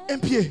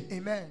 MP.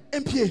 Amen.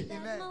 MP.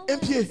 Amen.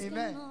 MP.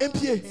 Amen.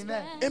 MP.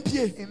 Amen. MP.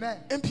 Amen.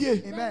 MP.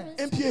 Amen.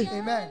 MP.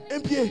 Amen.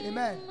 MP.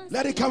 Amen.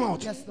 Let it come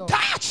out. Yes, Lord.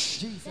 Touch.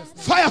 Jesus' name.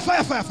 Fire,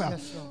 fire, fire, fire.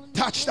 Yes, Lord.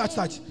 Touch.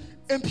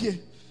 MP.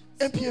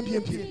 MP. MP.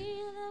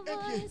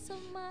 MP.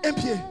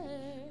 MP.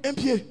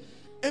 MP.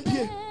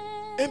 MP.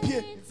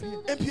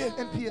 MP.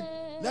 MP.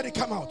 Let it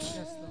come out. Yes,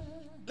 Lord.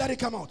 Let it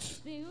come out.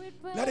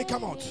 Let it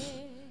come out.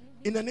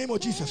 In the name of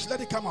Jesus.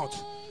 Let it come out.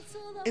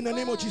 In the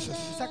name of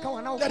Jesus.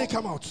 Let it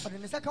come out.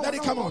 Let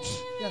it come out.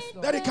 Yes,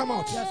 Lord. Let it come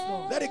out. Yes,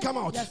 Lord. Let it come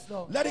out. Yes,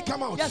 Lord. Let it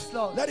come out. Yes,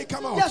 Lord. Let it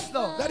come out. Yes,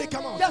 Lord. Let it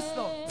come out. Yes,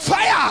 Lord.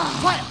 Fire!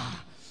 Fire!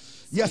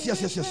 Yes,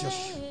 yes, yes, yes,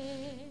 yes.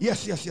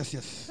 Yes, yes, yes,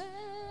 yes.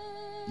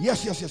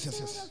 Yes, yes, yes, yes,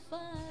 yes.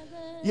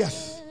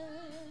 Yes.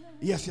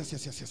 Yes, yes,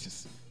 yes, yes, yes,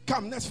 yes.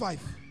 Come, next 5.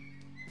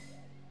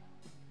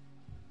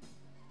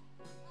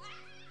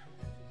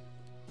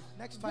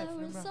 Next 5.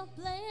 There is a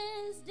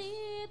place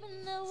deep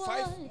in the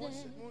 5.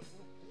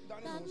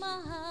 water that my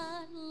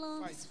heart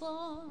longs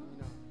for.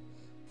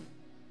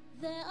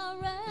 There are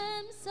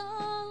realms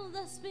of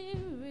the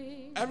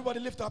spirit. Everybody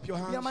lift up your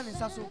hands.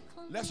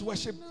 Let's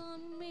worship.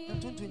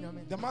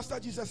 The Master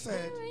Jesus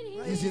said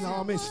He's in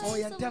our midst.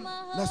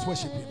 Let's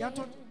worship Him.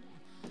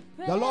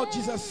 The Lord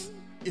Jesus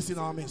is in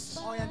our midst.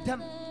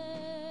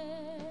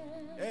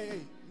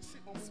 Hey,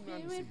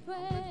 Spirit,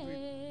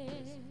 pray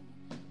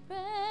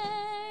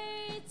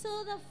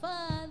to the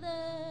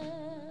Father.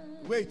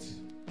 Wait.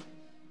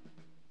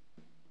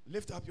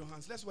 Lift up your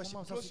hands. Let's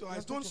worship. Close your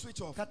eyes. Don't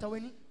switch off.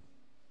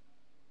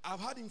 I've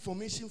had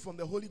information from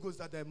the Holy Ghost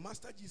that the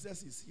Master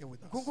Jesus is here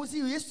with us.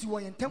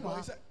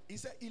 He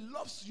said He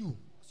loves you.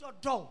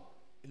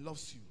 He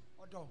loves you.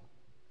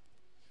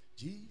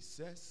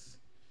 Jesus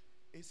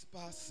is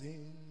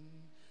passing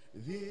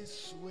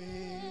this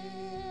way.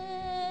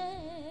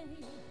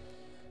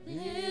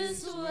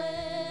 This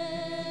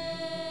way.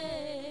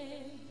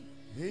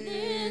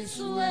 This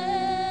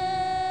way.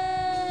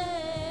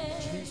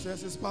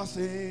 Jesus is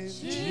passing.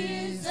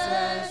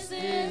 Jesus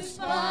is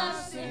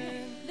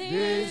passing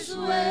this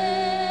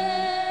way.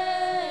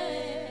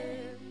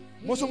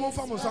 Most of my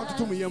family are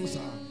to me.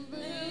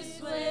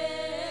 This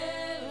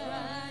way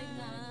right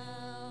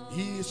now.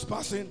 He is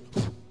passing.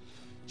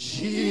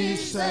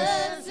 Jesus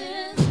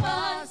is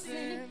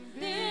passing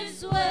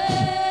this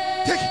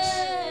way. Take it.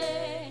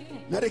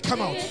 Let it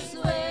come out.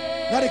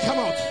 Let it come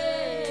out.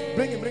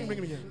 Bring him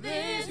here.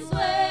 This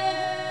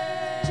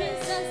way.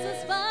 Jesus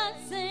is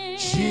passing.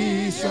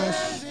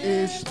 Jesus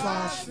is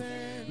passing.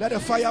 Let the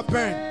fire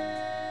burn.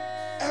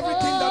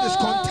 Everything that is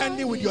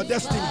contending with your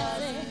destiny,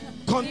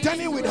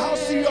 contending with how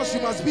serious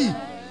you must be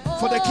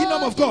for the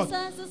kingdom of God,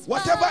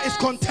 whatever is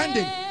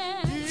contending,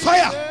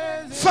 fire,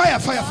 fire,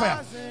 fire,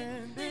 fire.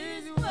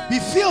 Be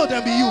filled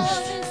and be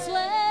used.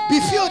 Be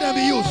filled and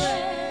be used.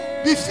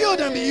 Be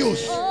filled and be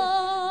used.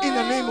 In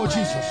the name of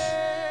Jesus.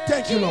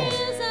 Thank you, Lord.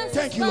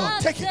 Thank you,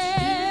 Lord. Take it.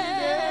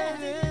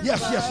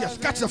 Yes, yes, yes.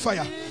 Catch the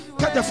fire.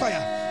 Catch the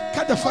fire.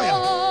 Catch the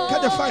fire.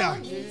 Catch the fire.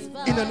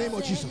 In the name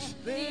of Jesus.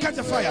 Catch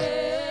the fire.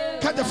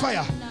 Catch the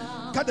fire.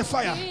 Catch the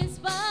fire.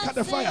 Catch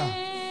the fire.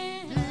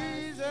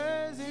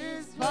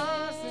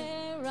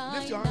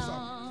 Lift your hands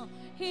up.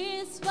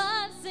 He's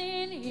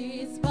passing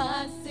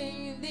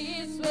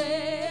this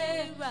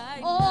way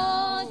right now.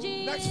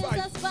 next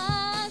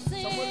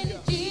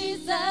 5.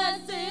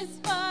 Jesus is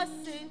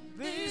passing.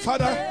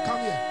 Father, come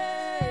here.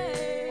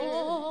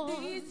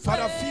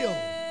 Father, feel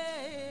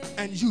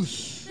and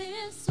use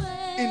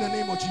in the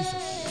name of Jesus.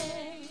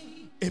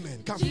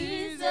 Amen. Come.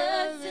 Feel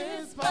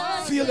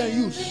and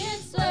use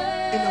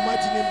in the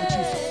mighty name of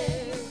Jesus.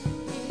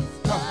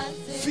 Come.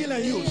 Feel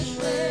and use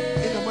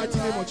in the mighty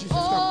name of Jesus.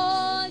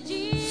 Come.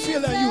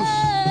 Feel and use.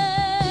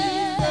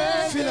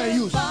 Feel and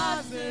use.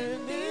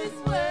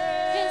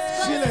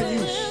 Feel and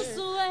use.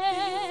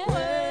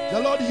 The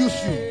Lord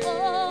use you.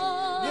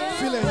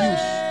 Feel and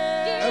use.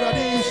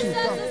 Everybody use you.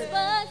 Come.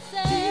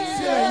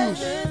 Feel and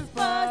use.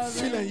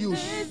 Feel and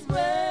use.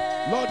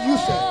 Lord,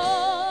 use it.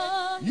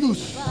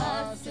 Use.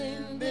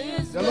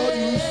 The Lord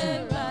use you.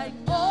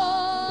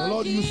 The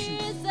Lord use you.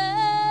 Be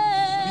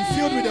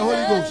filled with the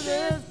Holy Ghost.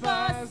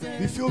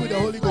 Be filled with the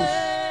Holy Ghost.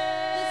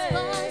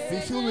 Be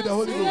filled with the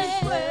Holy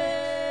Ghost.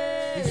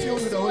 Be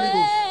filled with the Holy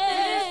Ghost.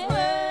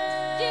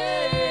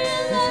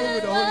 Be filled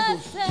with the Holy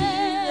Ghost.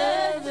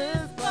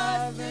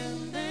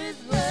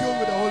 Be filled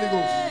with the Holy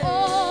Ghost.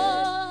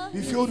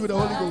 Be filled with the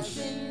Holy Ghost.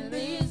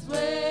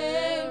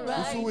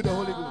 Be filled with the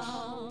Holy Ghost.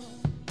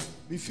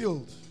 Be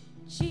filled.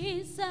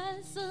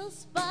 Jesus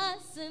is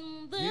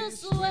passing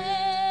this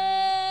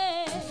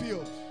way. Be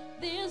filled.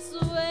 This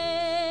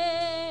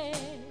way.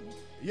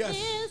 Yes.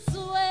 This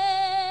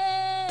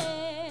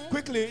way.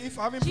 Quickly, if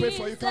I haven't prayed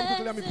for you, come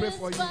quickly, let me pray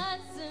for you.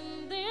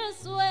 Passing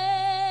this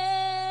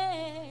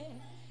way.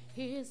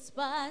 He's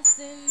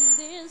passing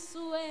this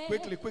way.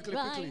 Quickly.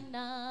 Right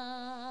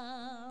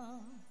now.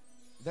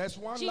 There's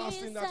one last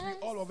thing that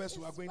all of us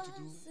are going to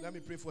do. Let me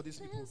pray for these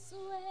people.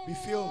 Be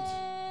filled.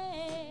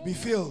 Be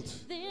filled.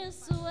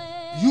 Use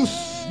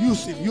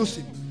him. Use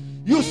him.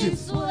 Use him.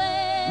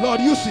 Lord,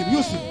 use him.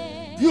 Use him.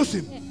 Use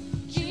him.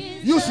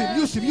 Use him.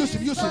 Use him. Use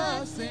him. Use him.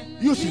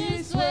 Use him.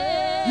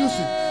 Use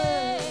him.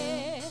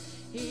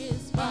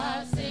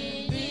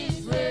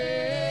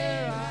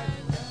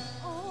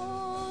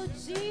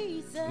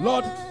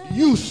 Lord,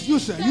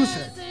 use her. Use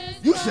her.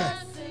 Use her.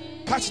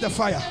 Catch the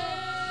fire.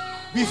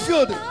 Be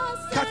filled.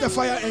 Catch the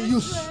fire and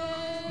use.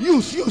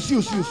 Use.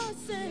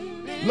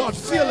 Lord,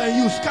 fill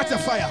and use. Catch the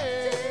fire.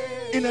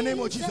 In the name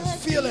of Jesus.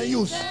 Fill and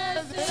use.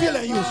 Fill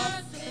and use.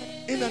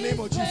 In the name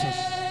of Jesus.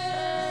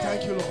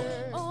 Thank you, Lord.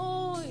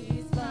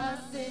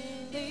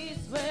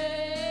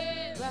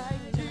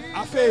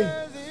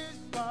 Afe.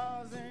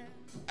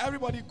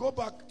 Everybody go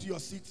back to your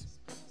seat.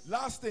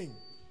 Last thing.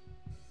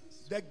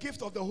 The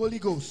gift of the Holy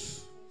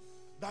Ghost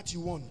that you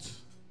want.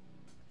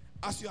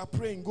 As you are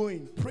praying, go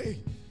in.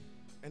 Pray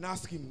and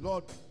ask him,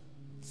 Lord,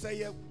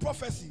 say a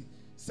prophecy,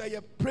 say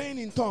a praying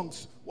in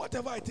tongues,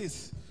 whatever it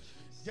is,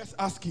 just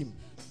ask him.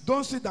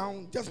 Don't sit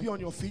down, just be on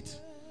your feet.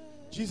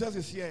 Jesus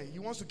is here. He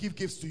wants to give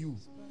gifts to you.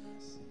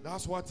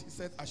 That's what he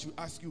said I should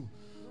ask you.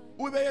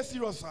 Who be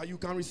serious, you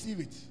can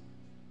receive it.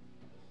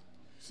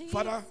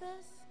 Father,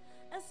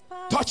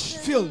 touch,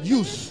 fill,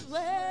 use.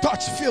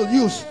 Touch, fill,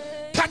 use.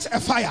 Catch a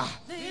fire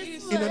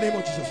in the name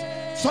of Jesus.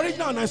 Sorry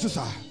now, nice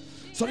sir.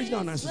 Sorry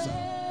now, nice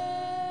sir.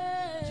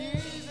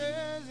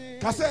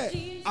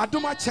 Kase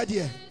aduma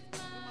chedie.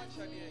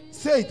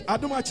 Say it,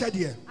 aduma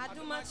chedie.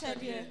 Aduma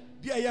chedie.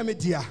 Bia ya me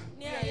dia.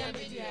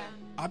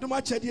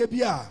 Aduma chedie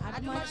bia.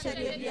 Aduma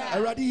chedie bia.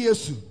 Eradi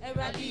Yesu.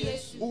 Eradi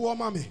Yesu. Uwo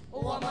mame.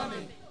 Uwo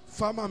mame.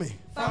 Fama me.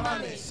 Fama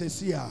me.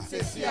 Sesia.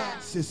 Sesia.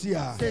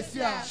 Sesia.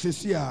 Sesia.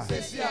 Sesia.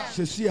 Sesia.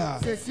 Sesia.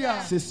 Sesia.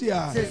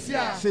 Sesia.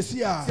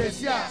 Sesia.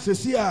 Sesia.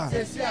 Sesia.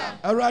 Sesia.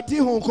 Eradi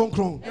hon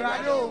konkron.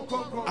 Eradi hon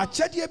konkron.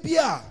 Achedie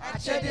bia.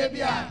 Achedie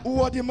bia.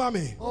 Uwo di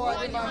mame. Uwo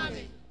di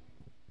mame.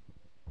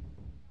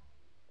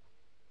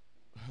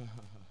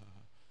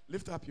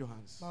 Lift up your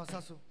hands.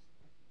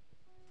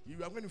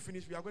 You are going to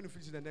finish. We are going to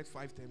finish in the next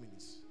 5-10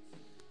 minutes.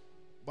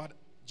 But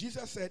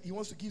Jesus said he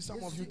wants to give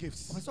some of you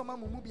gifts.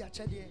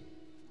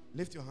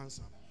 Lift your hands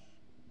up.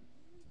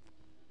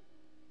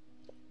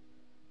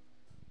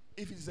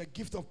 If it is a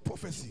gift of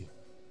prophecy,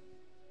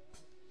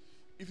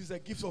 if it's a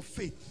gift of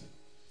faith,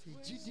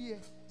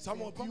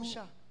 some of you,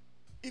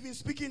 even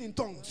speaking in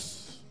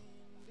tongues,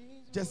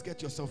 just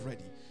get yourself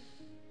ready.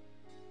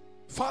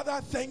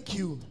 Father, thank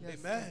you.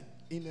 Amen.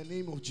 In the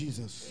name of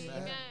Jesus.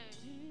 Amen.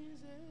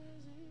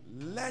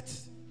 Let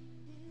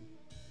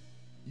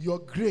your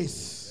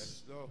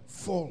grace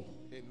fall.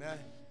 Amen.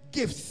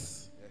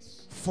 Gifts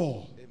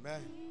fall.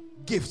 Amen.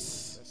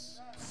 Gifts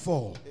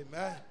fall.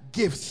 Amen.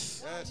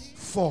 Gifts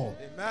fall.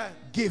 Amen.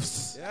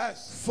 Gifts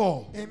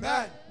fall.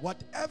 Amen.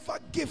 Whatever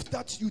gift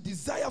that you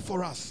desire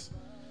for us,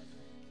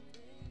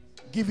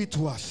 give it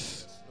to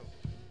us.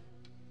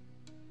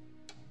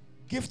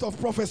 Gift of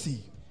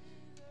prophecy,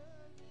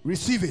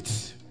 receive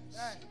it.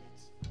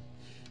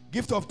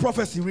 Gift of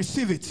prophecy,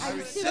 receive it. I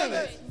receive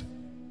it.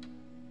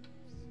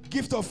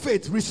 Gift of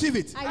faith, receive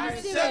it. I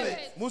receive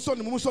it.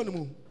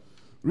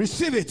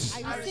 Receive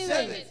it. I receive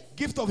it.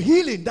 Gift of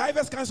healing,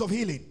 diverse kinds of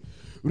healing.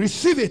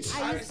 Receive it.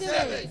 I receive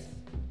it.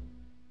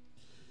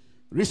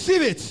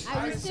 Receive it.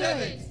 I receive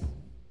it.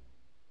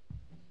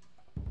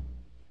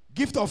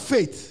 Gift of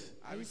faith.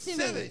 I receive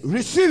it.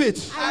 Receive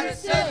it. I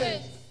receive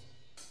it.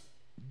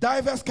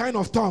 Diverse kind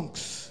of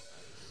tongues.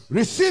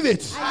 Receive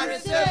it. I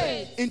receive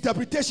it.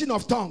 Interpretation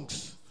of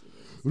tongues.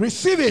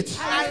 Receive it.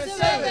 I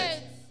receive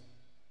it.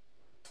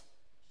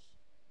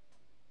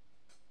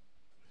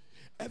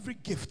 Every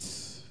gift.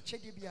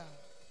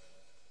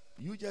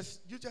 You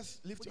just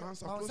lift your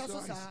hands up. Close your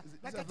eyes.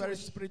 It's a very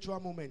spiritual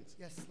moment.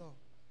 Yes, Lord.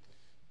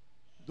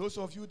 Those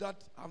of you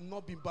that have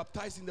not been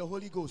baptized in the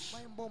Holy Ghost,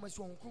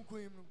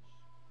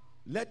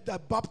 let the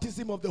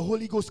baptism of the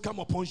Holy Ghost come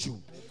upon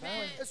you.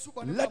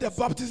 Amen. Let the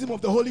baptism of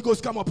the Holy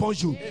Ghost come upon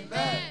you.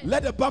 Amen.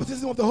 Let the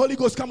baptism of the Holy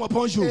Ghost come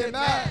upon you.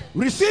 Amen.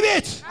 Receive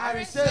it. I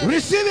receive it.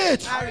 Receive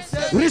it. I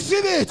receive it.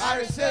 Receive it. I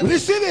receive it.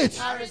 Receive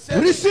it. I receive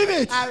it. Receive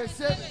it. I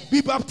receive it.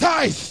 Be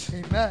baptized.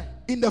 Amen.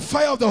 In the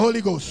fire of the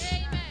Holy Ghost.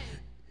 Amen.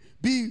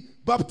 Be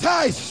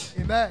baptized.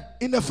 Amen.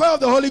 In the fire of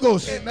the Holy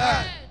Ghost.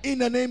 Amen. In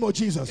the name of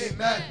Jesus.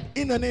 Amen.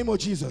 In the name of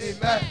Jesus.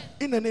 Amen.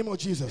 In the name of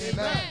Jesus.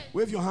 Amen.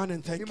 Wave your hand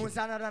and thank him.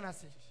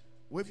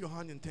 Wave your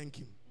hand and thank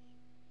him.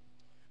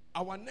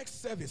 Our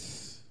next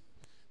service,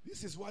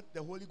 this is what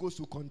the Holy Ghost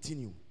will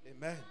continue.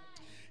 Amen.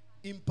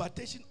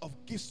 Impartation of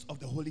gifts of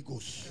the Holy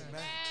Ghost.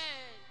 Amen.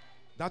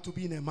 That will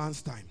be in a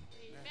man's time.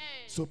 Amen.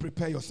 So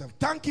prepare yourself.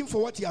 Thank him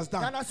for what he has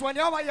done.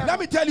 Let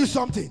me tell you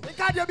something.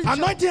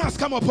 Anointing has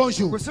come upon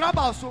you.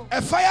 A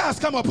fire has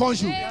come upon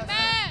you.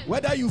 Amen.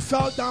 Whether you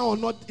fell down or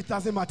not, it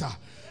doesn't matter.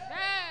 Amen.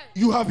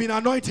 You have been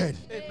anointed.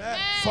 Amen.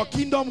 For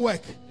kingdom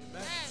work.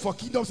 Amen. For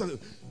kingdom service.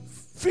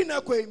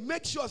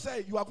 Make sure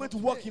say you are going to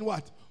walk in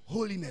what?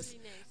 Holiness.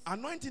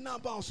 Anointing now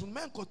bounce.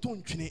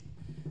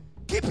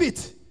 Keep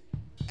it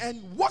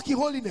and walk in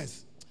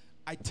holiness.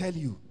 I tell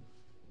you,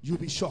 you'll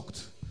be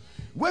shocked.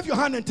 Wave your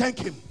hand and thank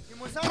him.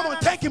 Come on,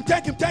 thank him,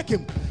 thank him, thank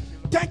him.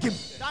 Thank him.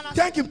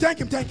 Thank him, thank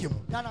him, thank him.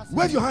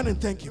 Wave your hand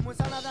and thank him.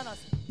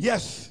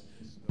 Yes.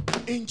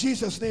 In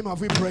Jesus' name have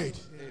we prayed.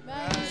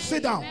 Amen.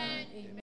 Sit down.